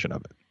impression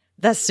of it.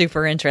 That's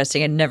super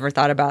interesting. I never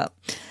thought about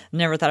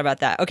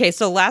that. Okay,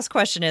 so last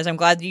question is, I'm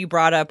glad that you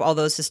brought up all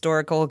those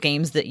historical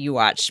games that you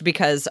watched,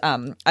 because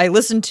I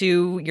listened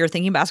to your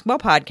Thinking Basketball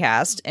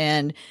podcast,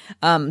 and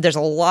there's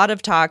a lot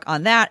of talk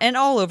on that and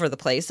all over the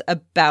place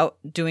about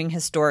doing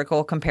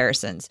historical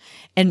comparisons.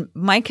 And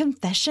my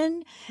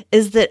confession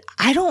is that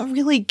I don't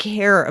really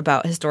care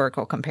about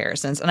historical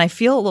comparisons, and I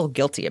feel a little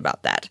guilty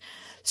about that.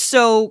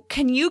 So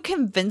can you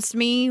convince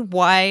me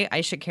why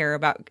I should care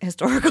about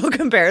historical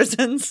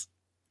comparisons?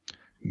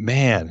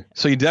 Man,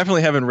 so you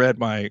definitely haven't read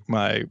my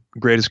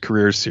Greatest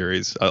Careers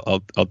series.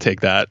 I'll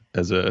take that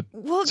as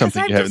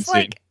something you haven't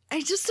seen.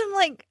 I just am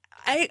like,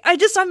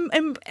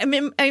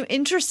 I'm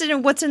interested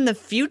in what's in the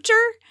future.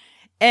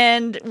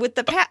 And with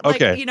the past,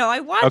 like, Okay. I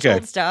watch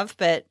old stuff,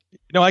 but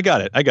No, I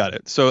got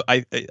it. So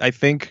I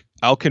think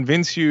I'll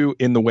convince you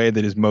in the way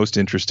that is most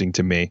interesting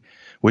to me,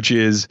 which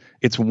is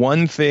it's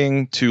one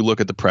thing to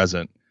look at the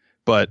present,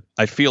 but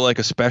I feel like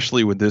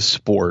especially with this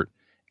sport,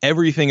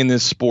 everything in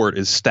this sport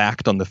is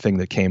stacked on the thing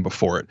that came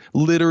before it.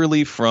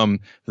 Literally from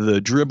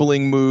the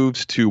dribbling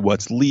moves to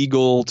what's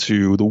legal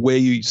to the way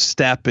you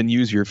step and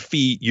use your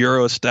feet,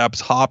 Euro steps,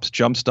 hops,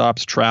 jump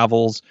stops,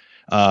 travels.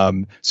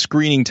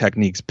 Screening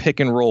techniques,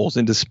 pick and rolls,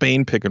 into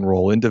Spain pick and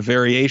roll, into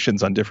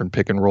variations on different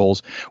pick and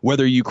rolls,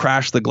 whether you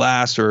crash the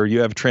glass or you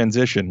have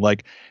transition.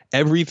 Like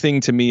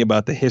everything to me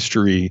about the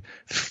history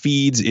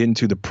feeds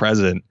into the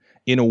present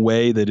in a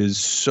way that is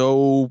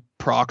so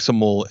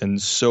proximal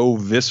and so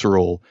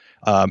visceral.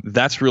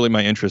 That's really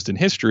my interest in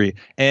history.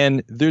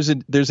 And there's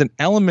an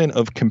element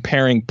of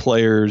comparing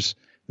players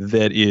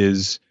that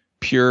is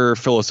pure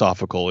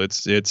philosophical.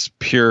 It's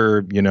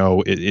pure,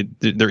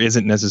 there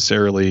isn't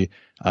necessarily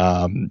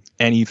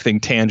anything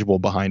tangible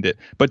behind it.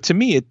 But to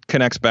me, it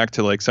connects back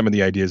to like some of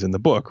the ideas in the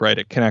book, right?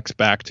 It connects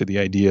back to the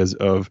ideas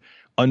of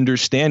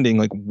understanding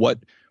like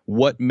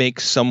what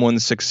makes someone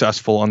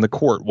successful on the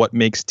court, what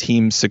makes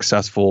teams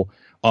successful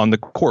on the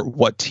court,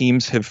 what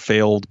teams have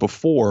failed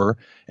before,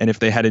 and if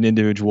they had an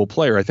individual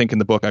player. I think in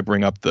the book I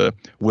bring up the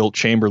Wilt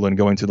Chamberlain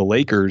going to the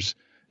Lakers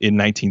in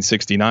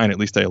 1969, at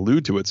least I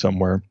allude to it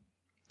somewhere.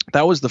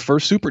 That was the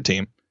first super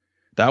team.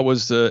 That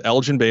was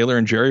Elgin Baylor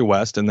and Jerry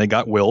West, and they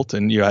got Wilt,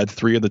 and you had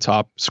three of the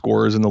top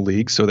scorers in the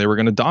league, so they were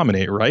going to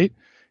dominate, right?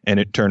 And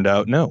it turned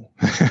out no.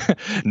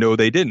 No,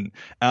 they didn't.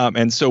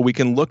 And so we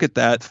can look at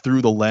that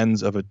through the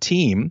lens of a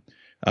team,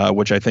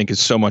 which I think is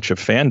so much of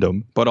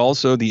fandom, but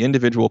also the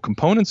individual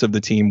components of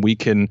the team. We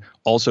can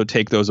also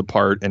take those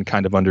apart and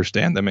kind of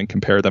understand them and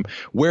compare them.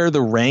 Where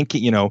the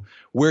ranking,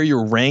 where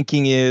your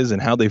ranking is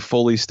and how they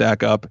fully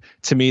stack up,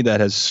 to me, that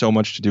has so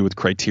much to do with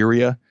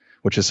criteria,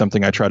 which is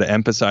something I try to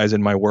emphasize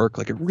in my work.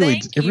 Like it really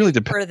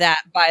depends for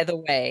that, by the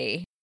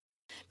way,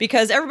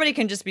 because everybody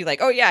can just be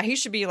like, oh yeah, he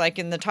should be like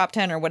in the top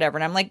 10 or whatever.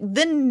 And I'm like,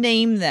 then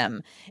name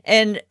them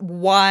and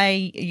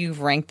why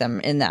you've ranked them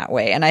in that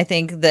way. And I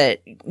think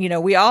that,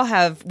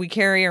 we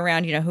carry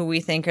around, who we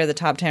think are the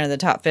top 10 or the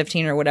top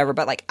 15 or whatever.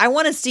 But like, I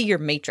want to see your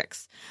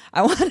matrix.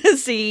 I want to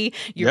see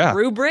your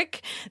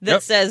rubric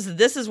that says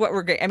this is what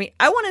we're great. I mean,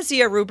 I want to see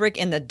a rubric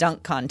in the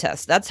dunk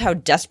contest. That's how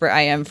desperate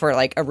I am for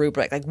like a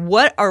rubric. Like,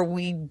 what are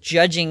we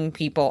judging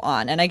people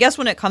on? And I guess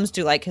when it comes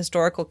to like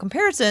historical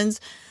comparisons,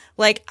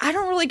 like, I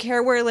don't really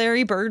care where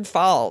Larry Bird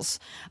falls.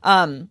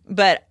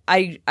 But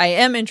I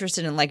am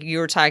interested in, like, you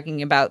were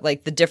talking about,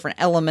 like, the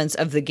different elements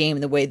of the game,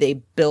 the way they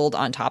build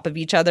on top of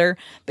each other.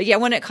 But yeah,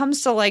 when it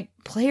comes to, like,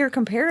 player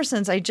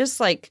comparisons, I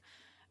just, like,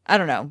 I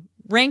don't know.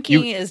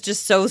 Ranking is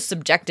just so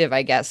subjective,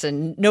 I guess.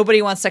 And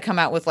nobody wants to come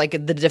out with, like,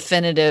 the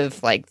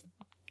definitive, like,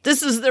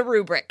 this is the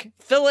rubric.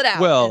 Fill it out.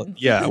 Well,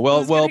 yeah.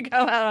 Well,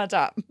 come out on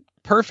top.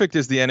 Perfect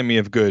is the enemy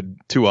of good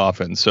too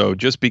often. So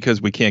just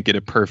because we can't get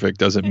it perfect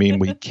doesn't mean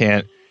we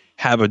can't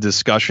have a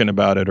discussion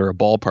about it or a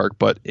ballpark.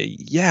 But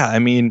yeah, I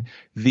mean,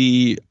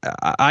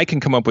 I can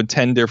come up with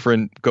 10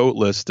 different GOAT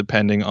lists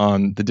depending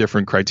on the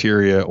different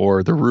criteria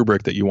or the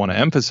rubric that you want to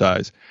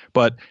emphasize.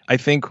 But I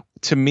think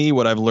to me,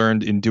 what I've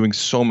learned in doing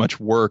so much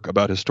work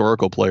about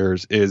historical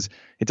players is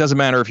it doesn't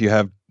matter if you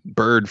have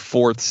Bird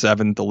 4th,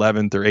 7th,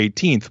 11th, or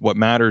 18th. What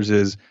matters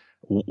is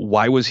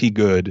why was he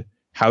good?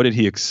 How did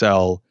he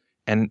excel?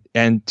 And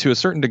to a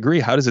certain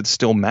degree, how does it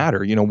still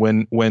matter?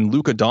 When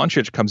Luka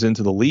Doncic comes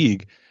into the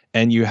league,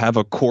 and you have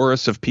a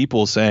chorus of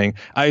people saying,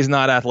 he's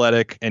not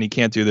athletic and he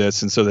can't do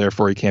this, and so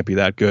therefore he can't be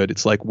that good.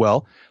 It's like,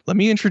 well, let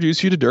me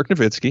introduce you to Dirk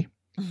Nowitzki.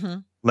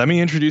 Mm-hmm. Let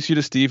me introduce you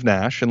to Steve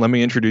Nash, and let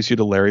me introduce you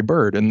to Larry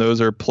Bird. And those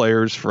are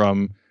players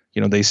from,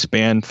 they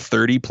span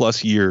 30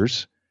 plus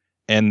years,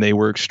 and they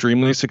were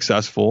extremely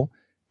successful.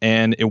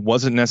 And it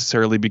wasn't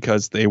necessarily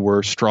because they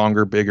were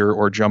stronger, bigger,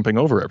 or jumping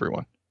over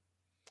everyone.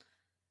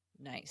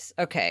 Nice.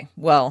 Okay.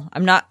 Well,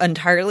 I'm not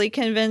entirely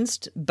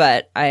convinced,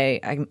 but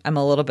I'm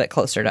a little bit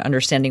closer to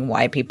understanding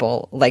why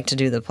people like to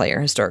do the player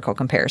historical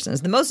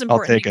comparisons. The most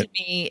important thing to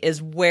me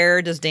is,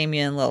 where does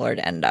Damian Lillard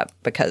end up?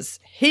 Because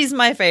he's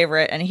my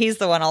favorite, and he's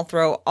the one I'll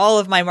throw all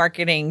of my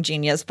marketing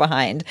genius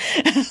behind.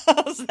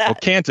 How's that? Well,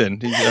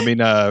 Canton.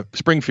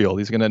 Springfield.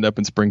 He's going to end up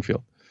in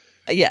Springfield.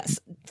 Yes,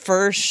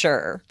 for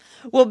sure.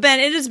 Well, Ben,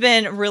 it has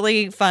been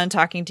really fun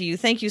talking to you.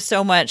 Thank you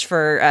so much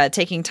for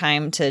taking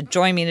time to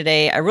join me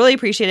today. I really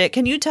appreciate it.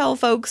 Can you tell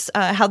folks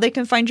how they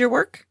can find your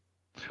work?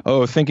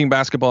 Oh, Thinking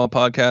Basketball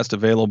podcast,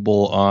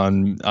 available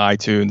on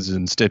iTunes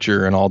and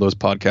Stitcher and all those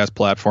podcast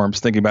platforms.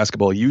 Thinking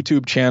Basketball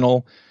YouTube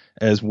channel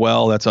as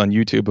well. That's on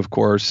YouTube, of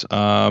course.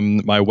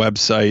 My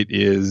website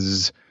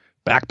is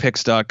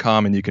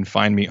backpicks.com, and you can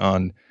find me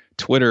on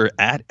Twitter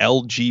at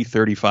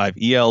LG35,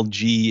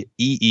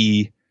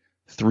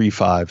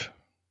 ELGEE35.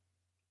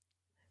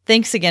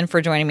 Thanks again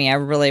for joining me. I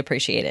really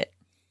appreciate it.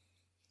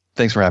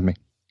 Thanks for having me.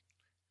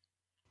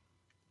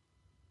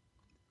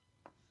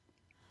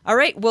 All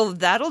right. Well,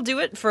 that'll do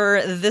it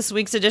for this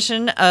week's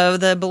edition of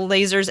the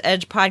Blazers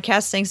Edge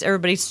podcast. Thanks,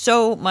 everybody,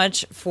 so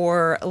much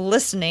for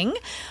listening.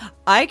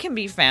 I can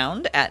be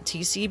found at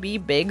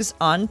TCB Biggs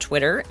on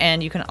Twitter,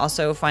 and you can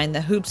also find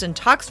the Hoops and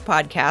Talks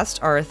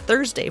podcast, our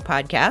Thursday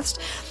podcast,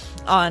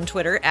 on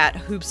Twitter at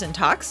Hoops and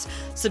Talks.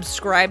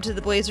 Subscribe to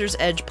the Blazers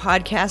Edge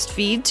podcast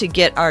feed to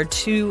get our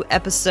 2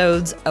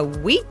 episodes a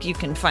week. You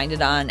can find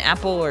it on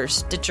Apple or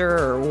Stitcher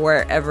or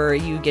wherever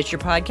you get your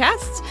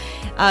podcasts.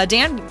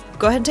 Dan,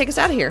 go ahead and take us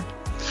out of here.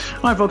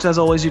 All right, folks, as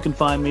always, you can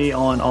find me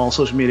on all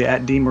social media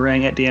at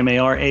DMarang, at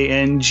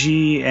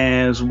DMARANG,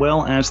 as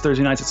well as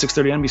Thursday nights at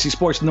 6:30 NBC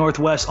Sports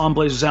Northwest on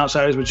Blazers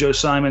Outsiders with Joe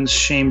Simons,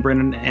 Shane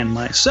Brennan, and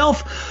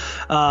myself.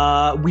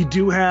 We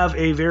do have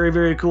a very,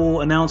 very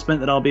cool announcement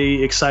that I'll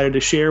be excited to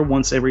share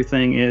once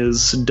everything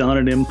is done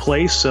and in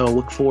place, so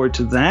look forward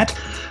to that.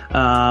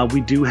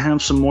 We do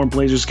have some more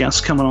Blazers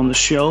guests coming on the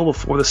show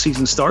before the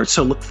season starts,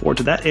 so look forward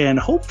to that, and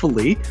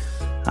hopefully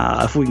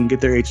if we can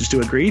get their agents to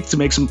agree to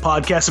make some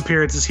podcast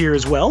appearances here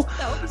as well.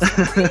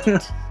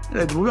 That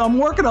would be great. I'm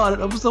working on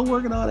it. I'm still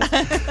working on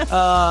it.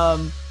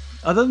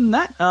 Other than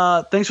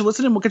that, thanks for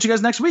listening. We'll catch you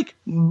guys next week.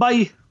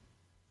 Bye.